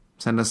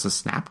 send us a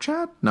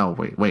Snapchat. No,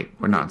 wait,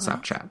 we're not on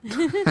Snapchat.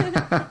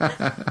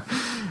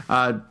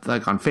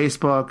 Like on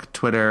Facebook,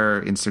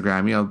 Twitter,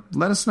 Instagram,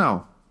 let us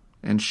know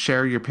and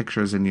share your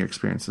pictures and your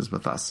experiences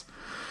with us.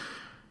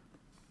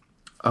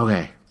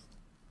 Okay.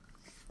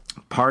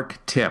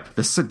 Park tip.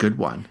 This is a good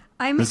one.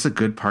 This is a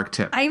good park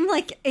tip. I'm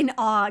like in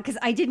awe because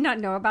I did not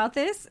know about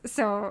this.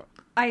 So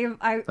okay.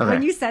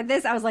 When you said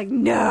this, I was like,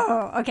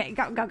 no. Okay,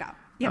 go.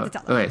 You have to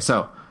tell them. Okay,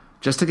 so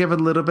just to give a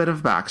little bit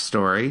of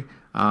backstory,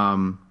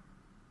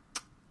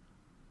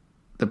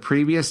 the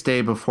previous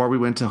day before we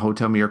went to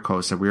Hotel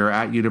Miracosta, we were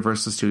at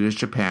Universal Studios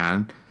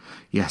Japan.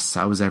 Yes,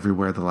 I was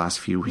everywhere the last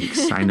few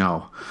weeks. I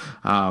know.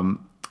 And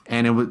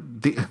it was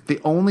the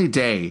only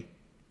day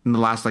in the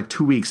last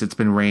 2 weeks it's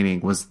been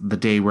raining was the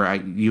day we're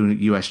at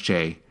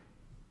USJ.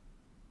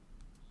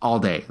 All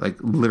day,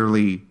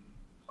 literally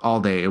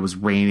all day. It was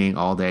raining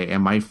all day,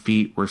 and my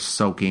feet were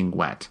soaking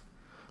wet,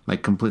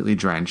 completely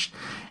drenched.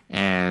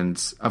 And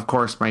of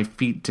course, my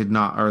feet did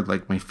not, or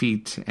my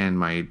feet and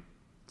my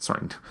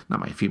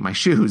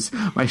shoes.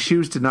 My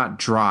shoes did not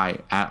dry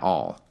at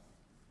all,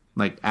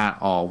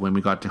 when we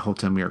got to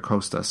Hotel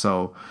Miracosta.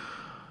 So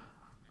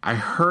I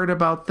heard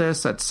about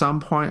this at some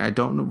point. I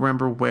don't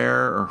remember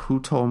where or who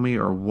told me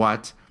or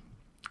what,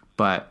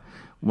 but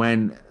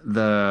when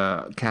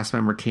the cast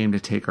member came to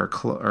take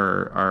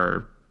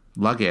our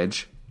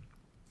luggage,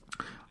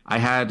 I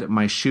had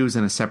my shoes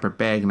in a separate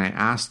bag, and I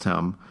asked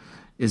him,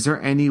 "Is there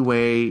any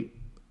way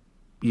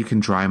you can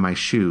dry my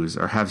shoes,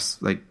 or is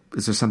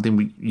there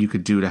something you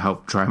could do to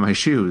help dry my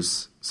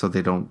shoes so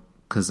they don't?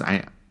 Because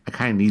I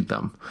kind of need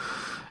them."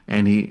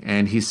 And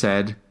he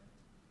said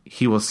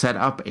he will set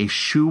up a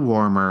shoe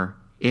warmer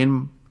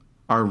in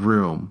our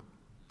room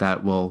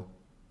that will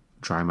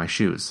dry my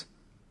shoes.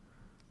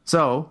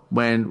 So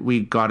when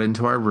we got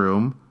into our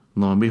room,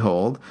 lo and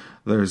behold,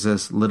 there's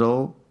this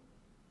little,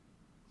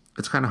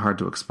 it's kind of hard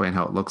to explain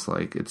how it looks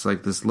like. It's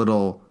like this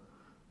little,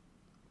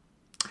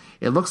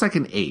 it looks like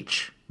an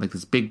H, like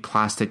this big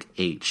plastic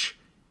H.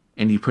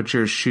 And you put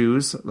your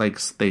shoes,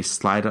 they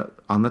slide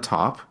on the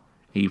top,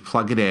 and you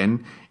plug it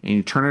in, and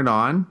you turn it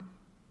on,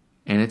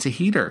 and it's a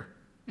heater.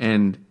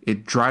 And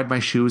it dried my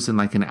shoes in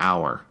an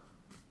hour.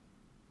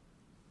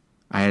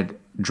 I had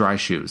dry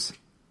shoes.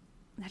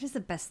 That is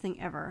the best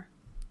thing ever.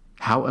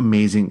 How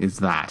amazing is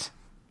that?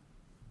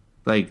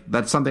 Like,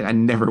 that's something I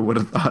never would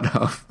have thought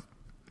of.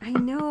 I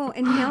know.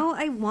 And now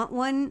I want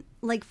one,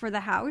 like, for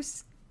the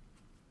house.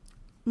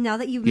 Now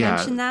that you've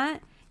mentioned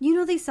that, you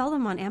know they sell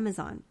them on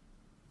Amazon.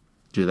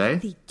 Do they?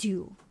 They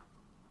do.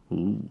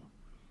 Ooh.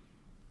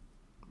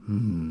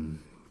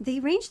 They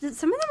range,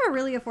 some of them are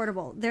really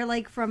affordable. They're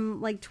like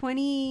from like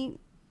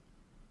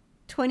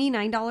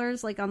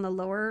 $29, like on the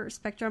lower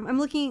spectrum. I'm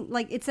looking,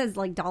 like, it says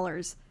like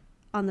dollars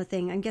on the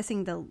thing. I'm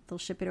guessing they'll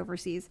ship it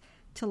overseas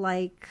to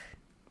like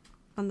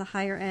on the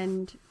higher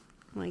end,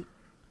 like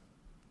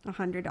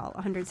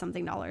 $100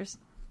 something dollars.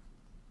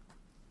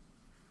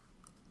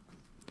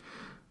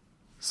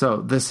 So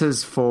this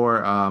is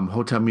for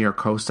Hotel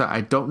Miracosta.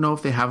 I don't know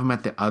if they have them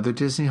at the other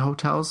Disney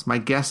hotels. My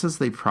guess is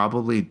they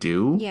probably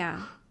do.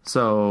 Yeah.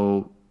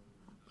 So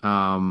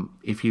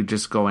if you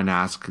just go and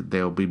ask,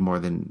 they'll be more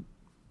than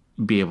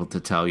be able to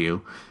tell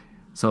you.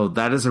 So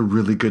that is a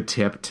really good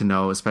tip to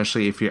know,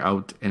 especially if you're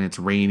out and it's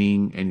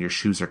raining and your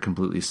shoes are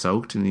completely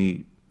soaked and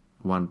you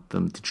want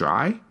them to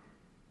dry.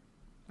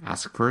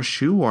 Ask for a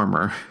shoe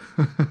warmer.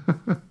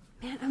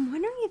 Man, I'm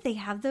wondering if they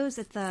have those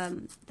at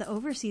the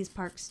overseas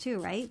parks too,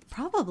 right?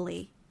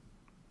 Probably.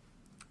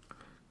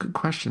 Good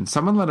question.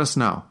 Someone let us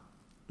know.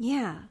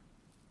 Yeah.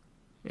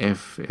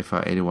 If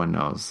anyone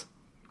knows.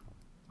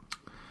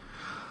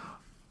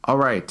 All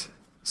right.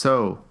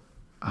 So,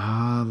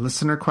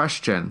 listener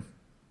question.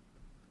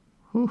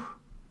 Whew.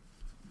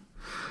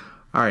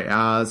 All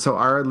right. So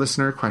our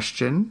listener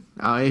question,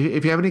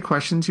 if you have any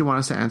questions you want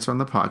us to answer on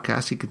the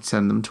podcast, you can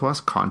send them to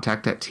us,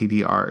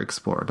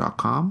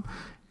 contact@tdrexplorer.com,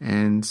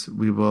 and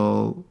we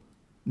will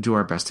do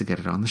our best to get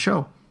it on the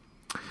show.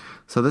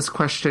 So this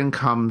question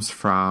comes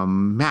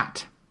from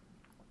Matt.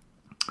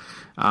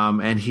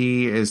 And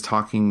he is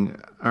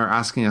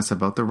asking us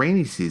about the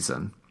rainy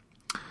season.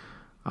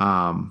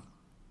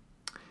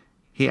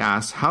 He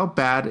asks, how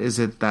bad is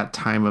it that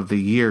time of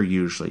the year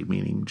usually,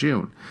 meaning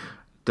June?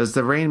 Does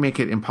the rain make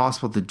it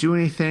impossible to do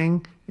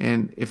anything?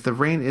 And if the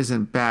rain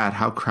isn't bad,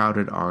 how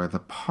crowded are the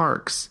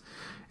parks?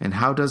 And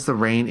how does the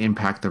rain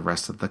impact the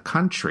rest of the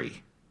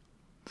country?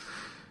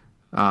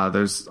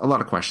 There's a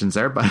lot of questions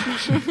there, but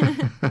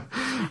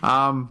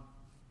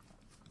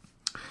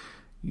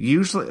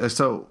usually,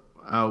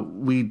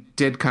 we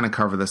did kind of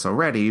cover this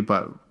already,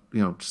 but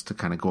just to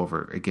kind of go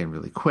over it again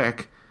really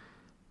quick.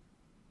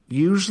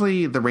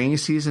 Usually the rainy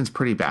season's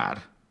pretty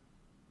bad.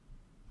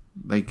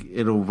 Like,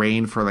 it'll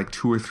rain for like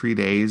 2 or 3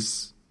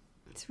 days.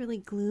 It's really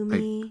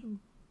gloomy.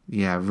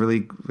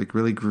 Really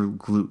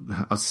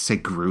I'll say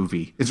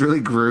groovy. It's really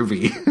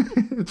groovy.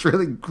 It's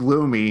really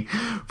gloomy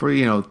for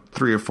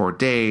 3 or 4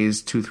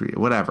 days, 2, 3,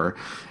 whatever,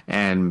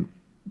 and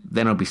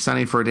then it'll be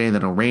sunny for a day, and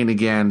then it'll rain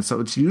again.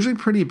 So it's usually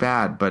pretty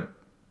bad. But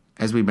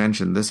as we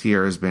mentioned, this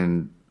year has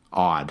been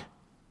odd.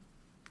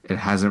 It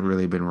hasn't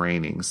really been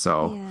raining.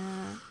 So yeah.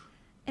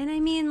 And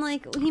I mean,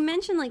 like, he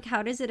mentioned, like,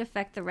 how does it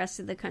affect the rest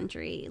of the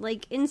country?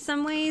 Like, in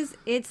some ways,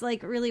 it's,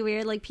 like, really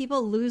weird. Like,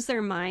 people lose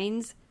their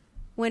minds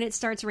when it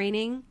starts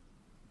raining.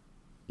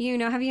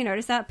 Have you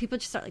noticed that? People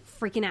just start, like,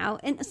 freaking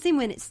out. And same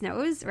when it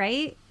snows,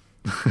 right?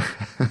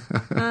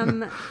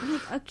 Like,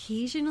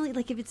 occasionally,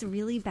 like, if it's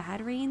really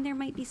bad rain, there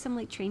might be some,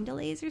 like, train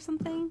delays or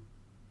something.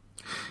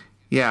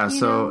 Yeah,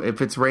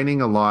 if it's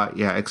raining a lot,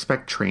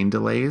 expect train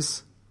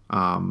delays.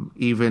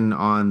 Even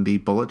on the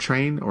bullet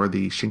train or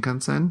the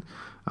Shinkansen.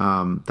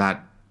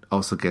 That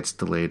also gets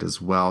delayed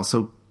as well.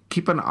 So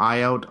keep an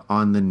eye out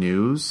on the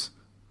news.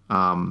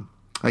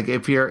 Like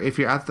if you're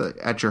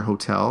at your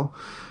hotel,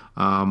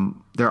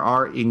 there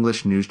are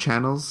English news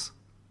channels,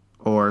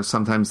 or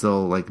sometimes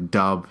they'll like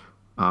dub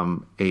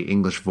a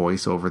English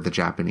voice over the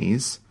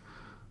Japanese.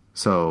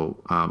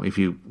 So if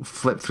you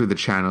flip through the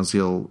channels,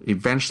 you'll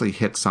eventually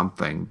hit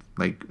something.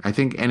 Like I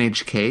think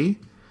NHK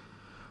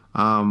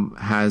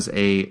has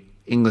a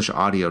English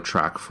audio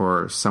track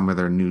for some of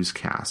their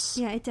newscasts.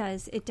 Yeah, it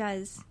does. It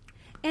does.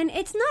 And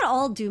it's not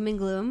all doom and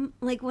gloom.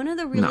 Like, one of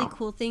the really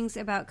cool things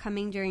about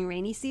coming during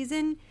rainy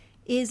season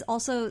is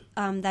also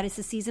that it's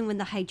the season when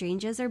the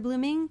hydrangeas are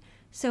blooming.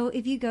 So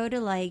if you go to,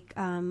 like,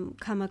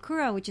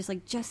 Kamakura, which is,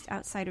 like, just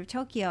outside of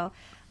Tokyo,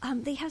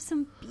 they have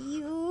some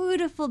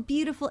beautiful,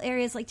 beautiful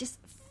areas, like, just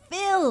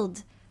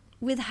filled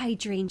with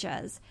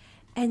hydrangeas.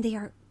 And they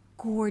are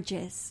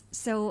gorgeous.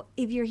 So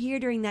if you're here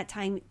during that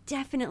time,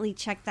 definitely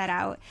check that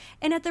out.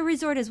 And at the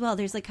resort as well,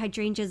 there's like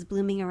hydrangeas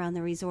blooming around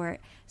the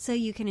resort, so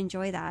you can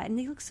enjoy that. And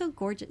they look so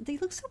gorgeous. They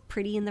look so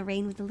pretty in the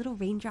rain with the little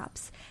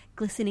raindrops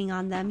glistening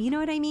on them. You know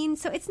what I mean?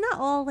 So it's not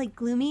all like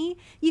gloomy.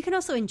 You can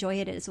also enjoy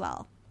it as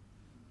well.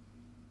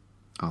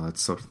 Oh,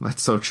 that's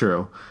so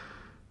true.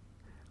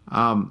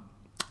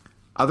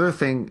 Another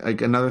thing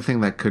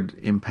that could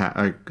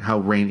impact how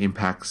rain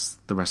impacts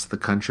the rest of the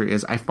country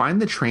is I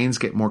find the trains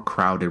get more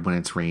crowded when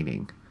it's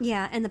raining.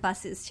 Yeah, and the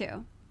buses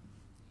too.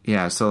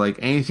 Yeah, so like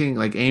anything,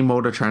 like any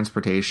mode of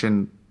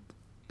transportation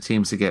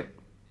seems to get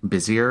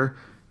busier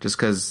just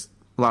because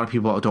a lot of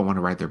people don't want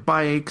to ride their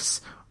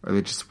bikes, or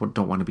they just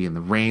don't want to be in the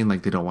rain,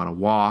 like they don't want to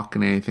walk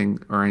and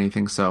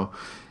anything. So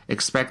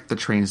expect the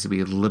trains to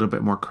be a little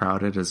bit more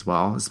crowded as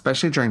well,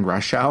 especially during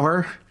rush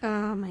hour.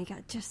 Oh my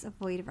God, just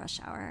avoid rush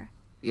hour.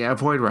 Yeah,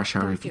 avoid rush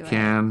hour if you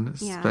can,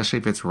 Yeah. especially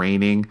if it's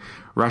raining.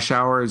 Rush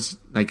hour is,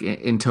 like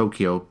in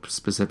Tokyo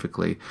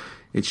specifically,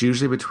 it's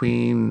usually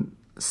between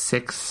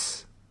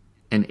 6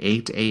 and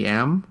 8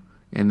 a.m.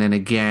 and then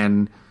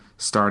again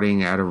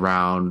starting at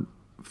around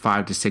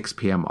 5 to 6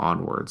 p.m.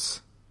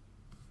 onwards.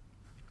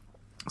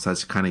 So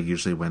that's kind of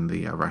usually when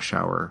the rush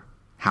hour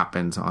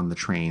happens on the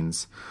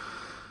trains.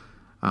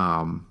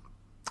 And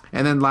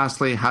then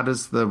lastly, how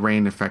does the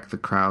rain affect the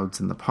crowds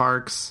in the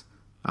parks?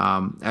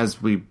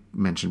 As we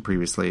mentioned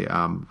previously,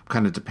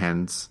 kind of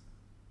depends.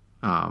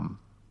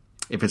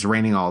 If it's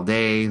raining all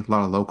day, a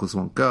lot of locals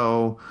won't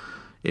go.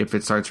 If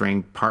it starts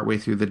raining partway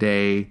through the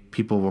day,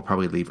 people will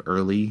probably leave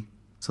early.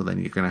 So then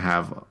you're going to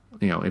have,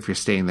 if you're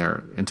staying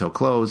there until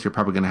close, you're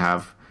probably going to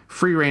have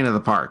free reign of the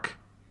park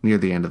near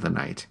the end of the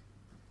night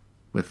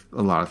with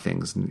a lot of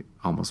things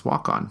almost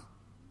walk on.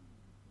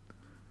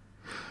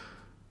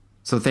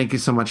 So thank you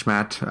so much,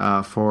 Matt,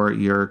 for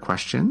your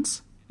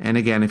questions. And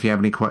again, if you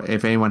have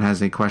if anyone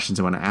has any questions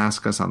they want to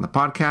ask us on the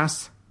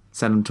podcast,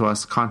 send them to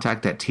us,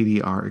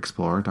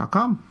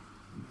 contact@tdrexplorer.com.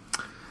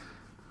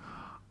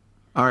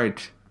 All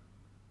right.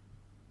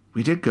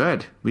 We did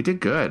good.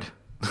 I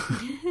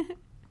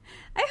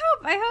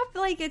hope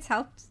like it's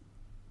helped.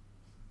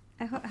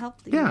 I hope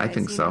helped you Yeah, guys, I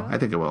think so. know? I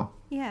think it will.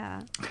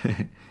 Yeah.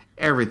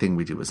 Everything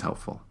we do is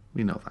helpful.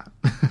 We know that.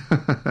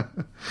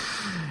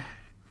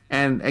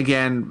 And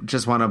again,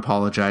 just want to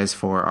apologize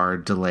for our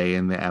delay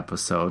in the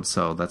episode.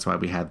 So that's why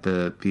we had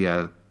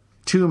the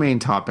two main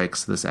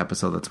topics this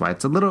episode. That's why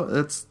it's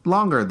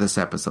longer this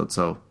episode.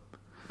 So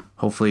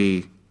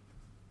hopefully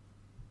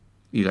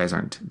you guys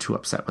aren't too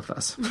upset with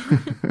us.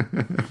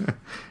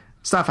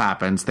 Stuff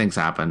happens, things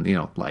happen,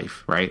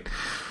 life, right?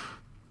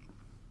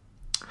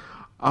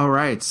 All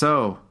right,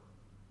 so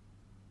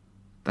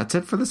that's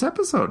it for this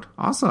episode.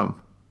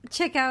 Awesome.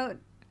 Check out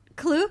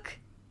Klook,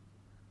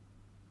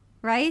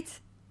 right?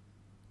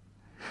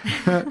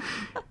 Okay,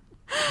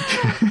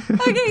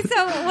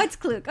 so what's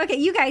Klook? Okay,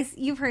 you guys,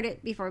 you've heard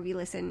it before we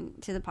listen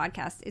to the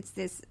podcast. It's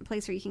this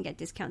place where you can get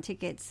discount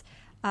tickets.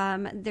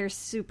 They're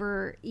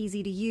super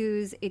easy to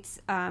use. It's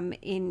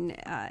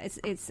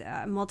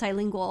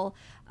multilingual.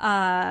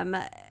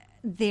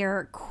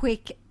 They're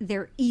quick.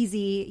 They're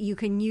easy. You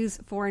can use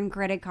foreign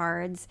credit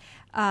cards.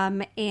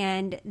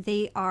 And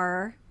they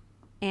are,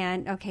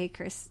 and okay,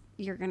 Chris,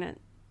 I'm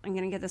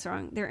gonna get this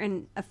wrong. They're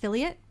an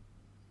affiliate.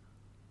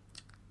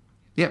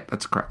 Yep,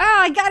 that's correct. Oh,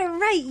 I got it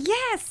right.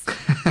 Yes.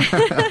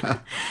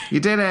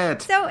 You did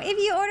it. So if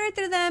you order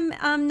through them,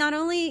 not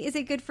only is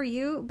it good for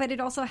you, but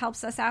it also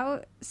helps us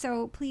out.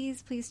 So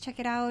please check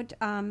it out.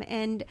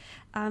 And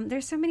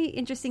there's so many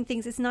interesting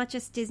things. It's not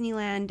just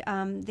Disneyland.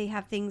 They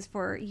have things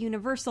for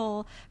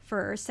Universal,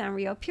 for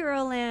Sanrio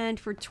Puro Land,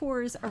 for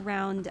tours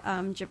around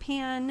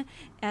Japan,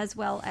 as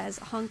well as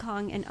Hong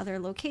Kong and other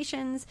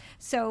locations.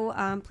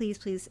 So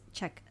please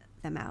check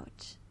them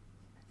out.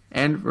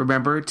 And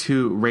remember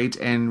to rate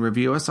and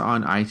review us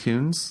on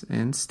iTunes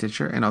and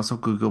Stitcher and also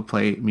Google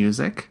Play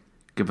Music.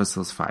 Give us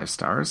those 5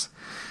 stars.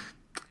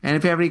 And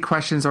if you have any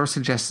questions or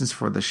suggestions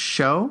for the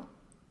show,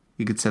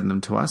 you can send them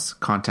to us,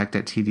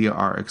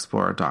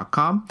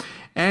 contact@tdrexplorer.com.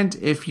 And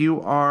if you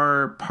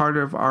are part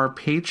of our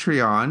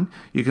Patreon,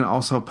 you can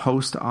also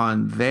post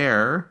on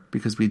there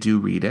because we do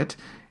read it.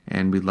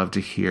 And we'd love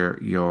to hear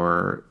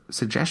your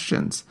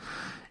suggestions.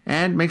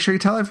 And make sure you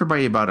tell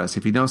everybody about us.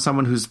 If you know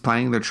someone who's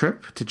planning their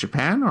trip to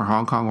Japan or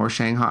Hong Kong or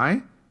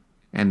Shanghai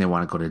and they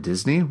want to go to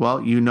Disney,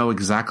 well, you know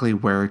exactly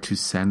where to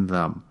send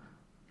them.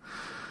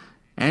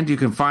 And you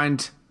can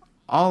find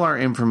all our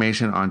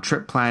information on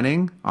trip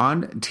planning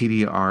on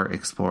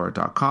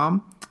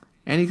tdrexplorer.com.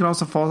 And you can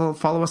also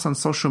follow us on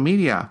social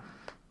media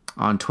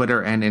on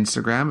Twitter and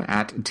Instagram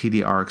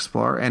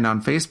 @tdrexplorer and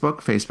on Facebook,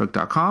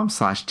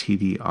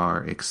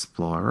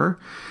 facebook.com/tdrexplorer.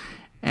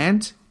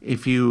 And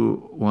if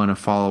you want to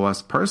follow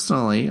us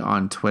personally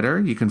on Twitter,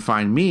 you can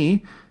find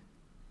me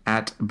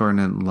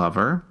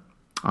 @BurnandLover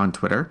on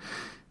Twitter.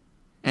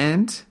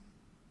 And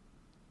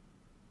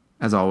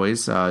as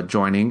always,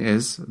 joining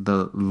is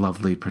the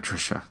lovely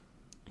Patricia.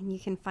 And you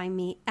can find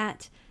me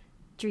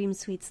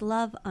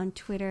 @DreamSweetsLove on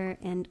Twitter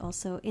and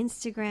also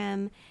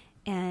Instagram.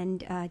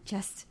 And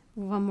just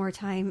one more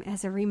time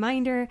as a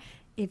reminder,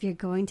 if you're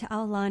going to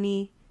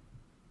Aulani,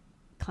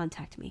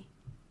 contact me.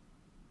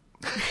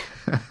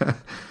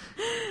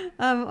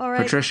 All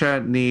right.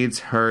 Patricia needs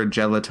her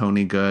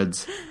gelatoni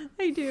goods.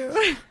 I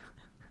do.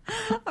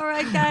 All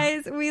right,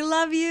 guys. We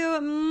love you.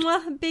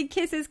 Mwah. Big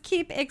kisses.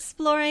 Keep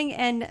exploring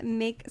and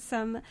make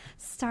some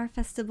Star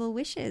Festival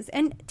wishes.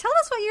 And tell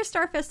us what your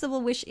Star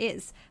Festival wish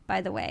is,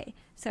 by the way.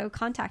 So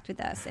contact with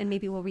us and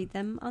maybe we'll read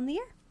them on the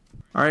air.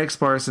 All right,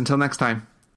 explorers. Until next time.